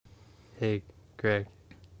Hey, Greg,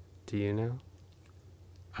 do you know?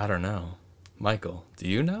 I don't know. Michael, do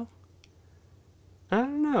you know? I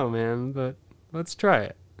don't know, man, but let's try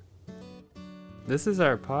it. This is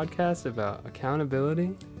our podcast about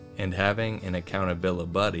accountability. And having an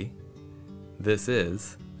accountability buddy. This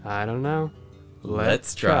is I don't know.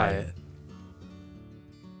 Let's Try It.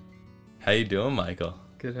 How you doing, Michael?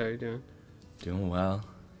 Good, how you doing? Doing well.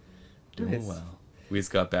 Doing Nice. well. We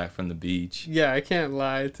just got back from the beach. Yeah, I can't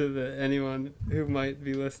lie to anyone who might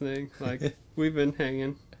be listening. Like, we've been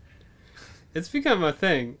hanging. It's become a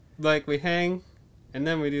thing. Like, we hang, and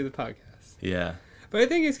then we do the podcast. Yeah. But I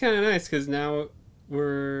think it's kind of nice because now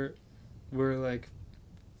we're like,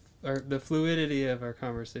 the fluidity of our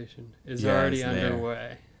conversation is Yeah, already it's there.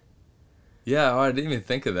 underway. Yeah, I didn't even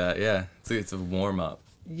think of that. Yeah. It's a warm-up.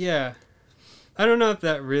 Yeah. I don't know if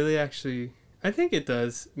that really actually... I think it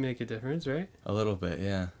does make a difference, right? A little bit,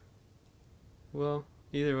 yeah. Well,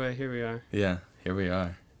 either way, here we are. Yeah, here we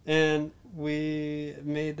are. And we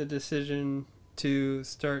made the decision to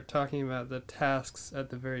start talking about the tasks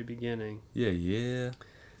at the very beginning. Yeah.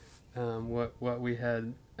 What we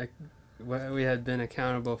had been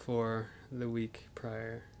accountable for the week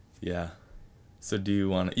prior. Yeah. So do you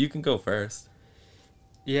want to... You can go first.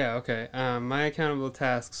 Yeah, okay. My accountable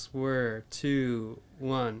tasks were 2,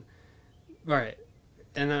 1... Right.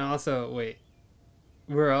 And then also,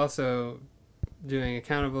 we're also doing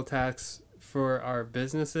accountable tasks for our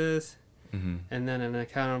businesses, Mm-hmm. and then an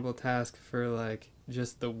accountable task for, like,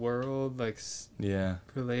 just the world, like, Yeah.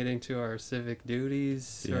 relating to our civic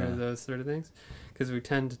duties or Yeah. those sort of things. Because we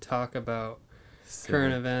tend to talk about Civic.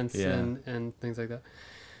 current events Yeah. and things like that.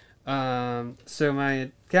 So my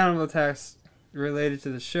accountable tasks related to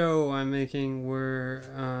the show I'm making were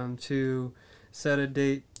to set a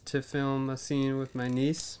date to film a scene with my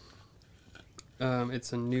niece.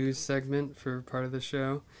 It's a news segment for part of the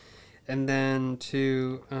show. And then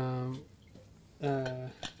to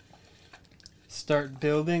start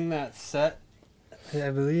building that set, I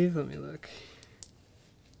believe. Let me look.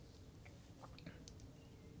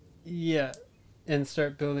 Yeah, and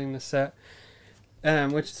start building the set.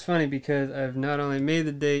 Which is funny because I've not only made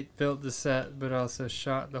the date, built the set, but also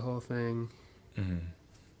shot the whole thing. Mm-hmm.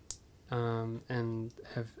 And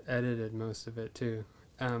have edited most of it too.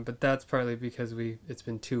 But that's partly because it's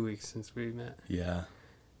been 2 weeks since we met Yeah.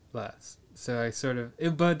 last. So I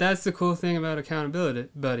but that's the cool thing about accountability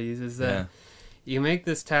buddies is that you make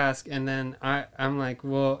this task and then I'm like,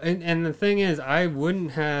 well, and the thing is, I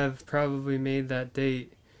wouldn't have probably made that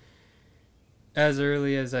date as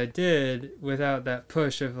early as I did without that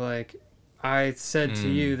push of like, I said to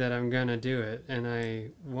you that I'm going to do it, and I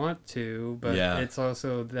want to, but it's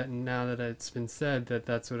also that now that it's been said that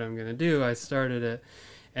that's what I'm going to do, I started it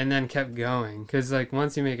and then kept going. Because, like,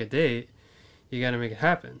 once you make a date, you got to make it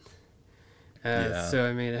happen. So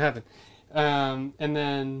I made it happen. And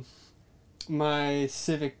then my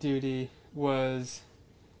civic duty was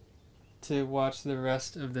to watch the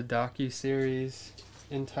rest of the docu-series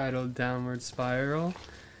entitled Downward Spiral,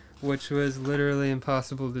 which was literally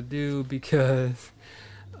impossible to do because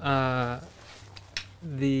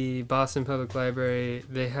the Boston Public Library,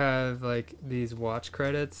 they have like these watch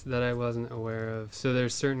credits that I wasn't aware of. So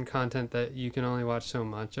there's certain content that you can only watch so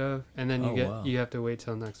much of, and then you have to wait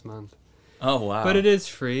till next month. Oh, wow. But it is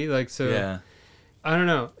free, like, so Yeah. I don't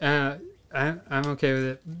know. I'm okay with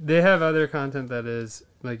it. They have other content that is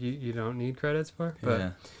like you don't need credits for,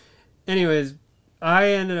 but anyways, I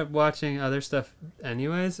ended up watching other stuff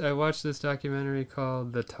anyways. I watched this documentary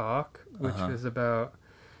called The Talk, which is about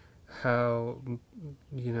how,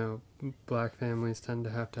 black families tend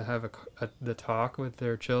to have the talk with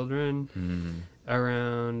their children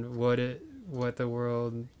around what the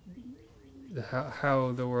world,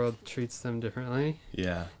 how the world treats them differently.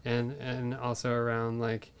 Yeah. And also around,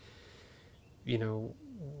 like,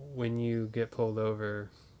 when you get pulled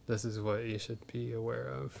over, this is what you should be aware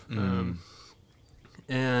of.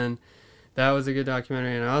 And that was a good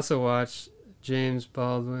documentary. And I also watched James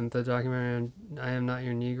Baldwin, the documentary on I Am Not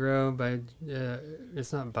Your Negro by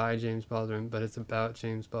it's not by James Baldwin, but it's about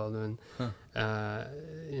James Baldwin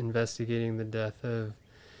investigating the death of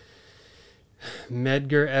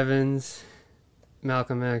Medgar Evers,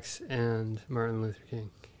 Malcolm X, and Martin Luther King.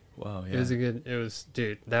 Wow, yeah.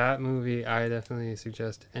 Dude, that movie I definitely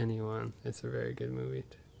suggest to anyone. It's a very good movie.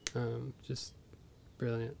 Just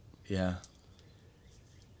brilliant. Yeah.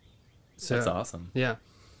 So, that's awesome. Yeah.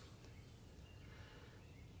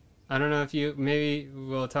 I don't know if maybe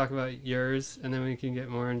we'll talk about yours and then we can get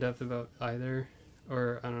more in depth about either,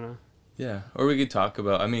 or I don't know. Yeah, or we could talk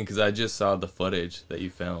about, because I just saw the footage that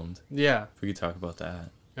you filmed. Yeah. If we could talk about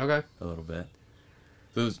that. Okay. A little bit.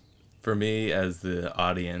 So for me as the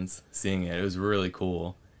audience seeing it, it was really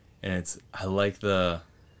cool. And I like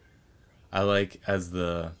as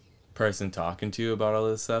the person talking to you about all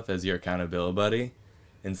this stuff as your accountability buddy,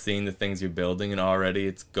 and seeing the things you're building, and already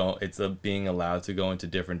it's being allowed to go into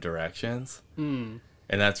different directions. And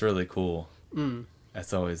that's really cool.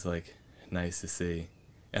 That's always like nice to see.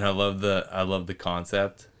 And I love the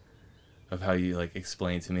concept of how you like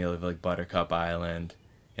explain to me like Buttercup Island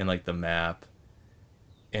and like the map,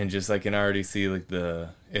 and just I can already see like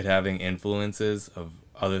it having influences of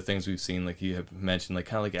other things we've seen, like you have mentioned, like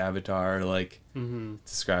kind of like Avatar, like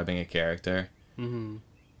describing a character. And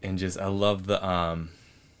just I love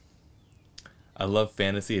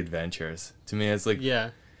fantasy adventures. To me, it's like,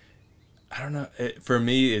 yeah, I don't know. For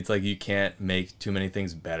me, it's like you can't make too many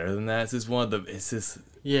things better than that. It's just it's just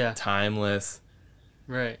timeless,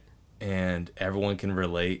 right? And everyone can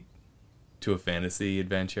relate to a fantasy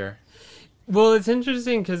adventure. Well, it's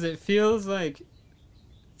interesting because it feels like,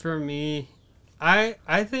 for me,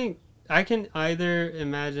 I think I can either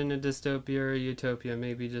imagine a dystopia or a utopia,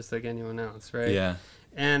 maybe just like anyone else, right? Yeah.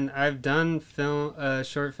 And I've done a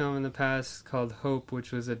short film in the past called Hope,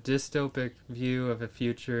 which was a dystopic view of a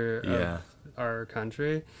future of our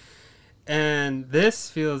country. And this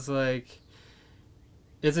feels like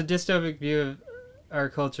it's a dystopic view of our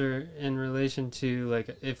culture in relation to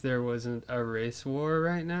like if there wasn't a race war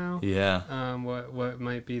right now. Yeah. What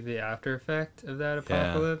might be the after effect of that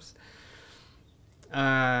apocalypse?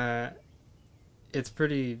 It's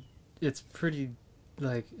pretty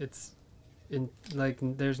like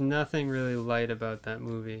there's nothing really light about that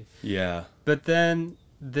movie. Yeah. But then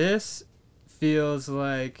this feels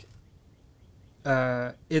like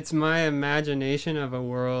it's my imagination of a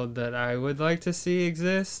world that I would like to see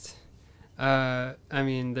exist. I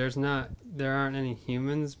mean, there aren't any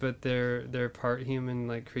humans, but they're part human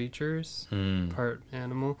like creatures, part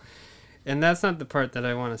animal. And that's not the part that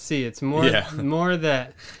I want to see. It's more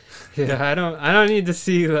that I don't need to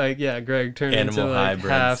see like Greg turn animal into like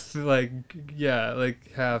hybrids.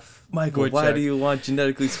 half Michael, woodchuck. why do you want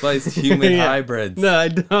genetically spliced human hybrids? No, I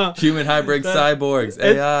don't. Human hybrid cyborgs,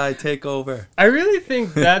 AI take over. I really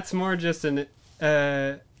think that's more just maybe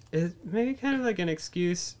kind of like an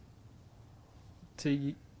excuse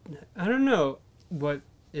to, I don't know what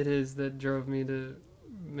it is that drove me to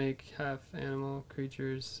make half animal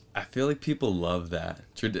creatures. I feel like people love that.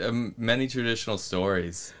 Many traditional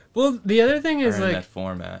stories. Well, the other thing is are in like that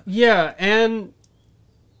format. Yeah, and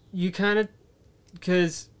you kind of,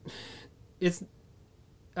 because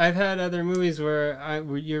I've had other movies where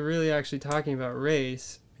you're really actually talking about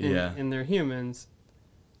race, and they're humans.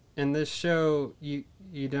 In this show, you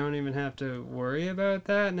don't even have to worry about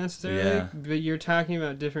that necessarily, but you're talking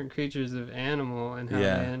about different creatures of animal and how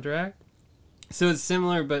they interact. So it's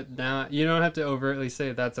similar, but not. You don't have to overtly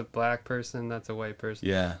say that's a black person, that's a white person.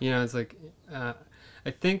 Yeah. You know, it's like, I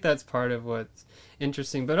think that's part of what's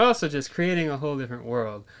interesting, but also just creating a whole different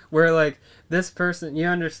world where like this person, you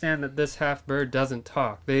understand that this half bird doesn't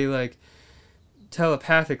talk. They like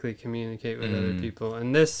telepathically communicate with other people,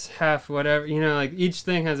 and this half whatever, you know, like each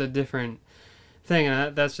thing has a different thing,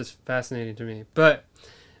 and that's just fascinating to me. But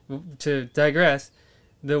to digress,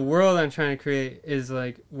 the world I'm trying to create is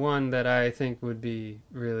like one that I think would be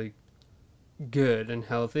really good and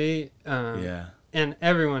healthy. And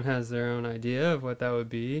everyone has their own idea of what that would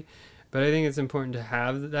be, but I think it's important to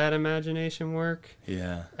have that imagination work.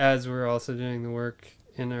 Yeah. As we're also doing the work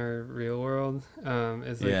in our real world,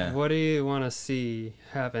 is like, what do you want to see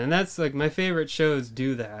happen? And that's like my favorite shows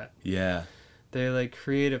do that. Yeah. They like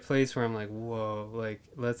create a place where I'm like, whoa, like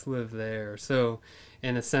let's live there. So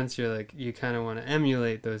in a sense, you're like, you kind of want to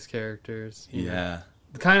emulate those characters. You know?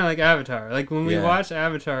 Kind of like Avatar. Like when we watched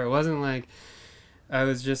Avatar, it wasn't like I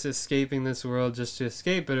was just escaping this world just to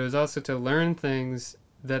escape, but it was also to learn things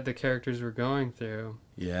that the characters were going through.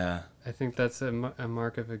 Yeah. I think that's a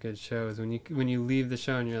mark of a good show is when you leave the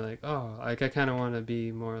show and you're like, oh, like I kind of want to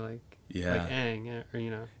be more like Aang, or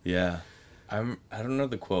you know. Yeah. I don't know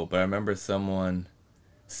the quote, but I remember someone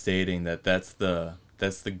stating that that's the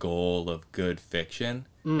goal of good fiction,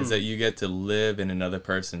 is that you get to live in another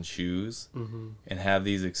person's shoes and have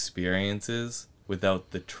these experiences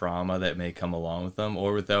without the trauma that may come along with them,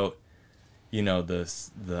 or without, you know, the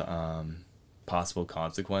possible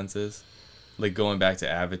consequences. Like going back to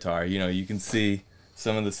Avatar, you know, you can see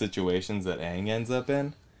some of the situations that Aang ends up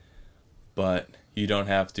in, but you don't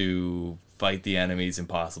have to fight the enemies and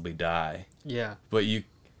possibly die. Yeah. But you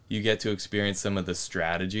get to experience some of the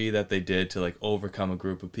strategy that they did to like overcome a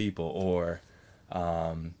group of people, or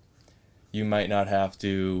you might not have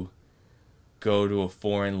to go to a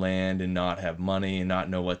foreign land and not have money and not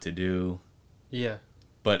know what to do. Yeah.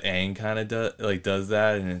 but Aang kind of does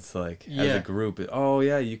that, and it's like as a group,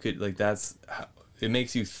 you could like that's how, it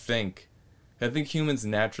makes you think. I think humans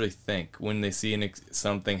naturally think when they see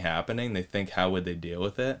something happening, they think how would they deal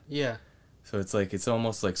with it. Yeah. So it's like it's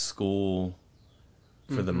almost like school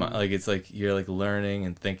for the like it's like you're like learning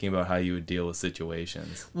and thinking about how you would deal with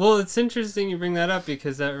situations. Well, it's interesting you bring that up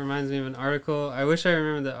because that reminds me of an article. I wish I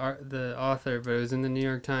remember the author, but it was in the New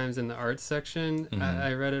York Times in the arts section.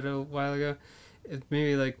 I read it a while ago,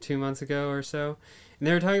 maybe like 2 months ago or so. And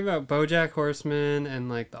they were talking about BoJack Horseman and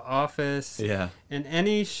like The Office. Yeah. And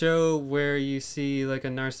any show where you see like a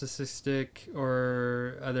narcissistic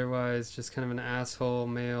or otherwise just kind of an asshole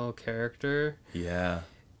male character. Yeah.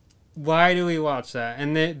 Why do we watch that?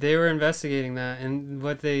 And they were investigating that, and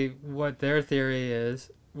what their theory is,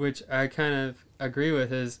 which I kind of agree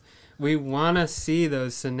with, is we want to see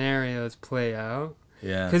those scenarios play out.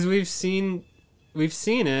 Yeah. Because we've seen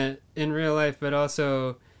it in real life, but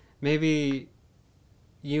also maybe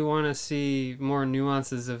you want to see more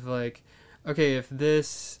nuances of like, okay, if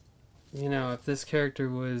this character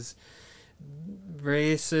was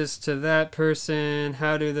racist to that person,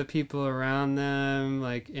 how do the people around them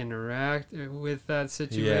like interact with that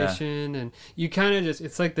situation? And you kind of just,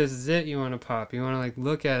 it's like this zit you want to pop. You want to like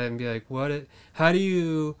look at it and be like, how do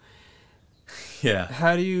you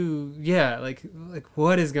like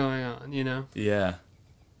what is going on, you know? Yeah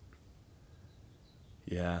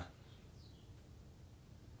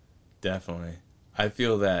definitely. I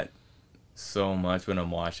feel that so much when I'm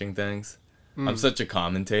watching things. I'm such a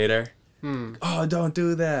commentator. Oh, don't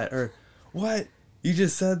do that, or what, you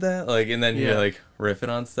just said that, like, and then you're like riffing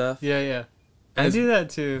on stuff. I do that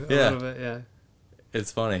too a little bit.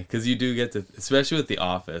 It's funny because you do get to, especially with The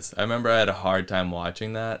Office. I remember I had a hard time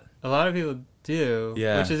watching that. A lot of people do,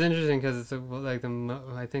 which is interesting because it's like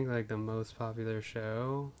I think like the most popular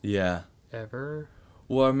show ever.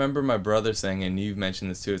 Well, I remember my brother saying, and you've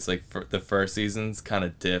mentioned this too, it's like the first season's kind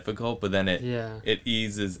of difficult, but then it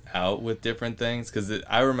eases out with different things. Because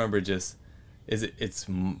I remember just,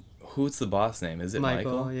 who's the boss name? Is it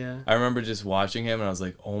Michael? Yeah. I remember just watching him, and I was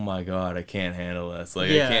like, oh my God, I can't handle this.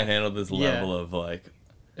 Like, I can't handle this level of like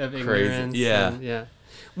of crazy. And,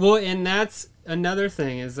 well, and that's another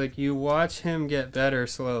thing is like you watch him get better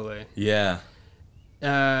slowly. Yeah.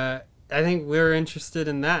 I think we're interested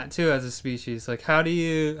in that too as a species. Like, how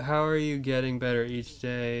are you getting better each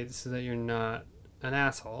day so that you're not an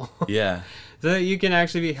asshole? Yeah. So that you can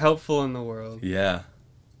actually be helpful in the world. Yeah.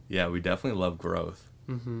 Yeah, we definitely love growth.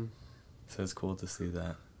 Mm-hmm. So it's cool to see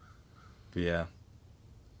that. But yeah,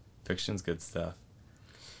 fiction's good stuff.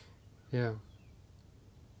 Yeah.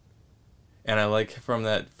 And I like from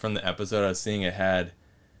the episode I was seeing, it had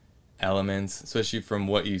elements, especially from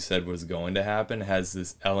what you said was going to happen, has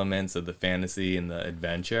this elements of the fantasy and the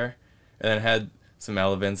adventure, and then it had some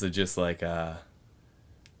elements of just like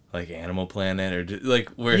Animal Planet, or just, like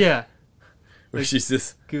where like she's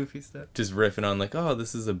just goofy stuff, just riffing on like, oh,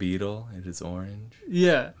 this is a beetle, it is orange,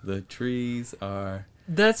 the trees are.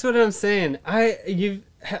 That's what I'm saying. I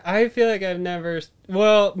feel like I've never.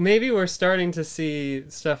 Well, maybe we're starting to see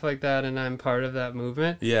stuff like that, and I'm part of that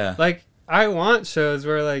movement. Yeah. Like, I want shows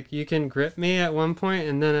where like you can grip me at one point,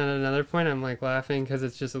 and then at another point I'm like laughing because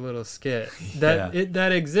it's just a little skit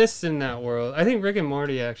that exists in that world. I think Rick and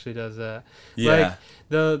Morty actually does that. Yeah.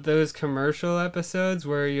 Like those commercial episodes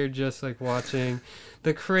where you're just like watching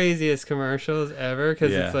the craziest commercials ever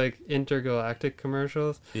because it's like intergalactic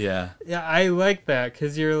commercials. Yeah. Yeah, I like that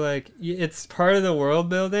because you're like, it's part of the world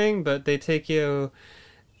building, but they take you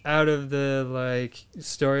out of the like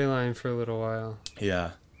storyline for a little while.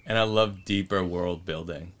 Yeah. And I love deeper world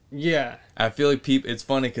building. Yeah. I feel like it's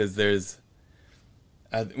funny because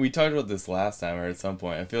we talked about this last time or at some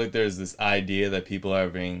point. I feel like there's this idea that people are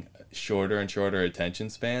having shorter and shorter attention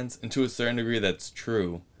spans. And to a certain degree, that's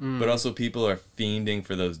true. But also people are fiending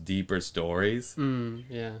for those deeper stories.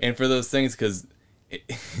 Yeah. And for those things, because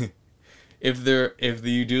if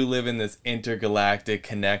you do live in this intergalactic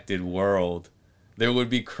connected world, there would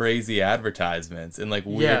be crazy advertisements and like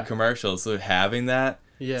weird commercials. So having that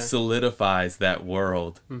solidifies that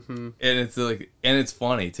world. Mm-hmm. And it's like, and it's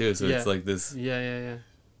funny too. So it's like this. Yeah.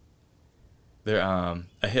 They're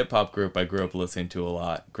a hip hop group I grew up listening to a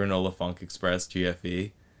lot, Granola Funk Express,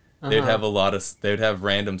 GFE. They'd have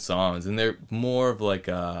random songs, and they're more of like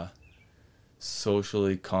a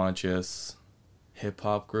socially conscious hip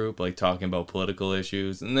hop group, like talking about political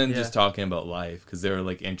issues, and then just talking about life because they were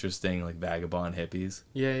like interesting, like vagabond hippies.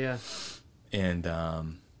 Yeah. And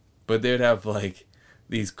but they'd have like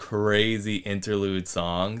these crazy interlude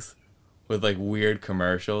songs with like weird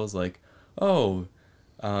commercials, like, oh,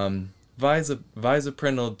 Visaprenol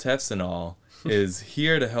Tefsinol is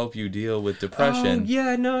here to help you deal with depression. Oh,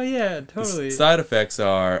 yeah, no, yeah, totally. Side effects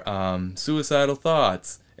are suicidal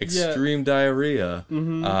thoughts, extreme diarrhea,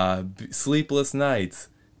 sleepless nights,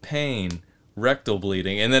 pain, rectal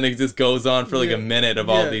bleeding, and then it just goes on for like a minute of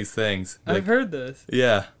all these things. Like, I've heard this.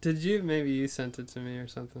 Yeah. Maybe you sent it to me or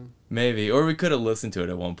something. Maybe, or we could have listened to it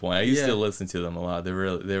at one point. I used to listen to them a lot. They're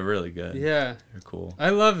really good. Yeah. They're cool. I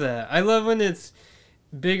love that. I love when it's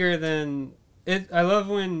bigger than it. I love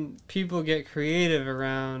when people get creative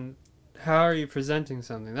around how are you presenting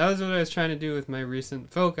something. That was what I was trying to do with my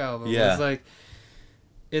recent folk album. Yeah. It's like,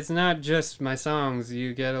 it's not just my songs.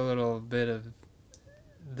 You get a little bit of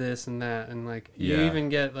this and that, and like you even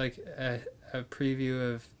get like a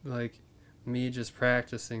preview of like me just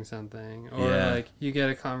practicing something, or like you get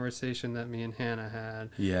a conversation that me and Hannah had.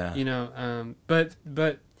 Yeah. You know, but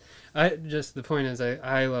I just, the point is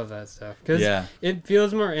I love that stuff because it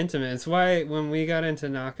feels more intimate. It's why when we got into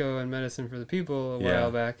Nahko and Medicine for the People a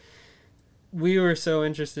while back, we were so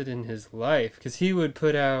interested in his life because he would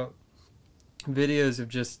put out videos of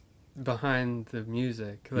just behind the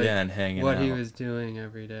music, like and hanging what out. he was doing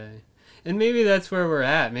every day. And maybe that's where we're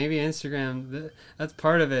at. Maybe Instagram, that's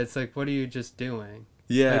part of it. It's like, what are you just doing?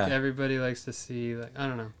 Yeah. Like everybody likes to see, like, I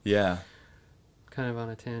don't know. Yeah. Kind of on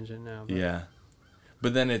a tangent now. But. Yeah.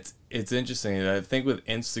 But then it's interesting. I think with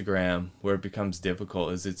Instagram, where it becomes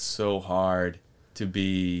difficult is it's so hard to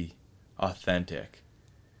be authentic.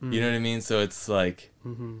 You know what I mean? So it's like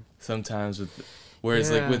sometimes with, whereas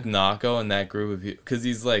like with Nahko and that group of people, because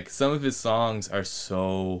he's like, some of his songs are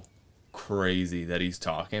so crazy that he's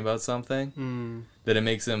talking about something that it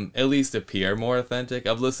makes him at least appear more authentic.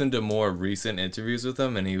 I've listened to more recent interviews with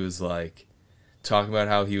him, and he was like talking about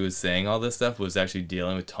how he was saying all this stuff was actually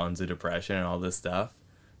dealing with tons of depression and all this stuff.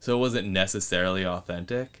 So it wasn't necessarily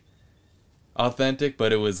authentic,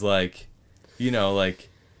 but it was like, you know, like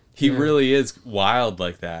he really is wild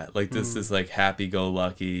like that. Like this like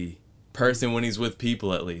happy-go-lucky person when he's with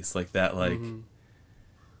people, at least, like that, like, and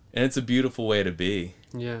it's a beautiful way to be.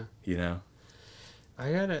 Yeah. You know? I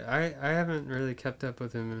haven't really kept up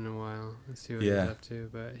with him in a while. Let's see what he's up to.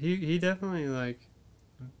 But he definitely like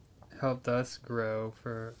helped us grow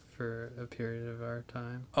for a period of our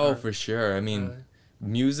time. Oh, for sure. I mean,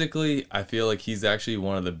 musically, I feel like he's actually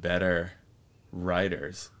one of the better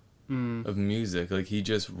writers of music. Like he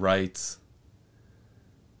just writes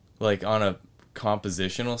like on a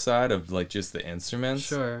compositional side of like just the instruments.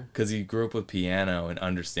 Sure. Because he grew up with piano and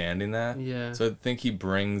understanding that. Yeah. So I think he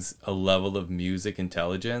brings a level of music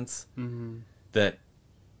intelligence that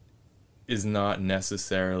is not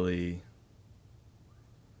necessarily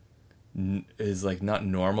is like not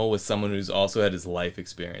normal with someone who's also had his life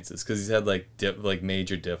experiences, because he's had like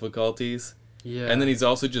major difficulties. Yeah. And then he's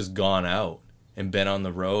also just gone out and been on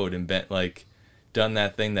the road and been like done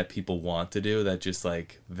that thing that people want to do, that just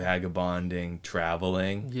like vagabonding,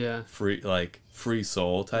 traveling, free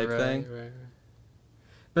soul type thing. Right.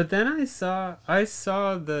 But then I saw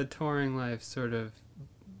the touring life sort of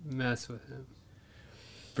mess with him.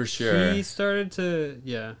 For sure. He started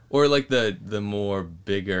to, or like the more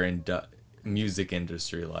bigger music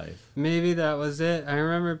industry life. Maybe that was it. I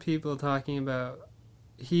remember people talking about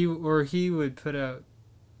he would put out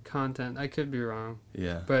content. I could be wrong.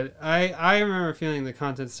 Yeah. But I remember feeling the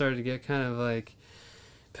content started to get kind of like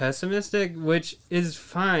pessimistic, which is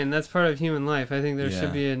fine. That's part of human life. I think there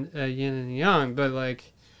should be a yin and yang. But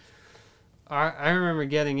like, I remember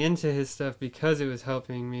getting into his stuff because it was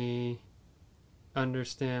helping me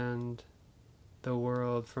understand the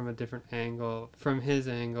world from a different angle, from his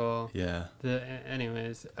angle. Yeah.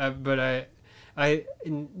 Anyways, but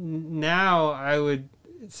now I would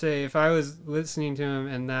say if I was listening to him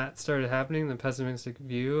and that started happening, the pessimistic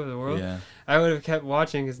view of the world, I would have kept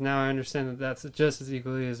watching, because now I understand that that's just as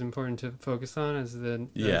equally as important to focus on as the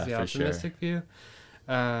optimistic view.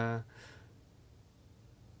 But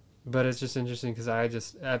it's just interesting because I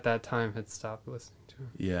just at that time had stopped listening to him.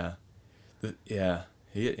 Yeah.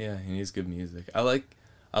 He needs good music. I like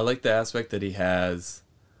the aspect that he has.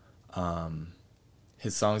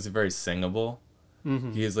 His songs are very singable.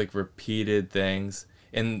 He has like repeated things,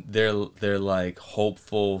 and they're like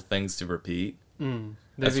hopeful things to repeat. They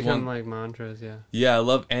become like mantras. Yeah, I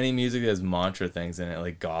love any music that has mantra things in it.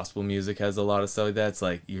 Like gospel music has a lot of stuff like that. It's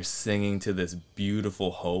like you're singing to this beautiful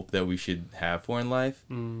hope that we should have for in life,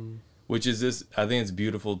 which is this. I think it's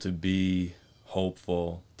beautiful to be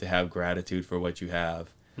hopeful, to have gratitude for what you have.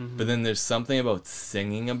 But then there's something about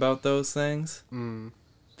singing about those things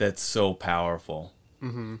that's so powerful.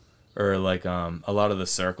 Or like a lot of the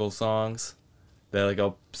circle songs that like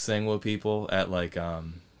I'll sing with people at like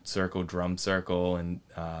drum circle and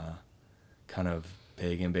kind of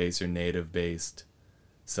pagan based or native based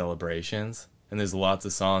celebrations, and there's lots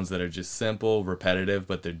of songs that are just simple, repetitive,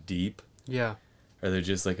 but they're deep. Yeah. Or they're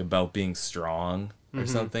just like about being strong or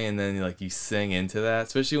something, and then like you sing into that,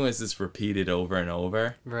 especially when it's just repeated over and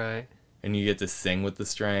over. Right. And you get to sing with the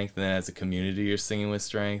strength, and then as a community you're singing with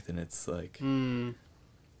strength, and it's like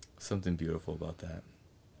something beautiful about that.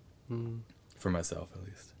 For myself, at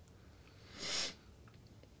least.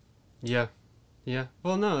 Yeah. Yeah.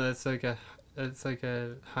 Well, no, it's like a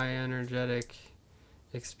high energetic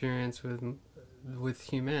experience with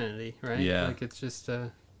humanity, right? Yeah. Like it's just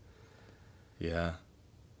Yeah.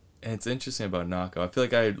 And it's interesting about Nako. I feel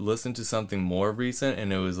like I listened to something more recent,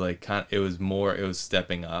 and it was like it was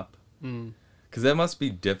stepping up. Because that must be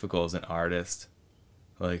difficult as an artist,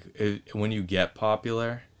 like when you get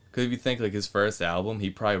popular. Because if you think like his first album, he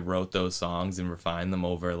probably wrote those songs and refined them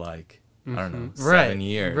over like I don't know 7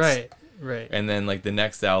 years. Right. And then like the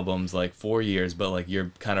next album's like 4 years, but like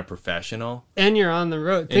you're kind of professional. And you're on the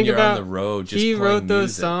road. Think about on the road. Just he wrote those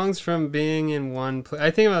music. songs from being in one place.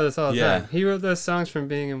 I think about this all the time. He wrote those songs from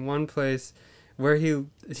being in one place where he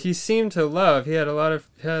seemed to love. He has a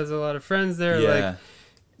lot of friends there. Yeah.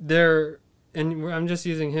 Like and I'm just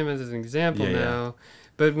using him as an example now.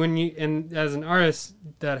 But and as an artist,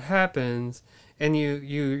 that happens. And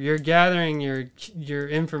you're gathering your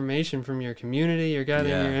information from your community. You're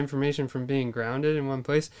gathering your information from being grounded in one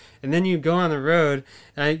place. And then you go on the road,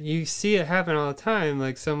 and you see it happen all the time.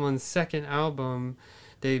 Like someone's second album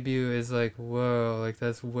debut is like, whoa, like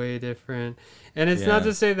that's way different. And it's not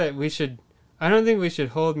to say that I don't think we should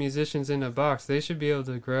hold musicians in a box. They should be able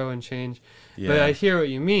to grow and change. Yeah. But I hear what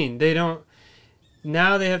you mean.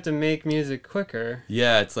 Now they have to make music quicker.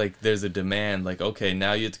 Yeah, it's like there's a demand. Like, okay,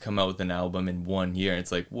 now you have to come out with an album in 1 year. And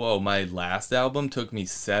it's like, whoa, my last album took me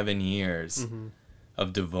 7 years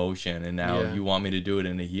of devotion, and now you want me to do it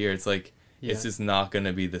in a year. It's like, it's just not going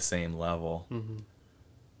to be the same level.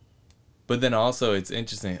 But then also, it's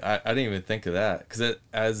interesting. I didn't even think of that. Because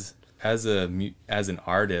as an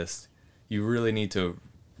artist, you really need to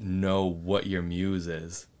know what your muse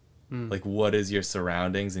is. Like, what is your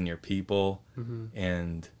surroundings and your people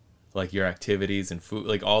and, like, your activities and food,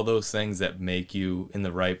 like, all those things that make you in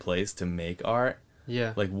the right place to make art.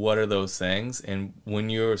 Yeah. Like, what are those things? And when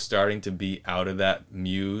you're starting to be out of that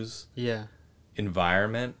muse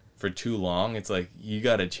environment for too long, it's like, you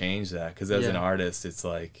got to change that. Because as an artist, it's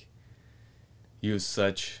like, I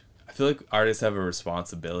feel like artists have a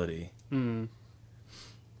responsibility. Because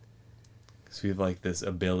we have, like, this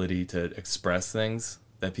ability to express things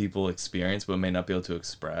that people experience but may not be able to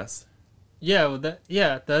express. Yeah, well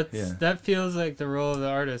that feels like the role of the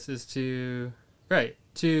artist is to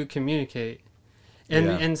communicate.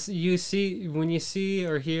 And you see, when you see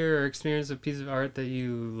or hear or experience a piece of art that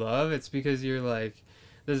you love, it's because you're like,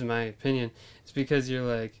 this is my opinion, it's because you're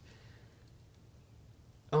like,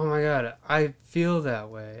 oh my God, I feel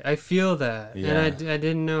that way. I feel that. And I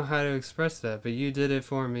didn't know how to express that, but you did it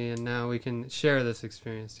for me, and now we can share this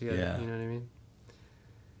experience together. Yeah. You know what I mean?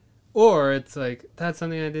 Or it's like, that's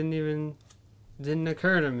something I didn't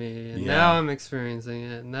occur to me, and now I'm experiencing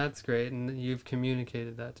it, and that's great, and you've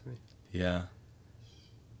communicated that to me. Yeah.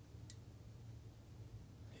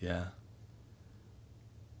 Yeah.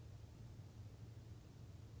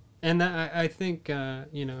 And I think,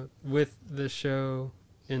 with the show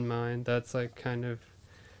in mind, that's like kind of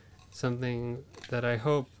something that I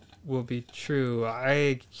hope will be true.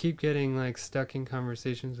 I keep getting like stuck in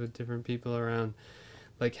conversations with different people around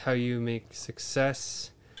like how you make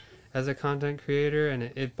success as a content creator, and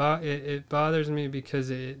it bothers me because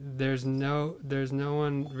there's no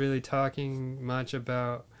one really talking much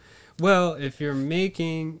about, well, if you're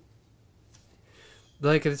making,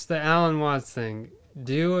 like, it's the Alan Watts thing,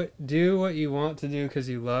 do what you want to do because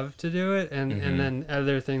you love to do it, and then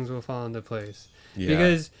other things will fall into place.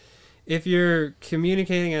 Because if you're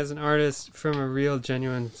communicating as an artist from a real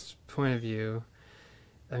genuine point of view,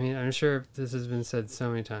 I mean, I'm sure this has been said so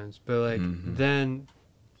many times, but like then,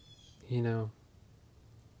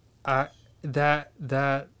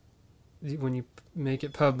 that when you make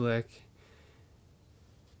it public,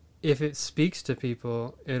 if it speaks to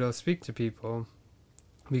people, it'll speak to people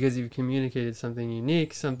because you've communicated something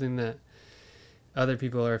unique, something that other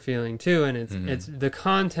people are feeling too, and it's the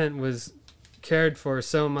content was cared for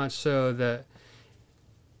so much so that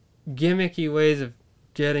gimmicky ways of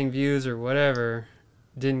getting views or whatever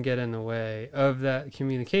didn't get in the way of that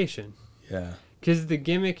communication. Yeah. Because the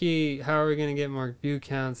gimmicky, how are we going to get more view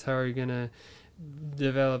counts? How are we going to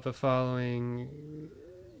develop a following?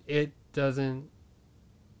 It doesn't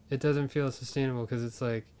feel sustainable because it's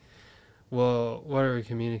like, well, what are we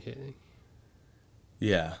communicating?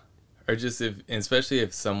 Yeah. Or just especially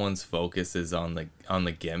if someone's focus is on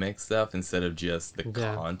the gimmick stuff instead of just the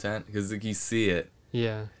content, because like you see it.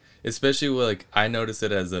 Yeah. Especially with, like, I notice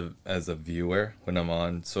it as a viewer when I'm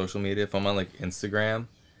on social media. If I'm on like Instagram,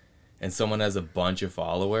 and someone has a bunch of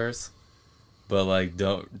followers, but like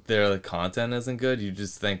their content isn't good, you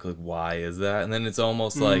just think like, why is that? And then it's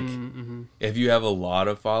almost like if you have a lot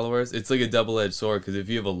of followers, it's like a double-edged sword, because if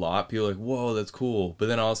you have a lot, people are like, whoa, that's cool. But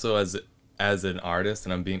then also as an artist,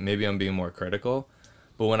 and I'm being more critical,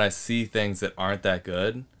 but when I see things that aren't that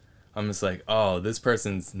good, I'm just like, oh, this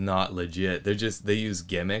person's not legit. They use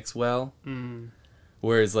gimmicks well.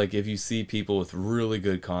 Whereas like if you see people with really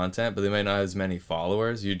good content, but they might not have as many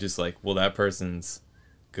followers, you're just like, well, that person's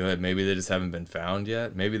good. Maybe they just haven't been found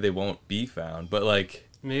yet. Maybe they won't be found. But like,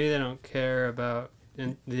 maybe they don't care about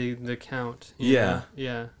the count. Yeah.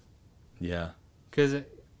 Yeah. Yeah. Because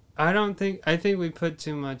I think we put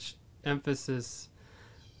too much emphasis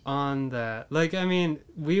on that. Like, I mean,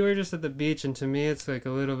 we were just at the beach, and to me it's like a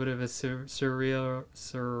little bit of a surreal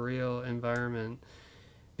environment,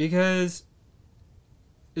 because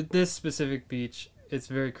at this specific beach, it's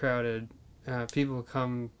very crowded. People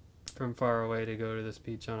come from far away to go to this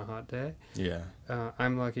beach on a hot day. Yeah.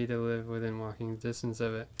 I'm lucky to live within walking distance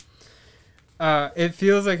of it. It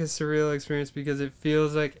feels like a surreal experience, because it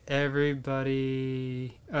feels like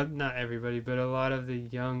everybody, not everybody, but a lot of the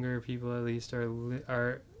younger people at least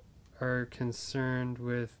are concerned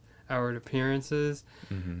with outward appearances.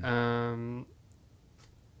 And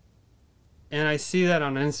I see that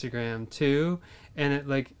on Instagram too. And it,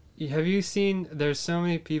 like, have you seen, there's so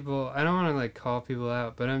many people, I don't want to like call people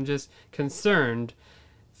out, but I'm just concerned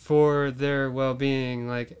for their well-being.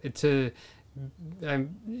 Like, have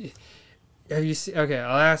you seen, okay,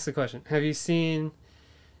 I'll ask the question. Have you seen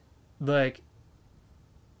like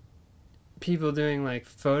people doing like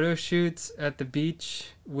photo shoots at the beach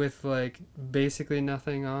with like basically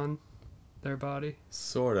nothing on their body?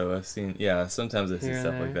 Sort of. I've seen, sometimes I see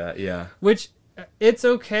stuff like that. Yeah. Which, it's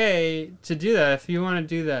okay to do that if you want to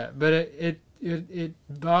do that, but it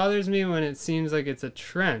bothers me when it seems like it's a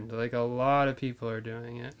trend. Like, a lot of people are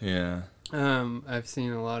doing it. Yeah. I've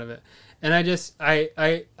seen a lot of it, and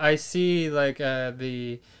I see like on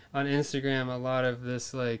Instagram a lot of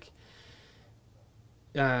this, like,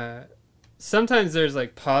 sometimes there's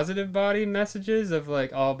like positive body messages of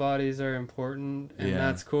like all bodies are important, and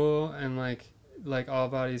that's cool, and like all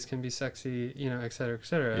bodies can be sexy, you know, et cetera, et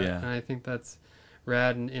cetera. Yeah. And I think that's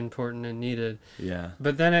rad and important and needed. Yeah.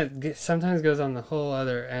 But then it sometimes goes on the whole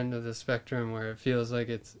other end of the spectrum, where it feels like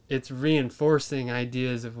it's reinforcing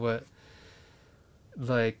ideas of what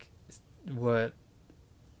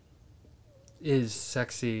is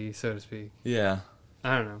sexy, so to speak. Yeah.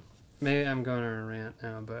 I don't know. Maybe I'm going on a rant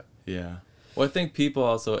now, but yeah. Well, I think people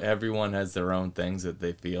also, everyone has their own things that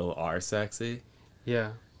they feel are sexy.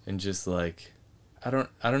 Yeah. And just like, I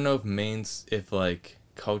don't know if like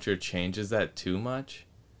culture changes that too much.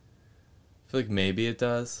 I feel like maybe it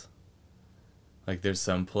does. Like, there's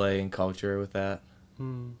some play in culture with that.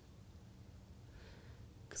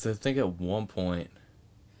 Because I think at one point,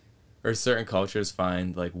 or certain cultures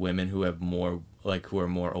find like women who have more, like, who are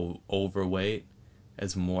more overweight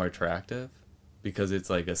as more attractive, because it's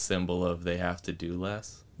like a symbol of they have to do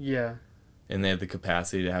less. Yeah. And they have the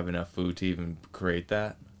capacity to have enough food to even create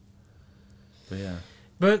that. But yeah.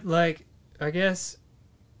 But like, I guess,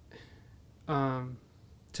 to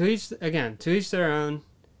each their own.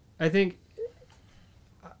 I think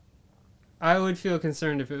I would feel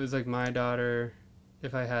concerned if it was like my daughter,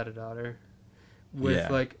 if I had a daughter, with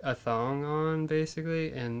like a thong on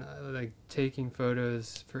basically, and like taking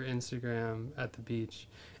photos for Instagram at the beach.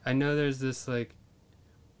 I know there's this like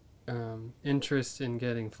interest in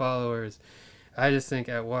getting followers. I just think,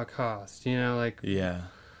 at what cost? You know, like,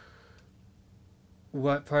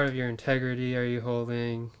 what part of your integrity are you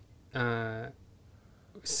holding?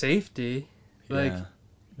 Safety, like,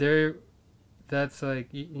 that's like,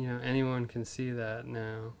 you know, anyone can see that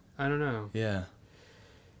now. I don't know. Yeah.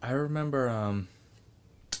 I remember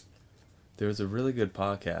there was a really good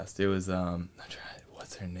podcast. It was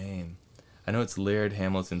what's her name? I know it's Laird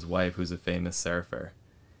Hamilton's wife, who's a famous surfer,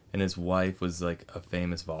 and his wife was like a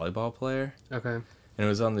famous volleyball player. Okay. And it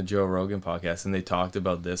was on the Joe Rogan podcast, and they talked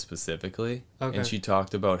about this specifically. Okay. And she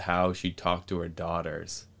talked about how she talked to her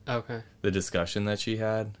daughters. Okay. The discussion that she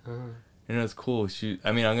had. Uh-huh. And it was cool.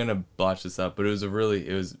 I'm gonna botch this up, but I was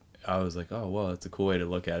like, oh, well, it's a cool way to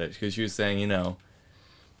look at it. Because she was saying, you know,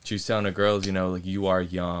 she was telling her girls, you know, like, you are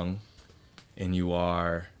young and you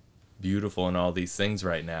are beautiful and all these things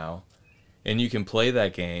right now. And you can play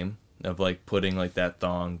that game of, like, putting, like, that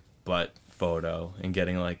thong butt photo and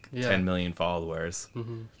getting, like, 10 million followers.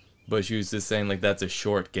 Mm-hmm. but she was just saying like that's a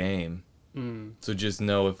short game. So just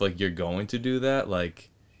know if like you're going to do that, like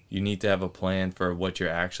you need to have a plan for what you're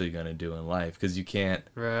actually going to do in life, because you can't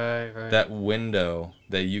right that window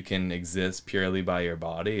that you can exist purely by your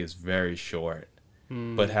body is very short.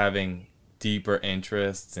 But having deeper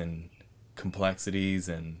interests and complexities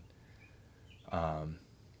and kind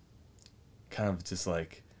of just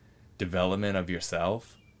like development of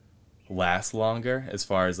yourself last longer, as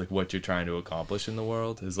far as like what you're trying to accomplish in the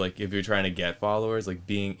world, is like if you're trying to get followers, like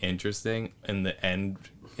being interesting in the end,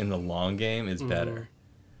 in the long game, is better.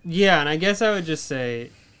 Yeah, and I guess I would just say,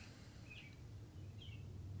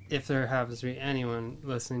 if there happens to be anyone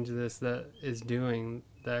listening to this that is doing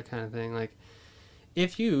that kind of thing, like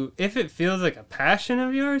if it feels like a passion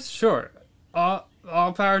of yours, sure, all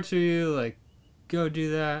power to you, like go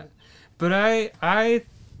do that. But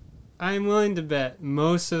I'm willing to bet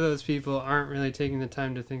most of those people aren't really taking the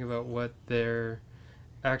time to think about what they're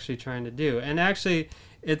actually trying to do. And actually,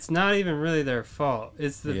 it's not even really their fault.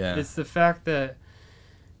 It's the fact that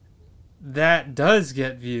does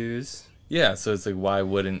get views. Yeah, so it's like why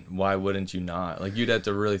wouldn't you not? Like you'd have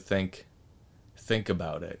to really think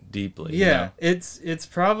about it deeply. Yeah, you know? It's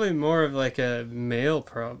probably more of like a male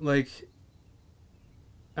problem. Like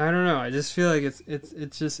I don't know. I just feel like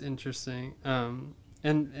it's just interesting.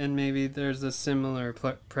 And maybe there's a similar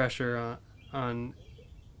pressure on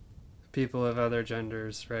people of other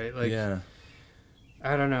genders, right? Like, yeah.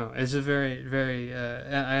 I don't know. It's just very, very.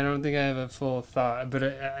 I don't think I have a full thought, but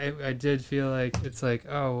I did feel like it's like,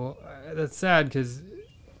 oh, well, that's sad, because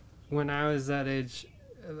when I was that age,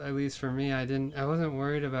 at least for me, I wasn't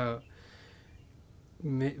worried about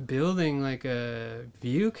building like a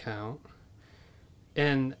view count,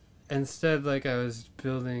 and instead, like, I was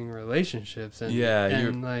building relationships and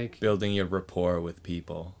you're like building your rapport with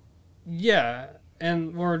people. Yeah,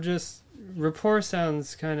 and or just rapport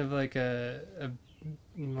sounds kind of like a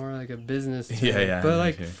more like a business term, yeah, but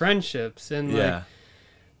like friendships and like,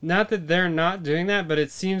 not that they're not doing that, but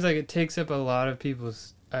it seems like it takes up a lot of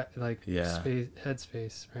people's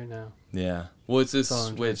headspace right now. Yeah, well, it's this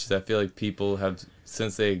switch that I feel like people have,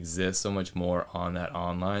 since they exist so much more on that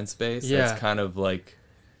online space. Yeah, that's kind of like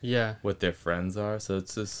what their friends are. So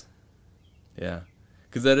it's just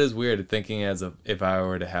because that is weird thinking as if I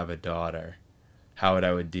were to have a daughter, how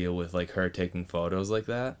I would deal with like her taking photos like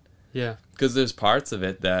that. Yeah, because there's parts of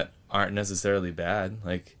it that aren't necessarily bad.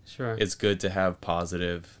 Like, sure, it's good to have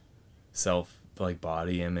positive self like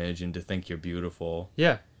body image and to think you're beautiful.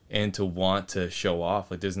 Yeah, and to want to show off.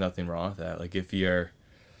 Like, there's nothing wrong with that. Like, if your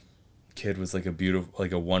kid was like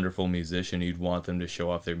a wonderful musician, you'd want them to show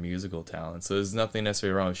off their musical talent. So there's nothing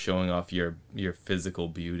necessarily wrong with showing off your physical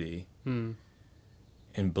beauty and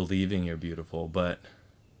believing you're beautiful. But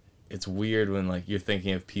it's weird when like you're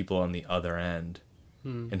thinking of people on the other end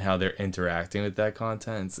and how they're interacting with that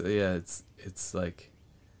content. So it's like,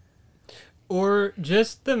 or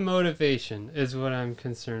just the motivation is what I'm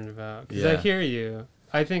concerned about. Because I hear you.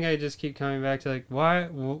 I think I just keep coming back to like, why?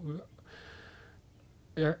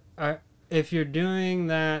 If you're doing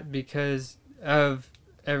that because of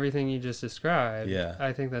everything you just described,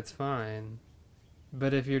 I think that's fine.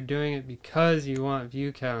 But if you're doing it because you want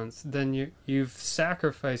view counts, then you've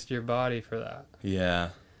sacrificed your body for that. Yeah.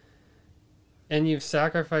 And you've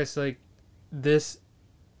sacrificed like this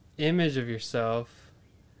image of yourself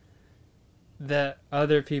that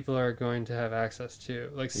other people are going to have access to.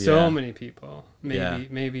 Like so many people,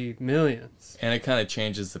 maybe millions. And it kind of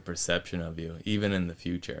changes the perception of you, even in the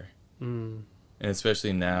future. And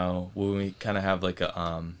especially now when we kind of have like a,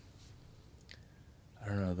 I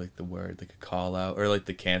don't know, like the word, like a call out or like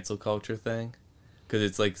the cancel culture thing. Because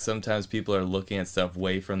it's like sometimes people are looking at stuff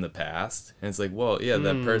way from the past. And it's like, well,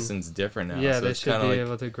 that person's different now. Yeah, so they it's should be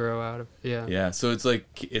able to grow out of it. Yeah, so it's like,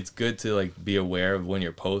 it's good to like be aware of when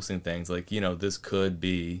you're posting things. Like, you know, this could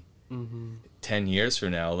be 10 years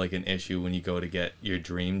from now, like an issue when you go to get your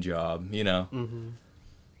dream job, you know?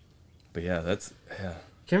 But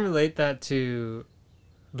Can relate that to,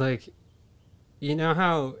 like, you know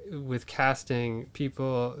how with casting,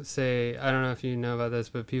 people say, I don't know if you know about this,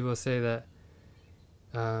 but people say that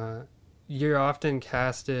you're often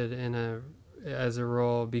casted as a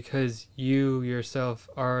role because you yourself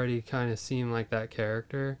already kind of seem like that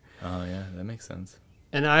character. Oh yeah, that makes sense.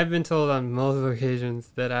 And I've been told on multiple occasions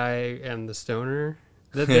that I am the stoner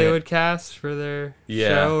that they would cast for their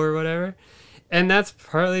show or whatever. And that's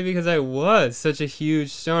partly because I was such a huge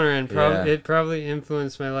stoner, and it probably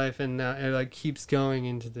influenced my life, and now it like keeps going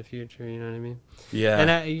into the future. You know what I mean? Yeah.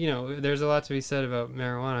 And there's a lot to be said about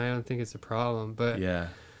marijuana. I don't think it's a problem, but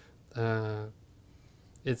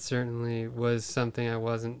it certainly was something I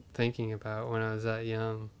wasn't thinking about when I was that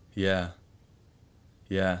young. Yeah.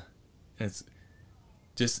 Yeah. And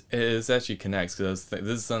it actually connects, because this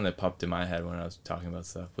is something that popped in my head when I was talking about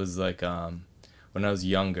stuff, was like, when I was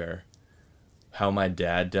younger, how my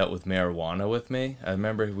dad dealt with marijuana with me. I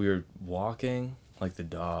remember we were walking, like the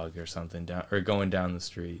dog or something, going down the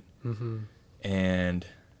street. Mm-hmm. And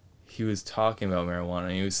he was talking about marijuana,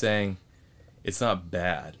 and he was saying, it's not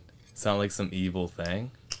bad. It's not like some evil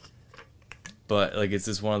thing. But, like, it's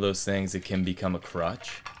just one of those things that can become a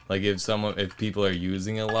crutch. Like, if people are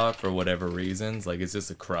using it a lot for whatever reasons, like, it's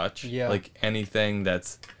just a crutch. Yeah. Like, anything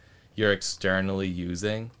that's you're externally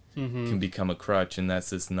using Mm-hmm. can become a crutch, and that's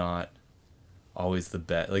just not always the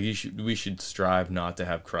best. Like, we should strive not to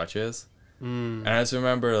have crutches. And I just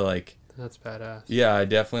remember, like, that's badass. yeah, I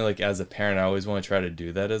definitely, like, as a parent, I always want to try to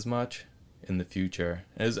do that as much in the future.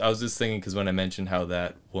 I was just thinking, because when I mentioned how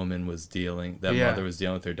that mother was dealing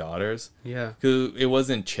with her daughters, Yeah. because it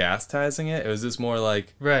wasn't chastising it was just more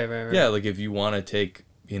like, Right. yeah, like, if you want to take,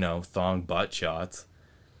 thong butt shots,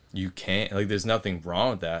 you can't, like, there's nothing wrong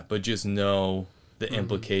with that, but just know the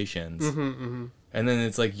implications. Mm-hmm, mm-hmm. And then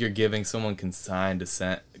it's like you're giving someone consent.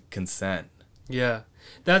 Yeah.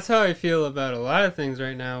 That's how I feel about a lot of things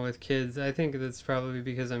right now with kids. I think that's probably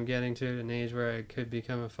because I'm getting to an age where I could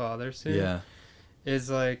become a father soon. Yeah.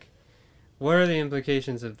 Is like, what are the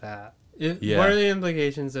implications of that? Yeah. What are the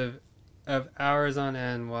implications of hours on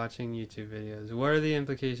end watching YouTube videos? What are the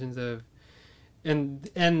implications of and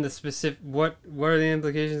the specific what are the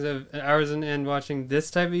implications of hours on end watching this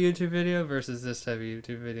type of YouTube video versus this type of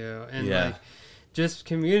YouTube video? And Yeah. like, just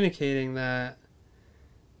communicating that,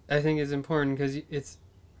 I think, is important, because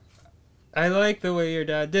I like the way your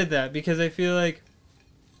dad did that, because I feel like,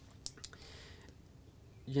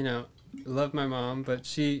 love my mom, but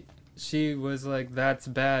she was like, that's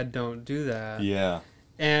bad, don't do that. Yeah.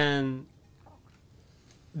 And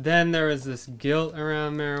then there was this guilt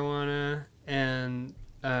around marijuana, and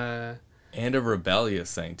a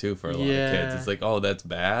rebellious thing too for a lot of kids. It's like, oh, that's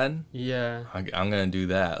bad. Yeah. I'm gonna do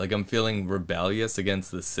that. Like, I'm feeling rebellious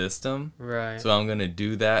against the system. Right. So I'm gonna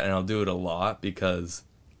do that, and I'll do it a lot because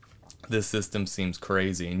this system seems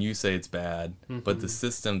crazy, and you say it's bad, but the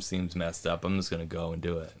system seems messed up. I'm just gonna go and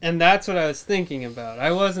do it. And that's what I was thinking about.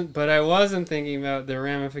 I wasn't thinking about the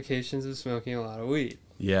ramifications of smoking a lot of weed.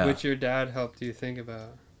 Yeah. Which your dad helped you think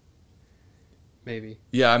about. Maybe.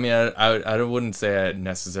 Yeah, I mean, I wouldn't say I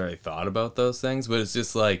necessarily thought about those things, but it's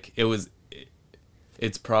just like,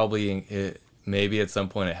 it's probably, maybe at some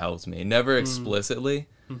point it helps me. Never explicitly,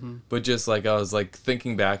 but just like, I was like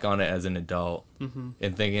thinking back on it as an adult and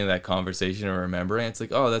thinking of that conversation and remembering, it's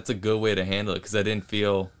like, oh, that's a good way to handle it, because I didn't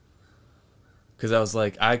feel, because I was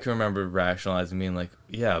like, I can remember rationalizing, being like,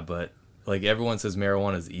 yeah, but like, everyone says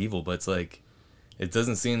marijuana is evil, but it's like, it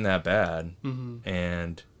doesn't seem that bad,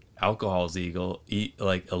 and alcohol is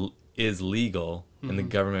is legal, and the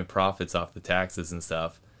government profits off the taxes and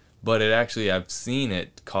stuff, but I've seen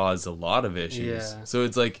it cause a lot of issues. Yeah. So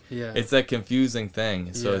it's like, it's that confusing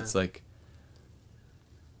thing. So it's like,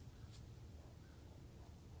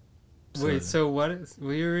 wait, so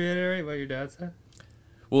will you reiterate what your dad said?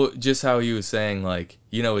 Well, just how he was saying, like,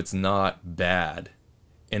 it's not bad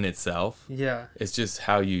in itself. Yeah. It's just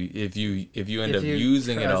how if you end up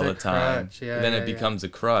using it all the time, then it becomes a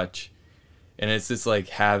crutch. And it's just like,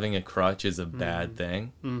 having a crutch is a bad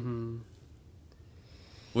thing. Mm-hmm.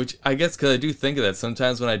 Which I guess, because I do think of that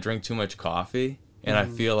sometimes when I drink too much coffee and I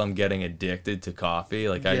feel I'm getting addicted to coffee.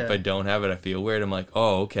 Like, if I don't have it, I feel weird. I'm like,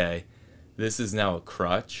 oh, okay, this is now a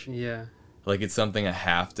crutch. Yeah. Like, it's something I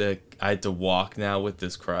had to walk now with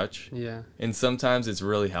this crutch. Yeah. And sometimes it's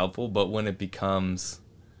really helpful, but when it becomes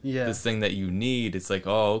this thing that you need, it's like,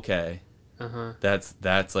 oh, okay.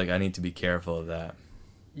 That's like, I need to be careful of that.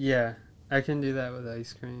 Yeah, I can do that with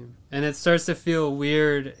ice cream. And it starts to feel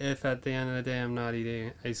weird if at the end of the day I'm not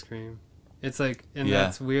eating ice cream. It's like, and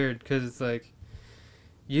that's weird, because it's like,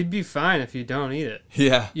 you'd be fine if you don't eat it.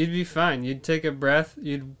 Yeah. You'd be fine. You'd take a breath,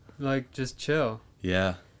 you'd like just chill.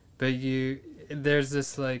 Yeah. But there's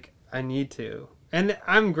this like, I need to. And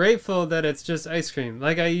I'm grateful that it's just ice cream.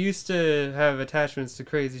 Like, I used to have attachments to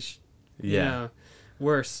crazy,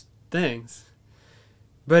 worse things.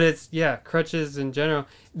 But it's, crutches in general.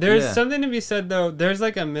 There's something to be said, though. There's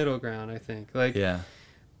like a middle ground, I think. Like,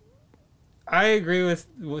 I agree with,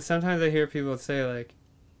 sometimes I hear people say, like,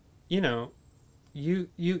 you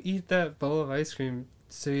eat that bowl of ice cream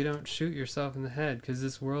so you don't shoot yourself in the head, because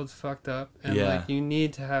this world's fucked up, and like, you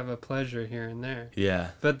need to have a pleasure here and there. Yeah.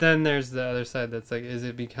 But then there's the other side that's like, is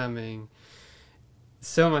it becoming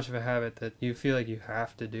so much of a habit that you feel like you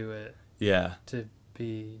have to do it? Yeah. To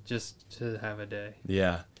have a day.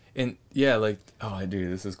 Yeah. And like, oh, I do.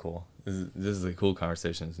 This is cool. this is a cool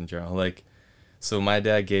conversation in general. Like, so my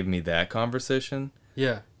dad gave me that conversation.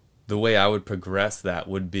 Yeah. The way I would progress that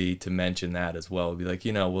would be to mention that as well. It'd be like,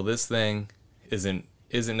 well, this thing isn't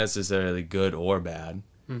necessarily good or bad.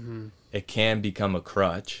 Mm-hmm. It can become a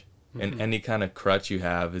crutch, Mm-hmm. and any kind of crutch you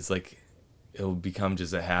have is like, it'll become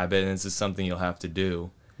just a habit, and it's just something you'll have to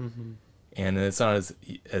do. Mm-hmm. And it's not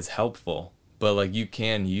as helpful, but like you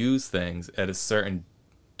can use things at a certain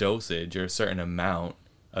dosage or a certain amount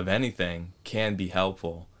of anything can be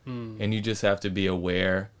helpful. And you just have to be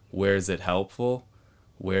aware, where is it helpful,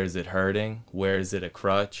 where is it hurting, where is it a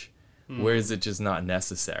crutch, where is it just not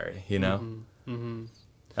necessary, Mm-hmm.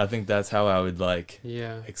 I think that's how I would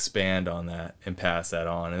Yeah. expand on that and pass that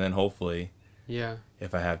on, and then hopefully Yeah.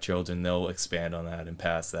 if I have children, they'll expand on that and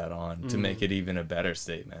pass that on to make it even a better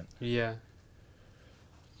statement. Yeah.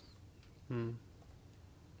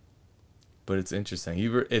 But it's interesting.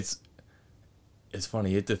 It's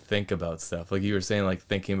funny, you have to think about stuff. Like you were saying, like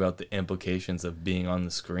thinking about the implications of being on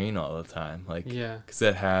the screen all the time. Like, Yeah. because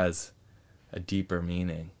that has a deeper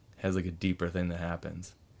meaning, has like a deeper thing that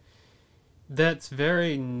happens. That's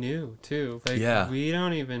very new too. Like, Yeah. we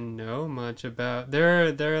don't even know much about. There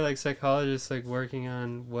are like psychologists like working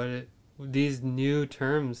on these new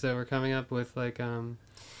terms that we're coming up with. Like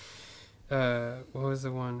what was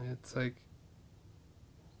the one? It's like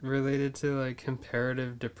related to like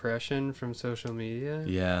comparative depression from social media.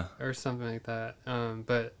 Yeah. Or something like that.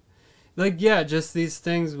 But like, yeah, just these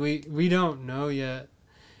things we don't know yet,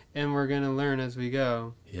 and we're gonna learn as we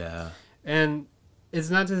go. Yeah. And it's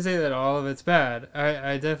not to say that all of it's bad.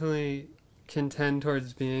 I definitely can tend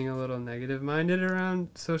towards being a little negative minded around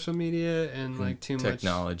social media and like too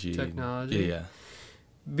technology. much technology. Yeah.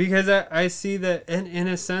 Because I see that, in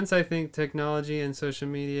a sense, I think technology and social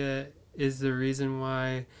media is the reason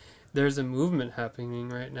why there's a movement happening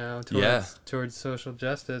right now towards social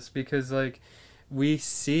justice. Because like, we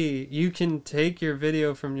see, you can take your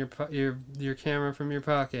video from your camera from your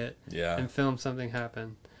pocket and film something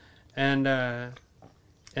happen, and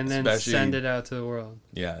then send it out to the world.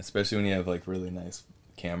 Yeah, especially when you have like really nice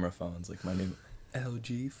camera phones, like my new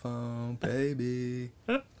LG phone, baby,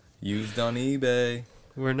 used on eBay.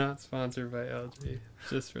 We're not sponsored by LG,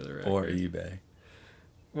 just for the record. Or eBay.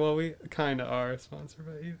 Well, we kind of are sponsored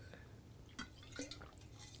by eBay.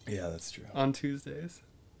 Yeah, that's true. On Tuesdays.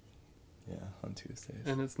 Yeah, on Tuesdays.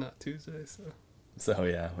 And it's not Tuesday, so. So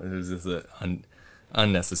yeah, it was just an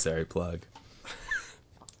unnecessary plug.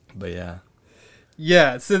 But yeah.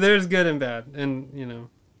 Yeah, so there's good and bad, and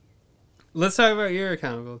let's talk about your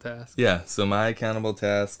accountable tasks. Yeah, so my accountable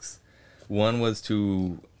tasks, one was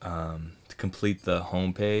to complete the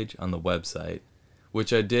homepage on the website,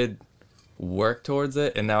 which I did work towards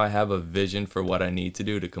it, and now I have a vision for what I need to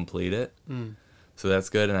do to complete it. So that's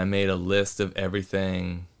good, and I made a list of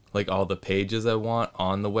everything, like all the pages I want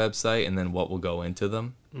on the website, and then what will go into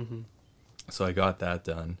them. Mm-hmm. So I got that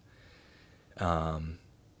done.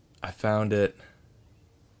 I found it.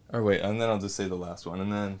 Or wait, and then I'll just say the last one.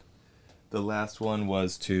 And then the last one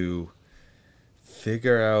was to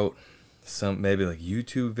figure out some maybe like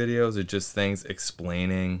YouTube videos or just things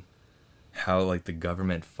explaining how like the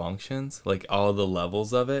government functions, like all the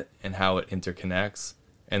levels of it and how it interconnects,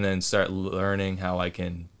 and then start learning how I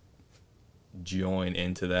can join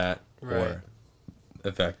into that or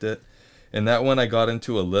affect it. And that one I got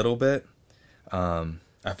into a little bit.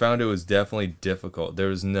 I found it was definitely difficult. There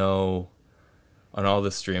was no, on all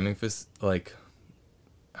the streaming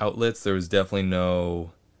outlets, there was definitely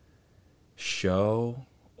no show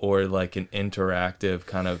or like an interactive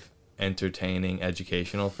kind of entertaining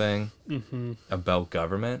educational thing about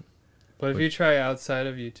government. But if you try outside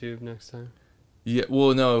of YouTube next time. Yeah,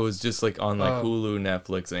 well, no, it was just like on like Hulu,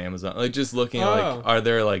 Netflix, and Amazon. Like just looking at like, are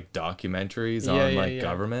there like documentaries on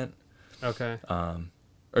government? Okay.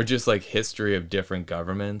 Or just like history of different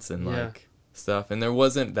governments and like stuff. And there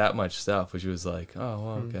wasn't that much stuff, which was like, oh,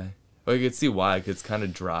 well, okay. Well, you could see why, because it's kind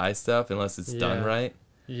of dry stuff unless it's done right.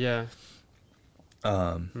 Yeah.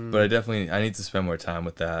 But I need to spend more time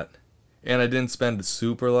with that. And I didn't spend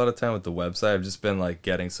a lot of time with the website. I've just been like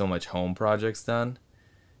getting so much home projects done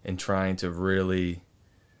and trying to really,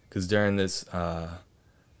 because during this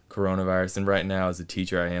coronavirus, and right now as a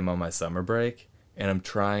teacher, I am on my summer break, and I'm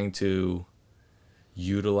trying to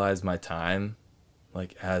utilize my time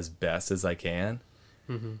like as best as I can.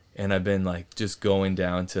 And I've been like just going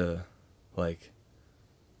down to like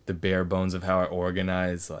the bare bones of how I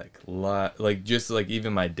organize like just like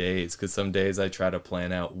even my days, because some days I try to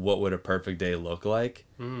plan out what would a perfect day look like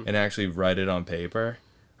and actually write it on paper,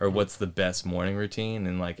 or what's the best morning routine,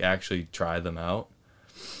 and like actually try them out.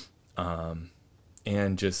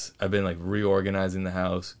 and just I've been like reorganizing the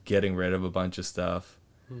house, getting rid of a bunch of stuff.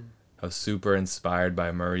 I was super inspired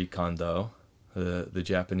by Marie Kondo, the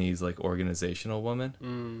Japanese like organizational woman.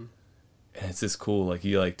 And it's just cool, like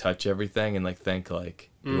you like touch everything and like think like,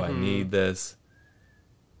 do I need this?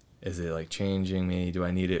 Is it like changing me? Do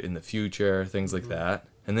I need it in the future? Things like that.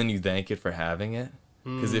 And then you thank it for having it.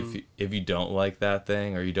 Because if you don't like that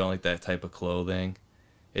thing, or you don't like that type of clothing,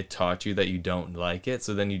 it taught you that you don't like it,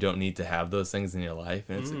 so then you don't need to have those things in your life.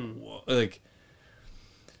 And it's like, whoa, like,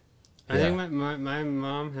 I think my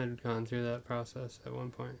mom had gone through that process at one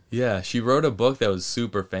point. Yeah, she wrote a book that was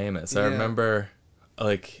super famous. I remember,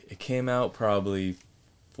 like, it came out probably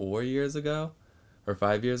 4 years ago or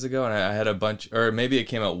 5 years ago, and I had a bunch, or maybe it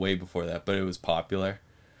came out way before that, but it was popular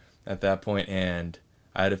at that point, and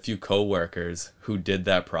I had a few coworkers who did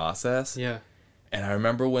that process. Yeah. And I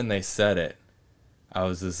remember when they said it, I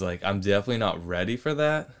was just like, I'm definitely not ready for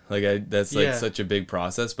that. Like, that's like such a big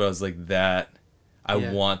process, but I was like, I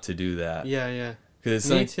want to do that. Yeah, yeah. Cause it's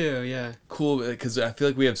Me like, too, yeah. Cool, because I feel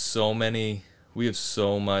like we have so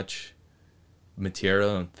much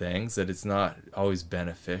material and things that it's not always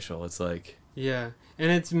beneficial. It's like... Yeah,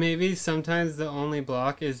 and it's maybe sometimes the only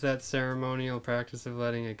block is that ceremonial practice of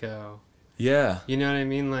letting it go. Yeah. You know what I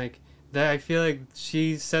mean? Like, that I feel like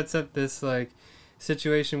she sets up this, like,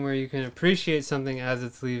 situation where you can appreciate something as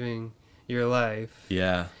it's leaving your life.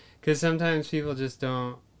 Yeah. Because sometimes people just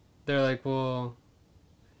don't... They're like, well,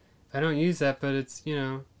 I don't use that, but it's, you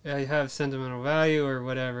know, I have sentimental value or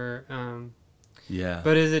whatever. Yeah.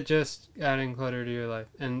 But is it just adding clutter to your life?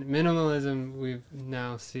 And minimalism we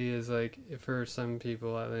now see is, like, for some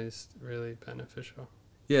people at least, really beneficial.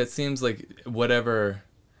 Yeah, it seems like whatever...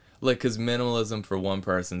 Like, because minimalism for one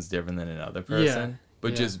person is different than another person. Yeah.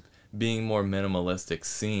 But just being more minimalistic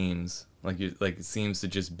seems like it seems to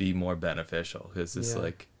just be more beneficial. Because it's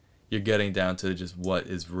like you're getting down to just what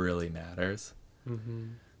is really matters.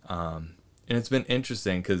 And it's been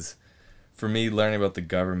interesting because for me, learning about the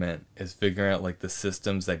government is figuring out like the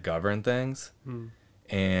systems that govern things.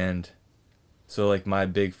 And so like my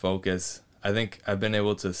big focus, I think I've been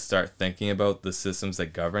able to start thinking about the systems that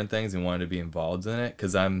govern things and wanting to be involved in it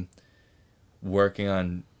because I'm working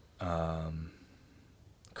on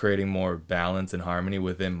creating more balance and harmony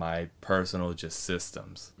within my personal just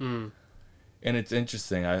systems. And it's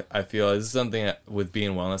interesting. I feel this is something that, with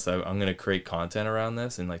Being Wellness, I'm going to create content around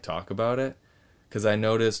this and like talk about it because I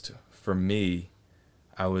noticed for me,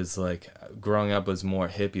 I was like growing up was more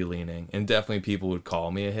hippie leaning, and definitely people would call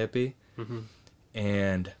me a hippie.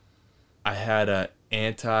 And I had a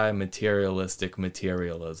anti-materialistic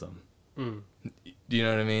materialism. Do you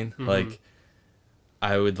know what I mean? Like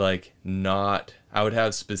I would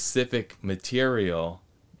have specific material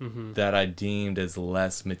that I deemed as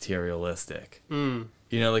less materialistic. You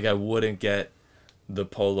know, like I wouldn't get the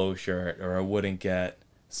polo shirt or I wouldn't get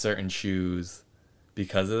certain shoes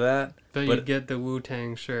because of that. But you'd get the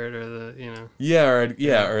Wu-Tang shirt or the, you know.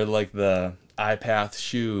 Yeah, or like the iPath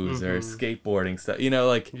shoes or skateboarding stuff, you know,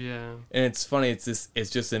 like, and it's funny, it's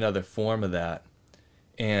just another form of that.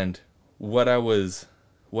 And what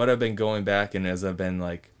I've been going back and as I've been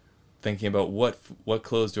like thinking about what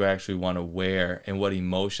clothes do I actually want to wear and what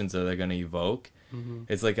emotions are they going to evoke,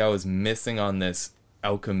 it's like I was missing on this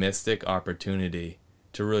alchemistic opportunity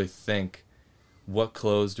to really think, what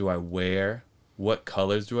clothes do I wear? What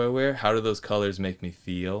colors do I wear? How do those colors make me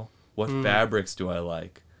feel? What fabrics do I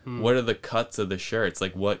like? What are the cuts of the shirts?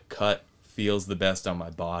 Like, what cut feels the best on my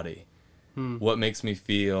body? What makes me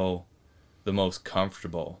feel the most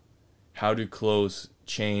comfortable? How do clothes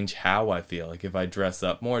change how I feel? Like, if I dress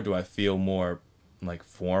up more, do I feel more, like,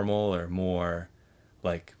 formal or more,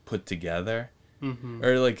 like, put together?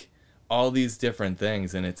 Or, like, all these different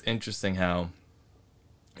things. And it's interesting how,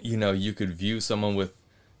 you know, you could view someone with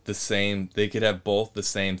they could have both the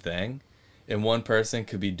same thing. And one person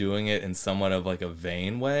could be doing it in somewhat of like a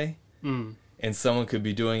vain way. And someone could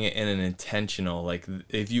be doing it in an intentional, like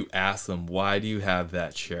if you ask them, why do you have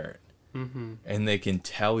that shirt? And they can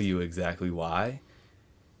tell you exactly why.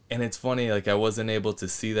 And it's funny, like I wasn't able to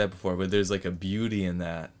see that before, but there's like a beauty in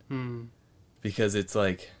that. Because it's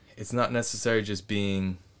like, it's not necessarily just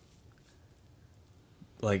being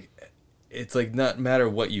like, it's like not matter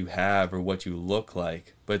what you have or what you look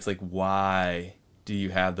like, but it's like, why do you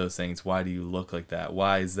have those things? Why do you look like that?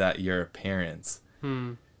 Why is that your appearance?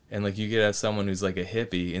 And like you could have someone who's like a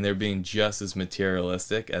hippie and they're being just as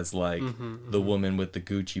materialistic as like the woman with the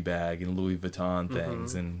Gucci bag and Louis Vuitton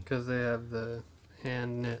things, and because they have the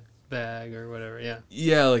hand knit bag or whatever.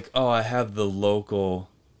 Yeah, like, oh, I have the local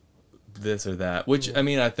this or that, which I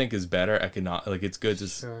mean I think is better like it's good to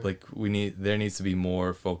Sure. like there needs to be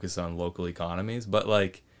more focus on local economies, but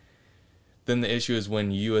like then the issue is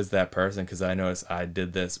when you as that person, because I noticed I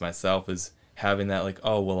did this myself, is having that like,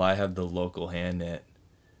 oh well, I have the local hand knit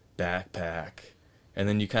backpack, and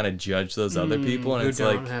then you kind of judge those other people, and who it's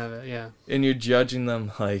don't like have it, yeah. and you're judging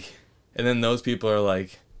them like, and then those people are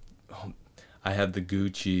like, oh, I have the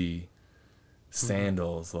Gucci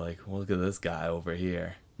sandals, like look at this guy over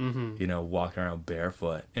here, you know, walking around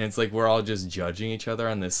barefoot, and it's like we're all just judging each other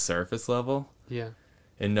on this surface level,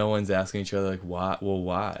 and no one's asking each other like why,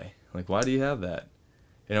 like why do you have that?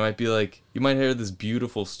 And it might be like you might hear this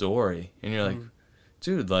beautiful story and you're like,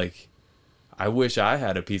 dude, like I wish I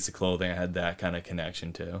had a piece of clothing I had that kind of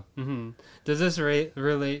connection to. Does this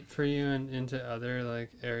relate for you into other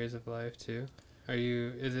like areas of life too?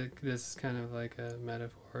 Is it this kind of like a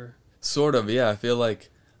metaphor? Sort of, yeah. I feel like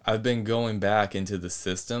I've been going back into the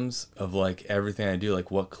systems of like everything I do, like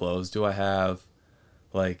what clothes do I have,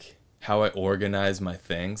 like how I organize my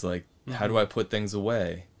things, like how do I put things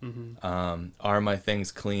away, are my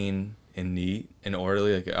things clean and neat and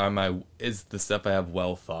orderly, like is the stuff I have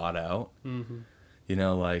well thought out, you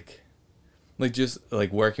know, like just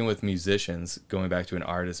like working with musicians, going back to an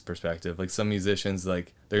artist perspective, like some musicians,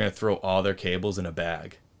 like they're gonna throw all their cables in a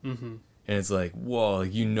bag, and it's like, whoa,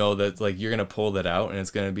 like, you know that like you're gonna pull that out and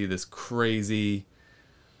it's gonna be this crazy,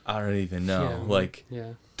 I don't even know,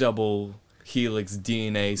 double helix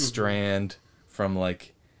DNA strand from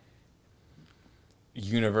like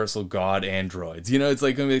universal god androids, you know, it's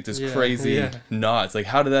like gonna be like this crazy knot. It's like,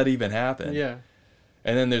 how did that even happen?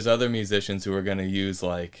 And then there's other musicians who are gonna use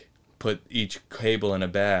like put each cable in a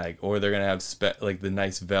bag, or they're gonna have like the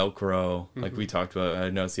nice Velcro, like we talked about. I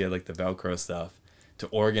noticed he had like the Velcro stuff to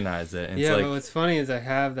organize it. And it's like, but what's funny is I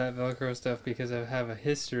have that Velcro stuff because I have a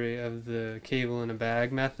history of the cable in a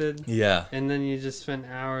bag method. And then you just spend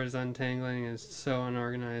hours untangling, and it's so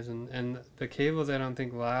unorganized, and the cables I don't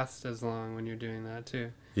think last as long when you're doing that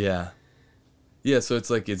too. So it's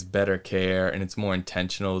like it's better care and it's more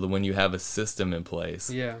intentional than when you have a system in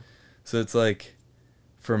place. So it's like,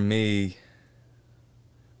 for me,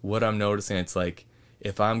 what I'm noticing, it's like,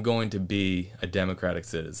 if I'm going to be a democratic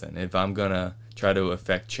citizen, if I'm going to try to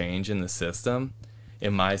affect change in the system,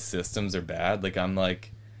 and my systems are bad, like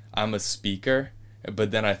I'm a speaker, but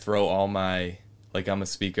then I throw all my, like I'm a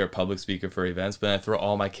speaker, public speaker for events, but then I throw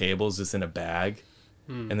all my cables just in a bag,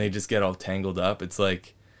 and they just get all tangled up. It's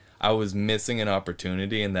like I was missing an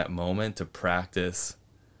opportunity in that moment to practice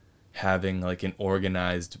having like an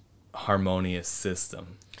organized, harmonious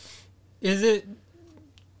system.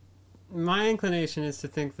 My inclination is to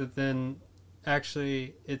think that then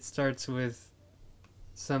actually it starts with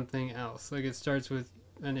something else. Like it starts with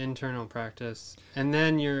an internal practice, and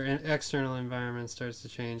then your external environment starts to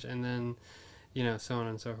change, and then, you know, so on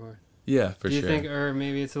and so forth. Yeah, for sure. Do you think, or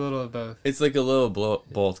maybe it's a little of both? It's like a little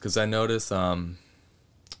both, because I notice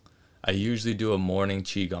I usually do a morning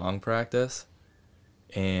Qigong practice,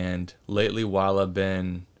 and lately while I've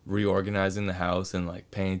been reorganizing the house and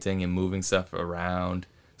like painting and moving stuff around,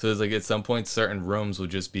 so it's like at some point certain rooms will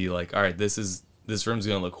just be like, all right, this room's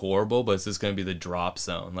gonna look horrible, but it's just gonna be the drop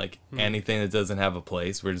zone, like anything that doesn't have a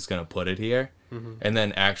place, we're just gonna put it here, and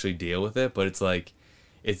then actually deal with it. But it's like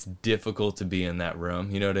it's difficult to be in that room,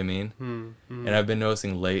 you know what I mean? And I've been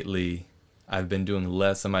noticing lately I've been doing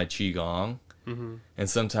less of my Qigong, and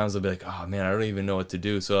sometimes I'll be like, oh man, I don't even know what to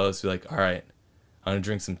do, so I'll just be like, all right, I'm gonna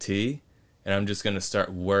drink some tea and I'm just gonna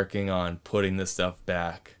start working on putting this stuff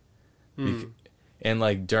back. And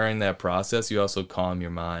like during that process you also calm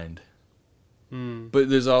your mind. But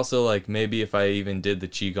there's also like, maybe if I even did the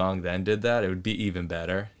Qigong then did that, it would be even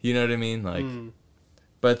better, you know what I mean? Like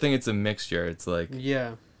but I think it's a mixture. It's like,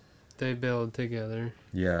 they build together.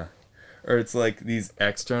 Or it's like these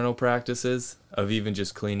external practices of even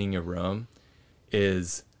just cleaning your room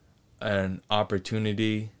is an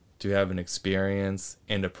opportunity to have an experience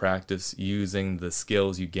and to practice using the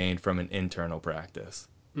skills you gained from an internal practice.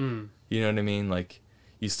 You know what I mean? Like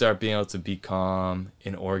you start being able to be calm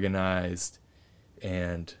and organized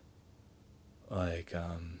and like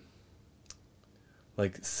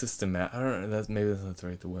systematic. I don't know, maybe that's not the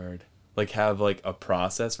right word. Like have like a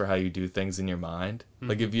process for how you do things in your mind.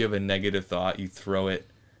 Like if you have a negative thought, you throw it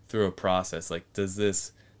through a process. Like, does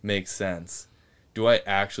this make sense? Do I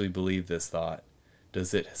actually believe this thought?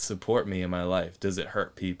 Does it support me in my life? Does it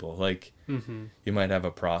hurt people? Like you might have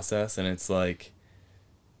a process, and it's like,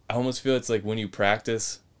 I almost feel it's like when you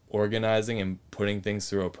practice organizing and putting things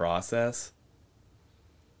through a process,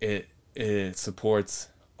 it supports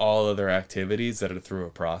all other activities that are through a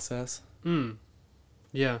process.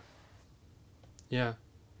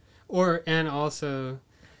 And also,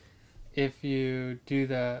 if you do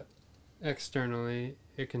that externally,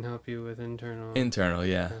 it can help you with internal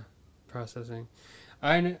processing.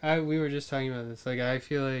 We were just talking about this. Like, I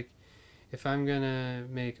feel like if I'm gonna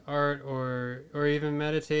make art or even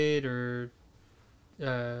meditate or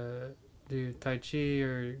do Tai Chi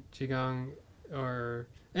or Qigong or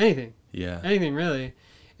anything, anything really,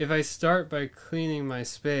 if I start by cleaning my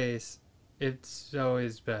space, it's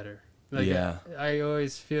always better. Like, I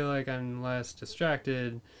always feel like I'm less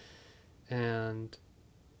distracted and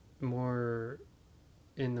more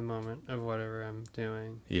in the moment of whatever I'm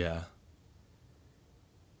doing. Yeah.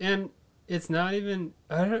 And it's not even,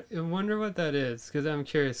 I wonder what that is, because I'm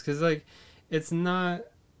curious, because like it's not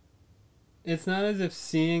as if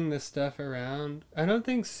seeing the stuff around, I don't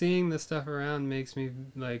think seeing the stuff around makes me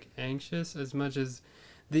like anxious as much as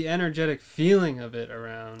the energetic feeling of it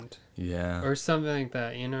around. Yeah. Or something like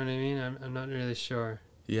that, you know what I mean? I'm not really sure.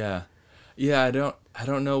 Yeah. Yeah, I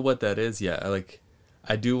don't know what that is yet.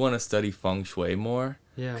 I do want to study feng shui more.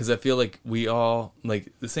 Yeah. Because I feel like we all,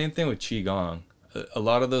 like, the same thing with Qigong. A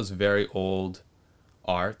lot of those very old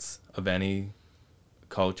arts of any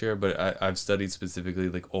culture, but I've studied specifically,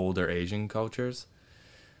 like, older Asian cultures.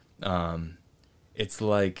 It's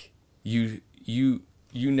like you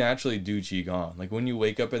naturally do Qigong. Like, when you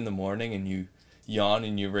wake up in the morning and you yawn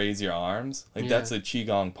and you raise your arms, like, that's a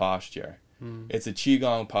Qigong posture. It's a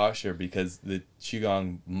Qigong posture because the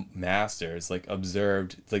Qigong masters, like,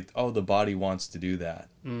 observed, it's like, oh, the body wants to do that.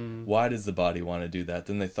 Why does the body want to do that?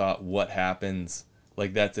 Then they thought, what happens?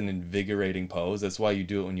 Like, that's an invigorating pose. That's why you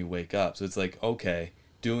do it when you wake up. So it's like, okay,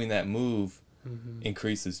 doing that move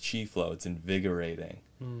increases chi flow. It's invigorating.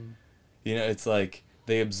 You know, it's like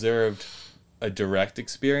they observed a direct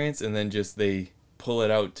experience and then just they pull it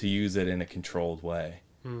out to use it in a controlled way.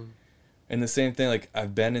 And the same thing, like,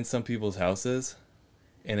 I've been in some people's houses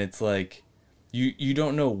and it's like you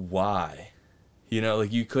don't know why. You know,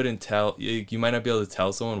 like, you couldn't tell, you might not be able to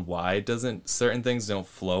tell someone why it doesn't, certain things don't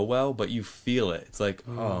flow well, but you feel it. It's like,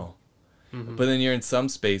 oh. But then you're in some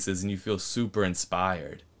spaces and you feel super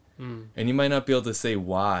inspired. And you might not be able to say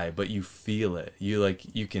why, but you feel it.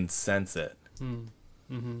 You can sense it.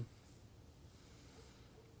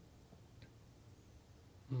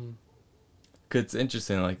 Cause it's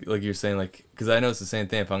interesting, like you're saying, like, because I know it's the same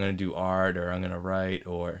thing. If I'm gonna do art or I'm gonna write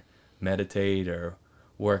or meditate or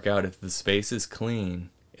work out, if the space is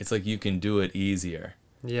clean, it's like you can do it easier.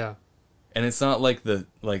 Yeah. And it's not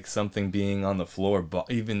like something being on the floor,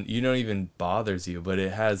 even bothers you, but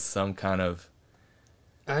it has some kind of.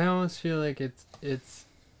 I almost feel like it's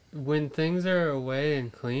when things are away and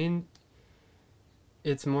clean,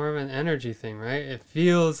 it's more of an energy thing, right? It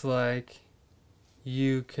feels like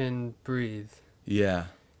you can breathe. Yeah.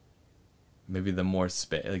 Maybe the more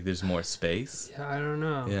space, like, there's more space. Yeah, I don't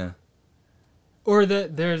know. Yeah. Or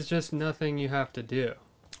that there's just nothing you have to do.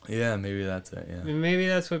 Yeah, maybe that's it, yeah. Maybe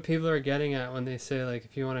that's what people are getting at when they say, like,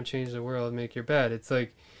 if you want to change the world, make your bed. It's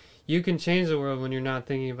like, you can change the world when you're not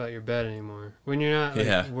thinking about your bed anymore. When you're not,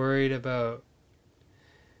 like, worried about...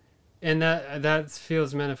 And that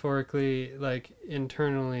feels metaphorically, like,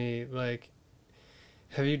 internally, like,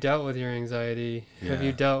 have you dealt with your anxiety? Yeah. Have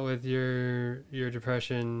you dealt with your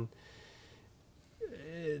depression?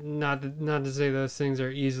 Not to say those things are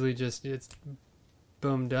easily just, it's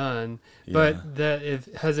boom, done. Yeah. But that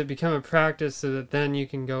has it become a practice so that then you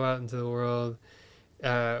can go out into the world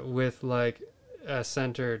with, like, a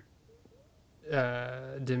centered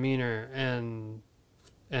demeanor and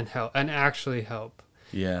help, and actually help.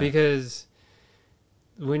 Yeah. Because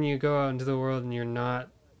when you go out into the world and you're not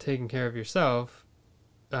taking care of yourself,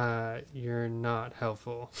 you're not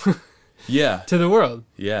helpful. Yeah. To the world.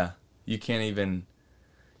 Yeah. You can't even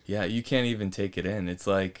take it in. It's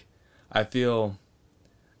like, I feel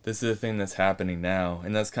this is the thing that's happening now,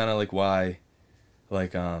 and that's kind of like why,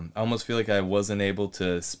 like, I almost feel like I wasn't able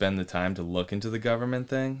to spend the time to look into the government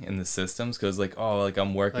thing and the systems, because, like,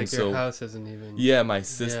 I'm working, like, your house isn't even... Yeah, my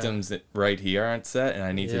systems right here aren't set, and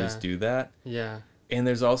I need to just do that. Yeah. And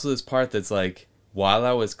there's also this part that's like, while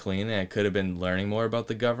I was cleaning, I could have been learning more about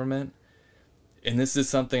the government. And this is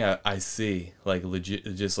something I see, like,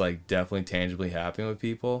 legit, just, like, definitely tangibly happening with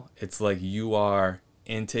people. It's like you are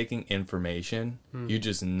intaking information you're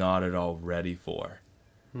just not at all ready for.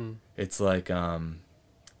 It's like I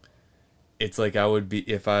would be,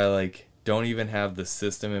 if I, like, don't even have the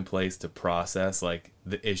system in place to process, like,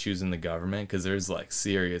 the issues in the government, because there's, like,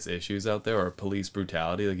 serious issues out there, or police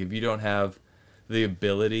brutality. Like, if you don't have the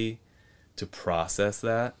ability to process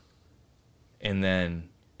that and then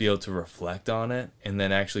be able to reflect on it and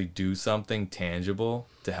then actually do something tangible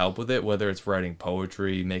to help with it, whether it's writing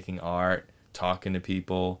poetry, making art, talking to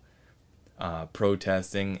people,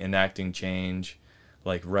 protesting, enacting change,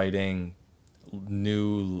 like writing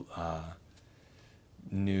new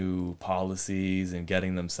policies and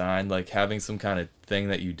getting them signed, like having some kind of thing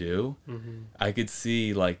that you do. I could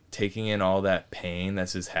see like taking in all that pain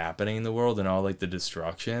that's just happening in the world and all like the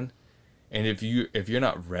destruction. And if you're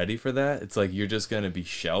not ready for that, it's like you're just gonna be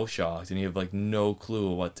shell shocked and you have like no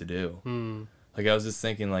clue what to do. Like I was just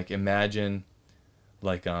thinking, like imagine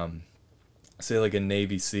like say like a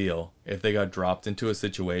Navy SEAL, if they got dropped into a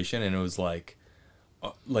situation and it was like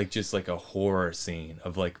just like a horror scene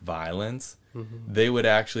of like violence, they would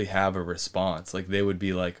actually have a response. Like they would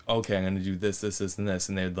be like, okay, I'm gonna do this, this, this, and this,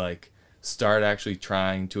 and they'd like start actually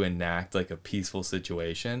trying to enact like a peaceful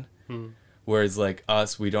situation. Whereas like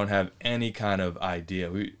us, we don't have any kind of idea.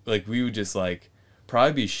 We would just like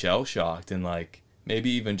probably be shell shocked and like maybe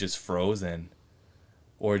even just frozen,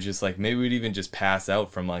 or just like maybe we'd even just pass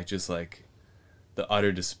out from like just like the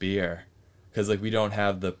utter despair, because like we don't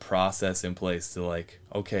have the process in place to like,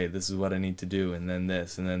 okay, this is what I need to do, and then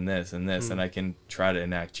this, and then this, and this, and I can try to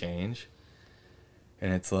enact change.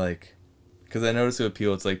 And it's like, because I notice with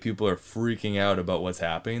people, it's like people are freaking out about what's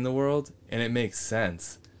happening in the world, and it makes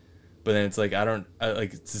sense. But then it's like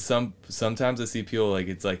sometimes I see people like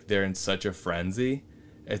it's like they're in such a frenzy.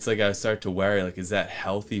 It's like I start to worry, like, is that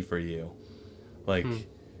healthy for you? Like,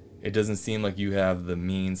 it doesn't seem like you have the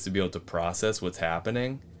means to be able to process what's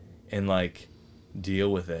happening and like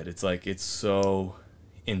deal with it. It's like it's so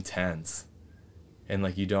intense, and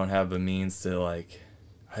like you don't have the means to like.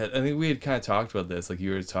 I think we had kind of talked about this. Like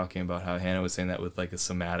you were talking about how Hannah was saying that with like a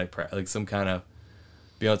somatic, like some kind of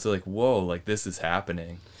be able to like, whoa, like this is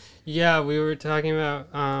happening. Yeah, we were talking about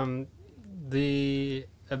the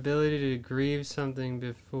ability to grieve something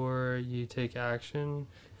before you take action.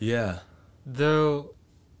 Yeah. Though,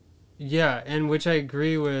 yeah, and which I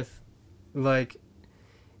agree with. Like,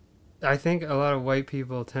 I think a lot of white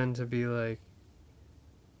people tend to be like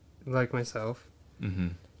myself. Mm-hmm.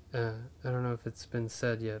 I don't know if it's been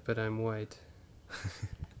said yet, but I'm white.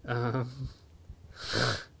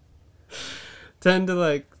 Tend to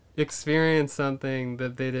like experience something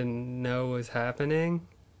that they didn't know was happening.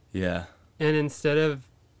 Yeah. And instead of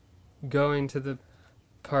going to the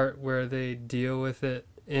part where they deal with it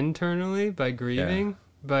internally by grieving,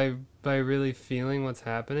 by really feeling what's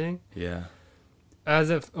happening. Yeah. As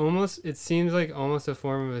if it seems like almost a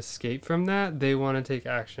form of escape from that, they want to take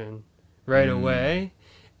action right away.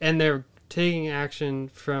 And they're taking action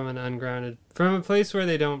from from a place where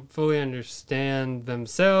they don't fully understand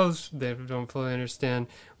themselves. They don't fully understand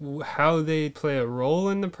how they play a role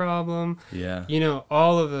in the problem. Yeah. You know,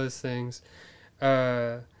 all of those things.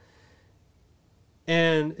 And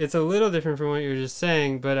it's a little different from what you were just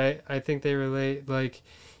saying, but I think they relate. Like,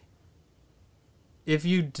 if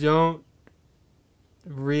you don't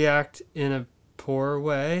react in a poor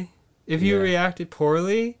way, if you react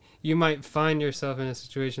poorly, you might find yourself in a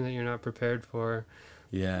situation that you're not prepared for.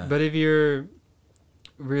 Yeah. But if you're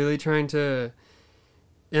really trying to,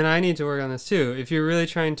 and I need to work on this too, if you're really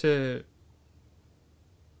trying to,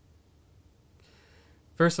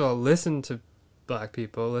 first of all, listen to Black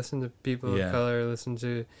people, listen to people of color, listen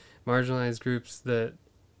to marginalized groups that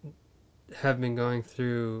have been going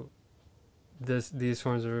through these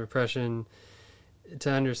forms of repression,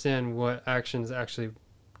 to understand what actions actually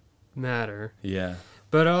matter. Yeah.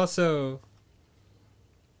 But also,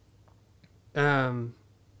 don't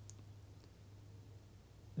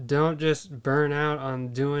just burn out on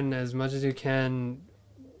doing as much as you can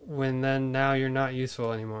when then now you're not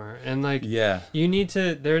useful anymore. And like, there needs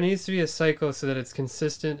to be a cycle so that it's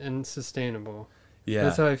consistent and sustainable. Yeah.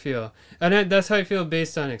 That's how I feel. And that's how I feel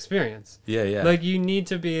based on experience. Yeah, yeah. Like, you need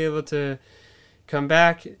to be able to come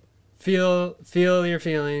back, feel your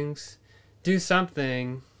feelings, do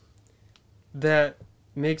something that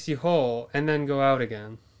makes you whole, and then go out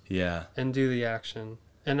again. Yeah. And do the action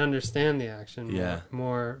and understand the action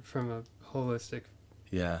more from a holistic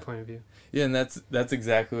point of view. Yeah, and that's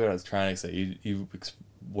exactly what I was trying to say. You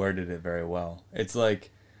worded it very well. It's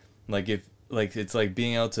like it's like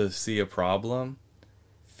being able to see a problem,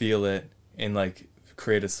 feel it, and like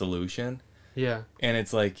create a solution. Yeah. And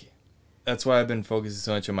it's like, that's why I've been focusing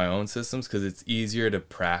so much on my own systems, because it's easier to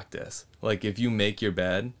practice. Like, if you make your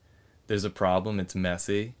bed, there's a problem, it's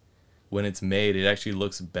messy. When it's made, it actually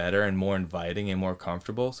looks better and more inviting and more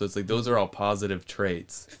comfortable. So it's like, those are all positive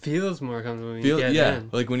traits. Feels more comfortable when you get in.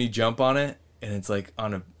 Like when you jump on it and it's like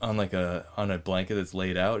on a blanket that's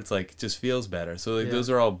laid out, it's like, it just feels better. So like those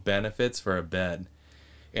are all benefits for a bed.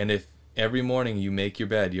 And if every morning you make your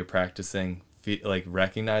bed, you're practicing like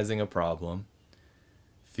recognizing a problem,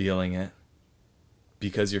 feeling it,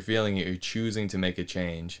 because you're feeling it, you're choosing to make a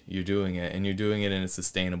change. You're doing it, and you're doing it in a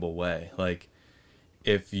sustainable way. Like,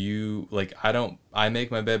 if you, like, I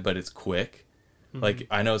make my bed, but it's quick. Mm-hmm. Like,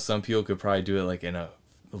 I know some people could probably do it, like, in a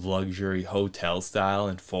luxury hotel style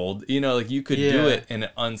and fold. You know, like, you could do it in an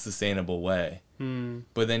unsustainable way. Mm.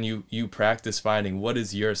 But then you practice finding what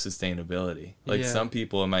is your sustainability. Like, some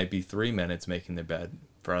people, it might be 3 minutes making their bed.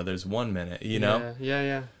 For others, 1 minute, you know?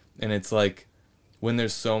 Yeah. And it's like, when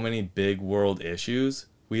there's so many big world issues,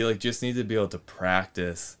 we, like, just need to be able to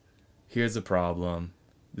practice. Here's a problem.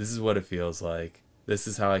 This is what it feels like. This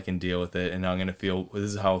is how I can deal with it. And I'm going to feel,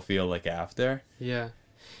 this is how I'll feel like after. Yeah.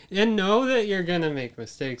 And know that you're going to make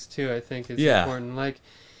mistakes, too, I think is important. Like,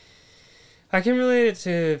 I can relate it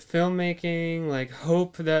to filmmaking, like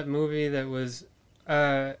Hope, that movie that was,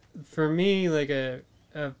 for me, like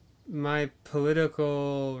my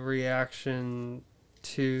political reaction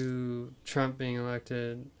to Trump being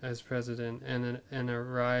elected as president, and a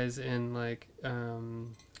rise in, like,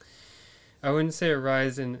 I wouldn't say a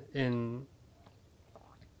rise in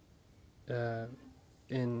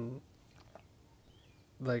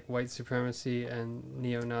like white supremacy and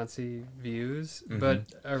neo-Nazi views, but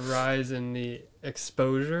a rise in the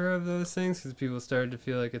exposure of those things, because people started to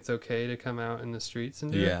feel like it's okay to come out in the streets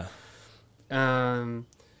and do it.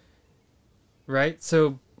 Right?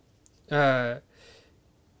 So, but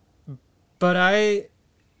I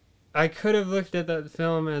could have looked at that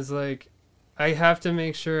film as, like, I have to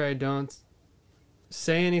make sure I don't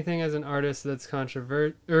say anything as an artist that's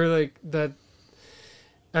controversial, or like that.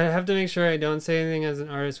 I have to make sure I don't say anything as an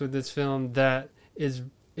artist with this film that is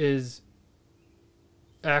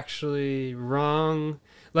actually wrong.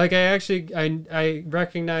 Like, I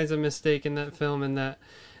recognize a mistake in that film, and that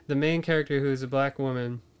the main character, who's a black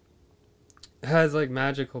woman, has, like,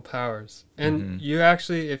 magical powers. And you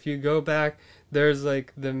actually, if you go back, there's,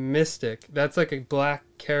 like, the mystic. That's, like, a black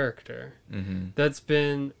character that's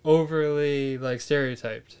been overly, like,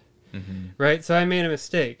 stereotyped. Right? So I made a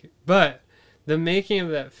mistake. But the making of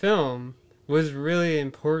that film was really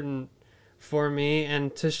important for me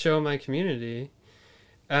and to show my community,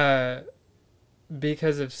 because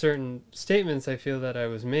of certain statements I feel that I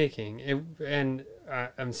was making.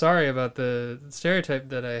 I'm sorry about the stereotype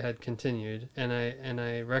that I had continued, and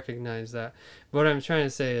I recognize that. What I'm trying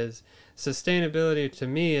to say is, sustainability to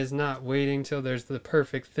me is not waiting till there's the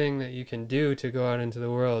perfect thing that you can do to go out into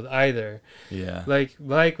the world either. Yeah.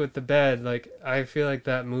 Like with the bed, like, I feel like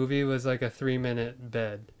that movie was like a 3-minute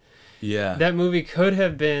bed. Yeah. That movie could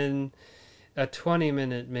have been a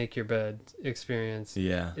 20-minute make your bed experience.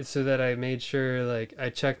 Yeah. So that I made sure, like,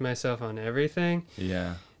 I checked myself on everything.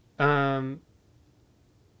 Yeah.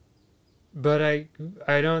 But I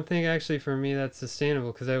don't think actually for me that's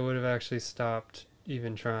sustainable, because I would have actually stopped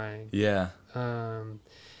even trying. Yeah. And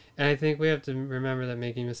I think we have to remember that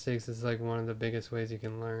making mistakes is, like, one of the biggest ways you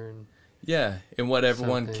can learn. Yeah, and what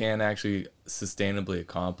everyone can actually sustainably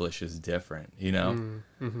accomplish is different, you know?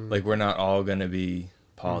 Like, we're not all going to be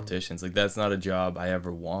politicians. Like, that's not a job I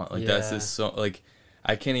ever want. Like, that's just so, like,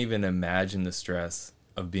 I can't even imagine the stress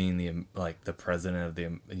of being the president of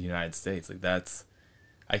the United States. Like, that's,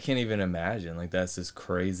 I can't even imagine. Like, that's just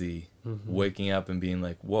crazy. Waking up and being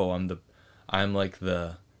like, whoa, I'm like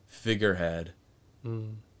the figurehead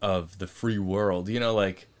of the free world, you know,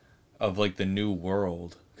 like, of, like, the new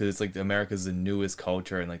world, because it's like America's the newest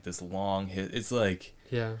culture, and, like, this long it's like,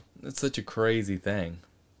 it's such a crazy thing.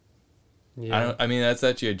 I mean, that's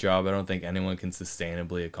actually a job I don't think anyone can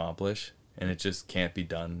sustainably accomplish, and it just can't be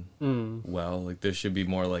done well. Like, there should be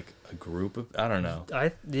more, like, a group of, I don't know.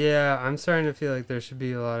 I'm starting to feel like there should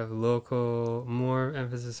be a lot of more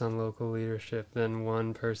emphasis on local leadership than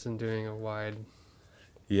one person doing a wide.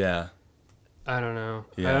 Yeah. I don't know.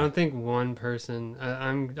 Yeah. I don't think one person.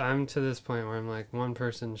 I'm to this point where I'm like, one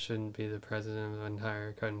person shouldn't be the president of the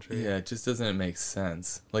entire country. Yeah, it just doesn't make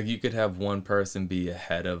sense. Like, you could have one person be a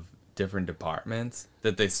head of different departments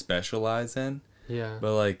that they specialize in. Yeah.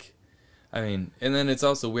 But, like, I mean, and then it's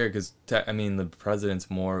also weird because, I mean, the president's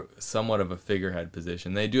somewhat of a figurehead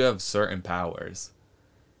position. They do have certain powers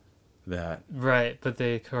that... Right, but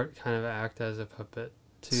they kind of act as a puppet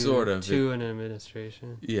to an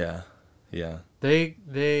administration. Yeah, yeah. And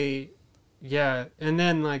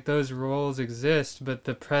then, like, those roles exist, but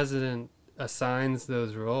the president assigns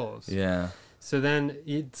those roles. Yeah. So then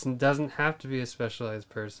it doesn't have to be a specialized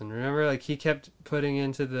person. Remember, like, he kept putting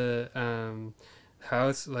into the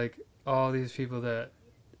House, like, all these people that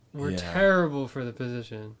were terrible for the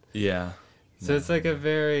position. Yeah. So it's, like, a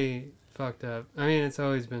very fucked up. I mean, it's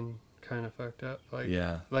always been kind of fucked up. Like,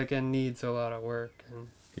 like, and needs a lot of work and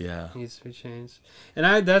needs to be changed.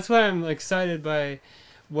 And that's why I'm excited by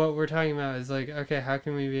what we're talking about is like, okay, how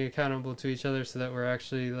can we be accountable to each other so that we're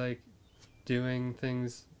actually like doing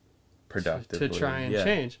things productively to try and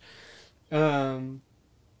change.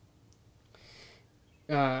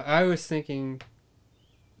 I was thinking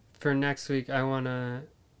for next week, I want to,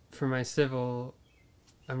 for my civil,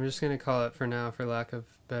 I'm just going to call it for now, for lack of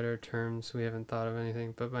better terms, we haven't thought of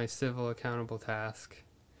anything, but my civil accountable task.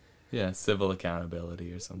 Yeah, civil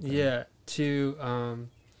accountability or something. Yeah, to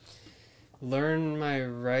learn my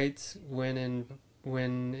rights when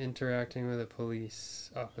interacting with a police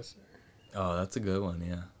officer. Oh, that's a good one,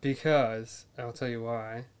 yeah. Because, I'll tell you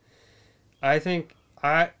why. I think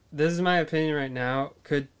this is my opinion right now.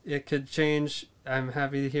 It could change. I'm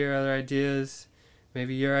happy to hear other ideas.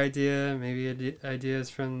 Maybe your idea, maybe ideas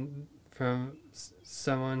from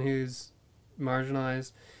someone who's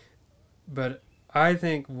marginalized. But I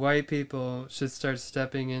think white people should start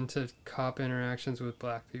stepping into cop interactions with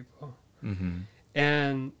black people. Mm-hmm.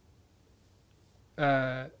 And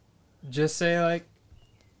just say, like,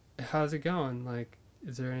 how's it going? Like,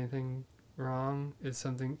 is there anything wrong? Is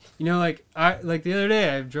something, like the other day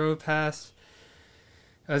I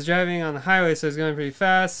was driving on the highway, so I was going pretty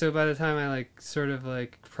fast, so by the time I like sort of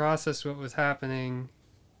like processed what was happening,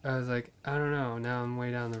 I was like, I don't know, now I'm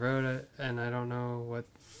way down the road and I don't know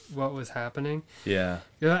what was happening. Yeah.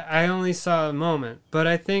 I only saw a moment, but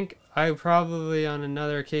I think I probably on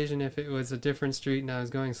another occasion, if it was a different street and I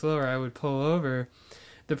was going slower, I would pull over.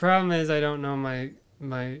 The problem is I don't know my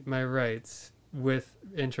rights with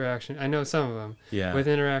interaction. I know some of them. Yeah. With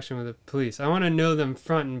interaction with the police. I want to know them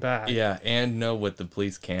front and back. Yeah, and know what the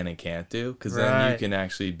police can and can't do, because then you can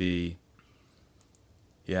actually be...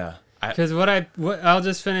 Yeah. Because I'll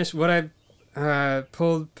just finish. What I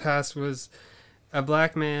pulled past was a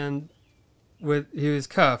black man he was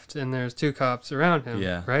cuffed, and there's two cops around him.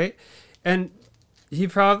 Yeah. Right? And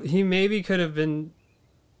he maybe could have been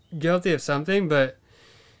guilty of something, but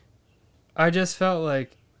I just felt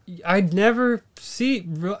like I never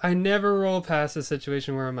roll past a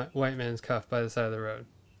situation where a white man's cuffed by the side of the road.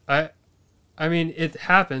 I mean, it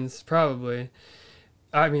happens probably.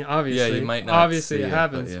 I mean, obviously, yeah, you might not obviously see it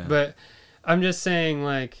happens, but I'm just saying,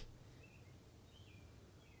 like,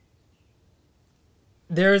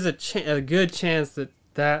 there is a good chance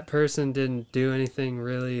that person didn't do anything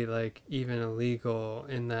really, like, even illegal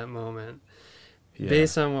in that moment,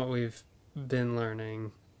 based on what we've been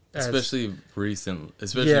learning. Especially recently,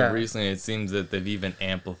 it seems that they've even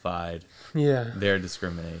amplified their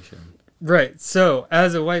discrimination. Right. So,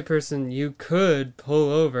 as a white person, you could pull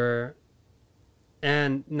over,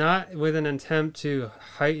 and not with an attempt to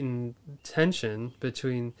heighten tension but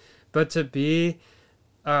to be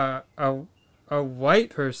a white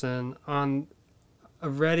person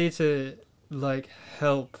ready to, like,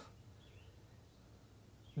 help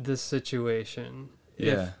the situation.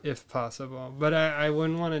 If possible. But I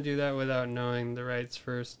wouldn't want to do that without knowing the rights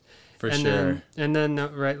first. For sure. And then,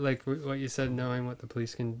 like what you said, knowing what the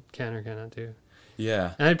police can or cannot do.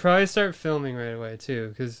 Yeah. And I'd probably start filming right away, too,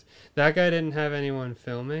 because that guy didn't have anyone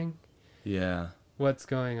filming. Yeah. What's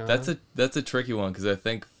going on. That's a tricky one, because I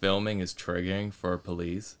think filming is triggering for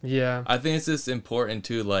police. Yeah. I think it's just important,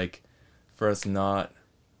 too, like, for us not,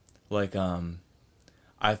 like,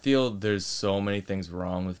 I feel there's so many things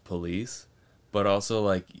wrong with police. But also,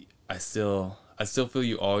 like, I still feel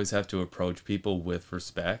you always have to approach people with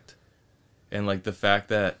respect. And, like, the fact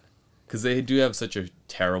that... Because they do have such a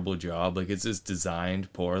terrible job. Like, it's just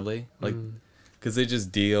designed poorly. Like, because they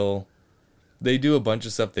just deal... They do a bunch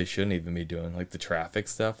of stuff they shouldn't even be doing. Like, the traffic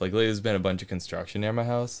stuff. Like, there's been a bunch of construction near my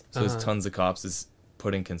house. So there's tons of cops just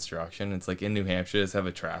putting construction. It's like, in New Hampshire, they just have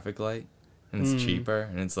a traffic light. And it's cheaper.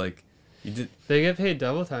 And it's like... They get paid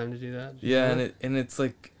double time to do that. Yeah, and it's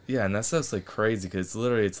like... Yeah, and that stuff's, like, crazy, because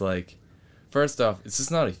it's like, first off, it's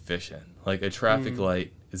just not efficient. Like, a traffic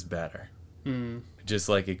light is better. Just,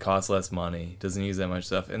 like, it costs less money, doesn't use that much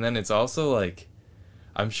stuff. And then it's also, like,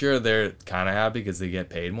 I'm sure they're kind of happy because they get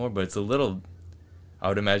paid more, but it's a little, I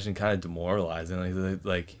would imagine, kind of demoralizing.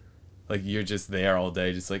 Like you're just there all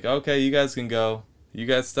day, just like, okay, you guys can go. You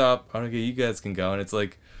guys stop. Okay, you guys can go. And it's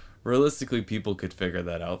like, realistically, people could figure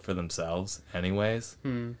that out for themselves anyways.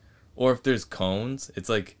 Or if there's cones, it's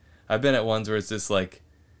like, I've been at ones where it's just like,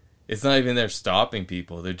 it's not even there stopping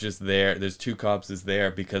people. They're just there. There's two cops is there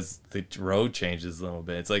because the road changes a little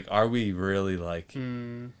bit. It's like, are we really, like,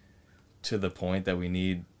 to the point that we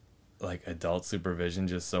need, like, adult supervision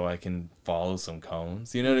just so I can follow some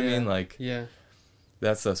cones? You know what I mean? Like,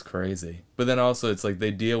 that stuff's crazy. But then also, it's like,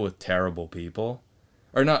 they deal with terrible people.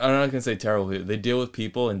 Or not, I'm not going to say terrible people. They deal with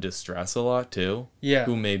people in distress a lot, too. Yeah.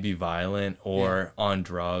 Who may be violent or on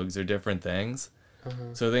drugs or different things.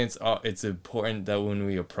 So I think it's important that when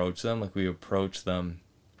we approach them, like we approach them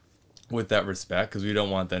with that respect, because we don't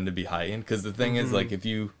want them to be heightened. Because the thing is, like, if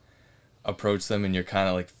you approach them and you're kind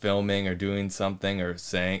of like filming or doing something or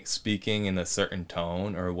speaking in a certain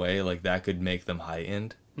tone or way, like that could make them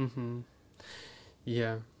heightened.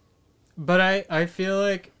 Yeah, but I feel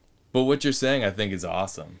like, but what you're saying I think is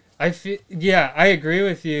awesome. I agree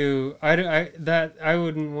with you. I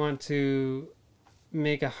wouldn't want to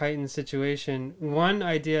make a heightened situation. One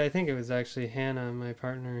idea, I think it was actually Hannah, my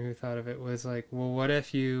partner, who thought of it, was like, well, what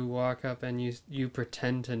if you walk up and you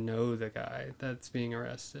pretend to know the guy that's being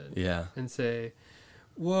arrested? Yeah. And say,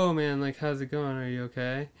 whoa, man, like, how's it going? Are you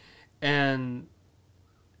okay? And,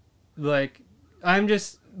 like, I'm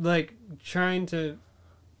just, like, trying to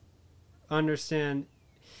understand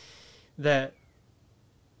that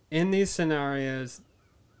in these scenarios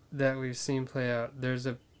that we've seen play out, there's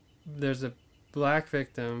a black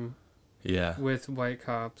victim, with white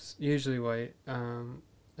cops, usually white. I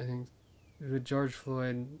think with George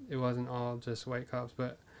Floyd, it wasn't all just white cops,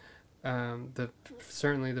 but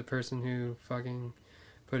certainly the person who fucking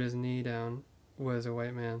put his knee down was a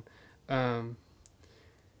white man.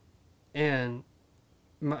 And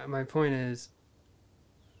my point is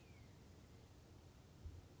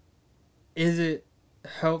it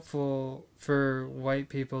helpful for white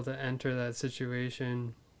people to enter that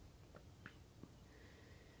situation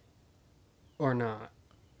or not?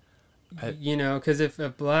 You know, because if a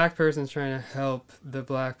black person's trying to help the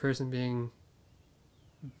black person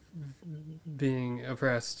being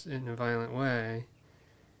oppressed in a violent way,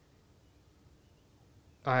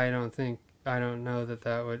 I don't know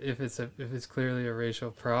that would, if it's clearly a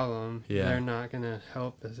racial problem, they're not gonna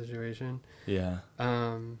help the situation.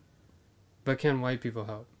 But can white people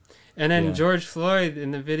help? And then George Floyd, in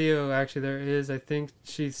the video, actually I think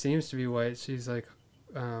she seems to be white. She's like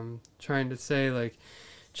trying to say, like,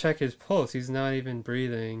 check his pulse, he's not even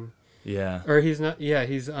breathing, or he's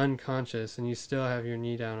unconscious and you still have your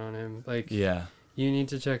knee down on him, like, you need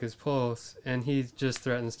to check his pulse, and he just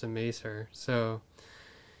threatens to mace her. So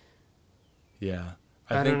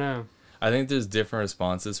I don't know. I think there's different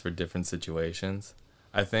responses for different situations.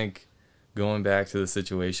 I think going back to the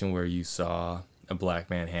situation where you saw a black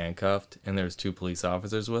man handcuffed and there's 2 police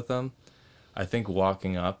officers with him, I think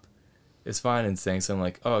walking up is fine and saying something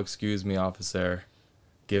like, oh, excuse me, officer,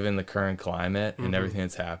 given the current climate and everything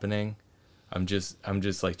that's happening, I'm just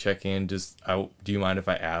like checking in, do you mind if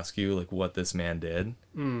I ask you, like, what this man did?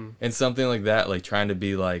 And something like that, like trying to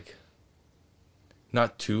be like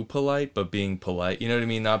not too polite, but being polite, you know what I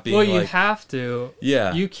mean? Not being, well, you have to.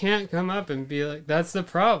 You can't come up and be like, that's the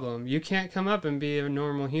problem. You can't come up and be a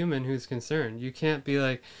normal human who's concerned. You can't be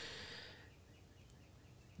like,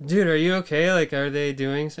 dude, are you okay? Like, are they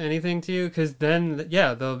doing anything to you? Because then,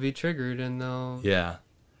 they'll be triggered and they'll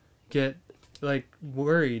get, like,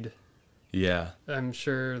 worried. I'm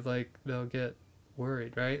sure, like, they'll get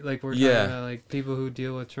worried, right? Like, we're talking about, like, people who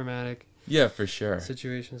deal with traumatic for sure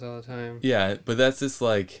situations all the time. But that's just,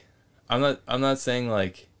 like, I'm not saying,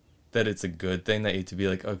 like, that it's a good thing that you have to be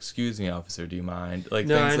like, oh, excuse me, officer, do you mind? Like,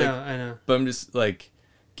 no, things I know. But I'm just, like,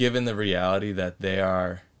 given the reality that they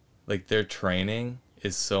are, like, their training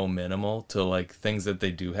is so minimal to, like, things that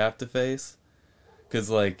they do have to face. Because,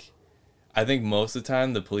 like, I think most of the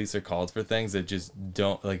time the police are called for things that just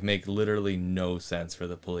don't, like, make literally no sense for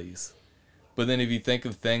the police. But then if you think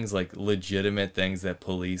of things like legitimate things that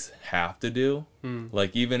police have to do,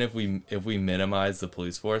 like, even if we minimize the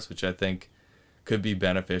police force, which I think could be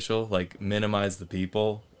beneficial, like, minimize the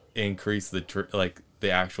people, increase the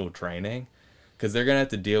actual training, because they're gonna have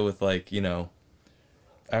to deal with, like, you know,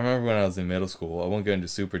 I remember when I was in middle school, I won't go into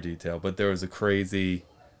super detail, but there was a crazy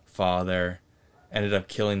father, ended up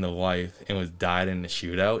killing the wife and died in a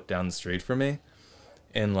shootout down the street from me.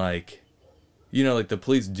 And, like, you know, like, the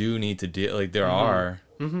police do need to deal, like, there are,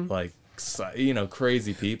 like, you know,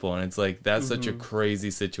 crazy people, and it's like, that's such a crazy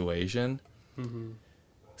situation.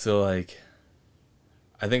 So, like,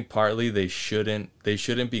 I think partly they shouldn't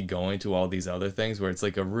be going to all these other things where it's,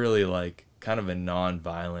 like, a really, like, kind of a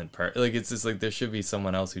non-violent like, it's just like there should be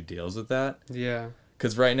someone else who deals with that.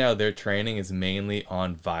 Because right now their training is mainly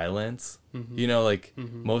on violence. You know, like,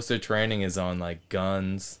 most of their training is on, like,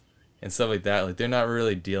 guns and stuff like that. Like, they're not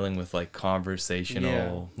really dealing with, like,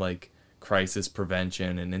 conversational like, crisis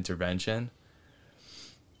prevention and intervention.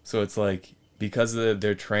 So it's like, because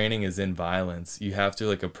their training is in violence, you have to,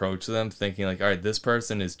 like, approach them thinking, like, all right, this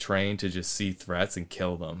person is trained to just see threats and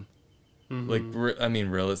kill them. Like, I mean,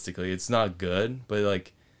 realistically, it's not good, but,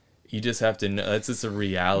 like, you just have to know that's just a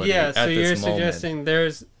reality. So you're suggesting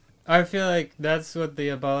there's I feel like that's what the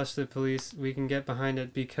abolish the police, we can get behind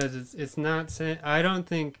it, because it's not saying, I don't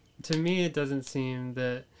think, to me it doesn't seem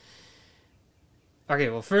that, okay,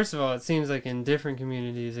 well, first of all, it seems like in different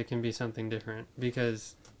communities it can be something different,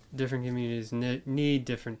 because different communities need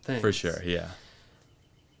different things. For sure, yeah.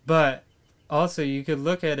 But also you could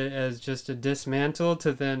look at it as just a dismantle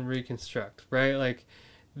to then reconstruct, right? Like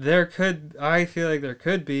I feel like there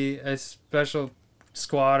could be a special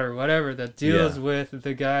squad or whatever that deals with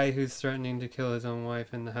the guy who's threatening to kill his own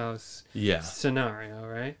wife in the house scenario,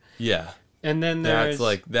 right? Yeah. And then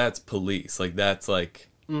that's police. Like, that's like,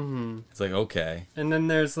 it's like, okay. And then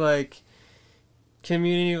there's like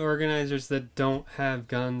community organizers that don't have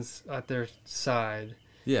guns at their side.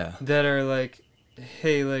 Yeah. That are like,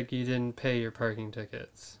 hey, like, you didn't pay your parking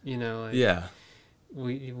tickets, you know, like,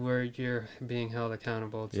 you're being held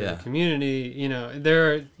accountable to the community, you know.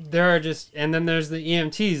 There are just, and then there's the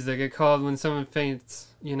EMTs that get called when someone faints,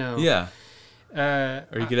 you know. Yeah.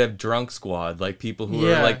 Or you could have drunk squad, like people who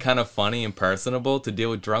are like kind of funny and personable to deal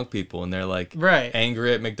with drunk people, and they're like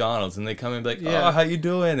angry at McDonald's, and they come and be like, oh, how you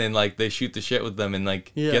doing? And like they shoot the shit with them and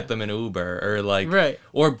like get them an Uber, or like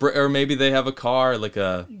or maybe they have a car, like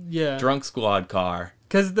a drunk squad car.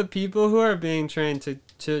 Because the people who are being trained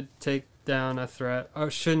to take down a threat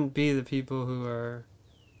shouldn't be the people who are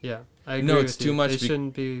I agree it's too much. They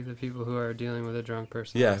shouldn't be the people who are dealing with a drunk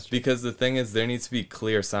person. Yeah, because the thing is, there needs to be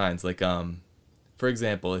clear signs, like for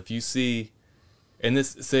example, if you see, and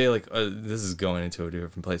this, say like, this is going into a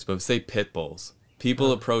different place, but say pit bulls.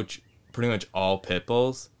 People approach pretty much all pit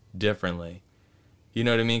bulls differently. You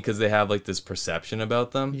know what I mean? Because they have like this perception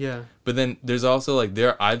about them. Yeah. But then there's also like,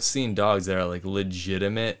 I've seen dogs that are like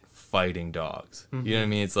legitimate fighting dogs. Mm-hmm. You know what I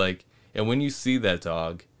mean? It's like, and when you see that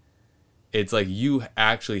dog, it's like you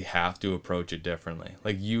actually have to approach it differently.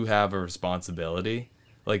 Like, you have a responsibility.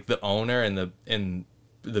 Like, the owner and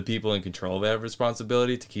the people in control of it have a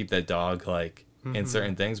responsibility to keep that dog like in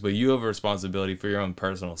certain things, but you have a responsibility for your own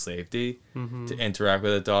personal safety to interact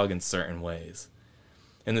with that dog in certain ways.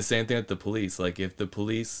 And the same thing with the police. Like, if the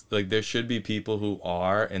police, like, there should be people who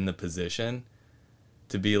are in the position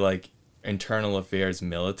to be like internal affairs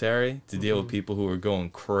military to deal with people who are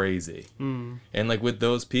going crazy. And like, with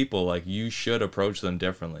those people, like, you should approach them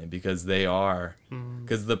differently, because they are,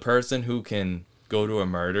 because the person who can go to a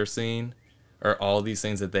murder scene or all these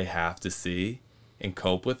things that they have to see and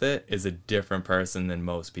cope with it is a different person than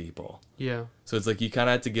most people. Yeah. So it's like, you kind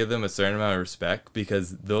of have to give them a certain amount of respect,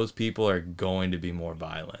 because those people are going to be more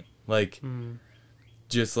violent. Like,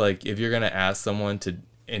 just like, if you're going to ask someone to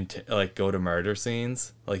like go to murder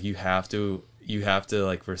scenes, like, you have to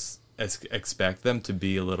like expect them to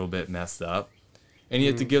be a little bit messed up, and you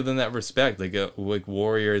have to give them that respect. Like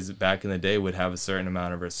warriors back in the day would have a certain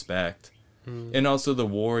amount of respect. And also the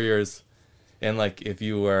warriors, and like, if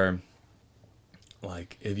you were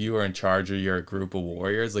in charge of your group of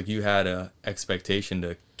warriors, like, you had a expectation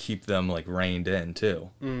to keep them like reined in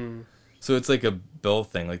too. So it's like a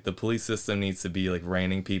both thing. Like, the police system needs to be like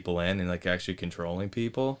reining people in and like actually controlling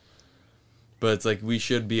people, but it's like, we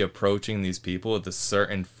should be approaching these people with a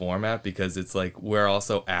certain format, because it's like, we're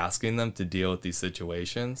also asking them to deal with these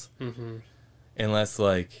situations. Unless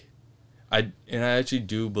like, I actually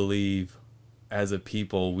do believe, as a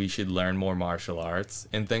people, we should learn more martial arts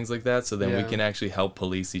and things like that, so then we can actually help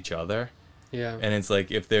police each other. Yeah. And it's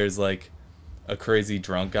like, if there's like a crazy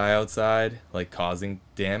drunk guy outside, like, causing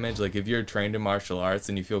damage, like, if you're trained in martial arts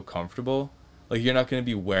and you feel comfortable, like, you're not going to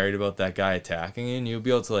be worried about that guy attacking you, and you'll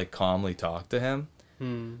be able to like calmly talk to him.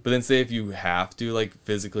 But then say if you have to like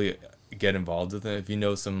physically get involved with him, if you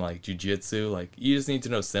know some like jiu-jitsu, like, you just need to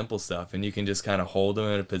know simple stuff, and you can just kind of hold him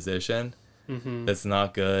in a position that's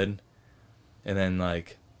not good. And then,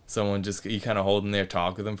 like, someone just, you kind of hold them there,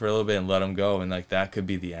 talk with them for a little bit, and let them go. And, like, that could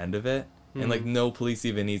be the end of it. And, like, no police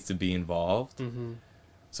even needs to be involved.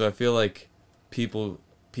 So I feel like we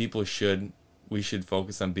should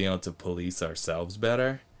focus on being able to police ourselves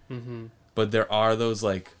better. But there are those,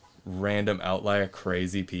 like, random outlier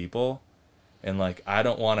crazy people. And, like, I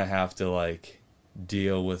don't want to have to, like,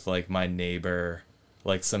 deal with, like, my neighbor,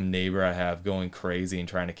 like, some neighbor I have going crazy and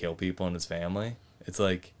trying to kill people in his family. It's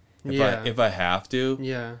like, if I have to,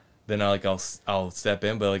 then I'll step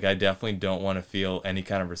in, but like, I definitely don't want to feel any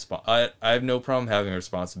kind of I have no problem having a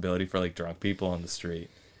responsibility for like drunk people on the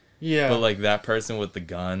street. Yeah. But like, that person with the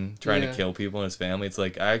gun trying to kill people in his family, it's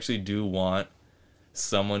like, I actually do want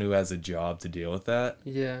someone who has a job to deal with that.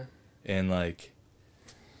 Yeah. And like,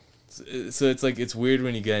 so it's like, it's weird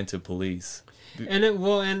when you get into police. And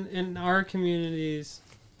in our communities,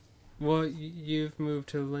 well, you've moved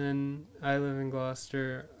to Lynn. I live in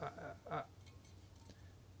Gloucester.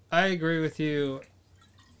 I agree with you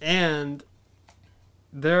And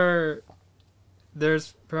there's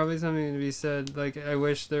probably something to be said. Like, I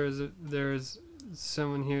wish there was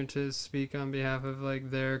someone here to speak on behalf of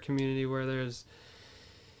like their community where there's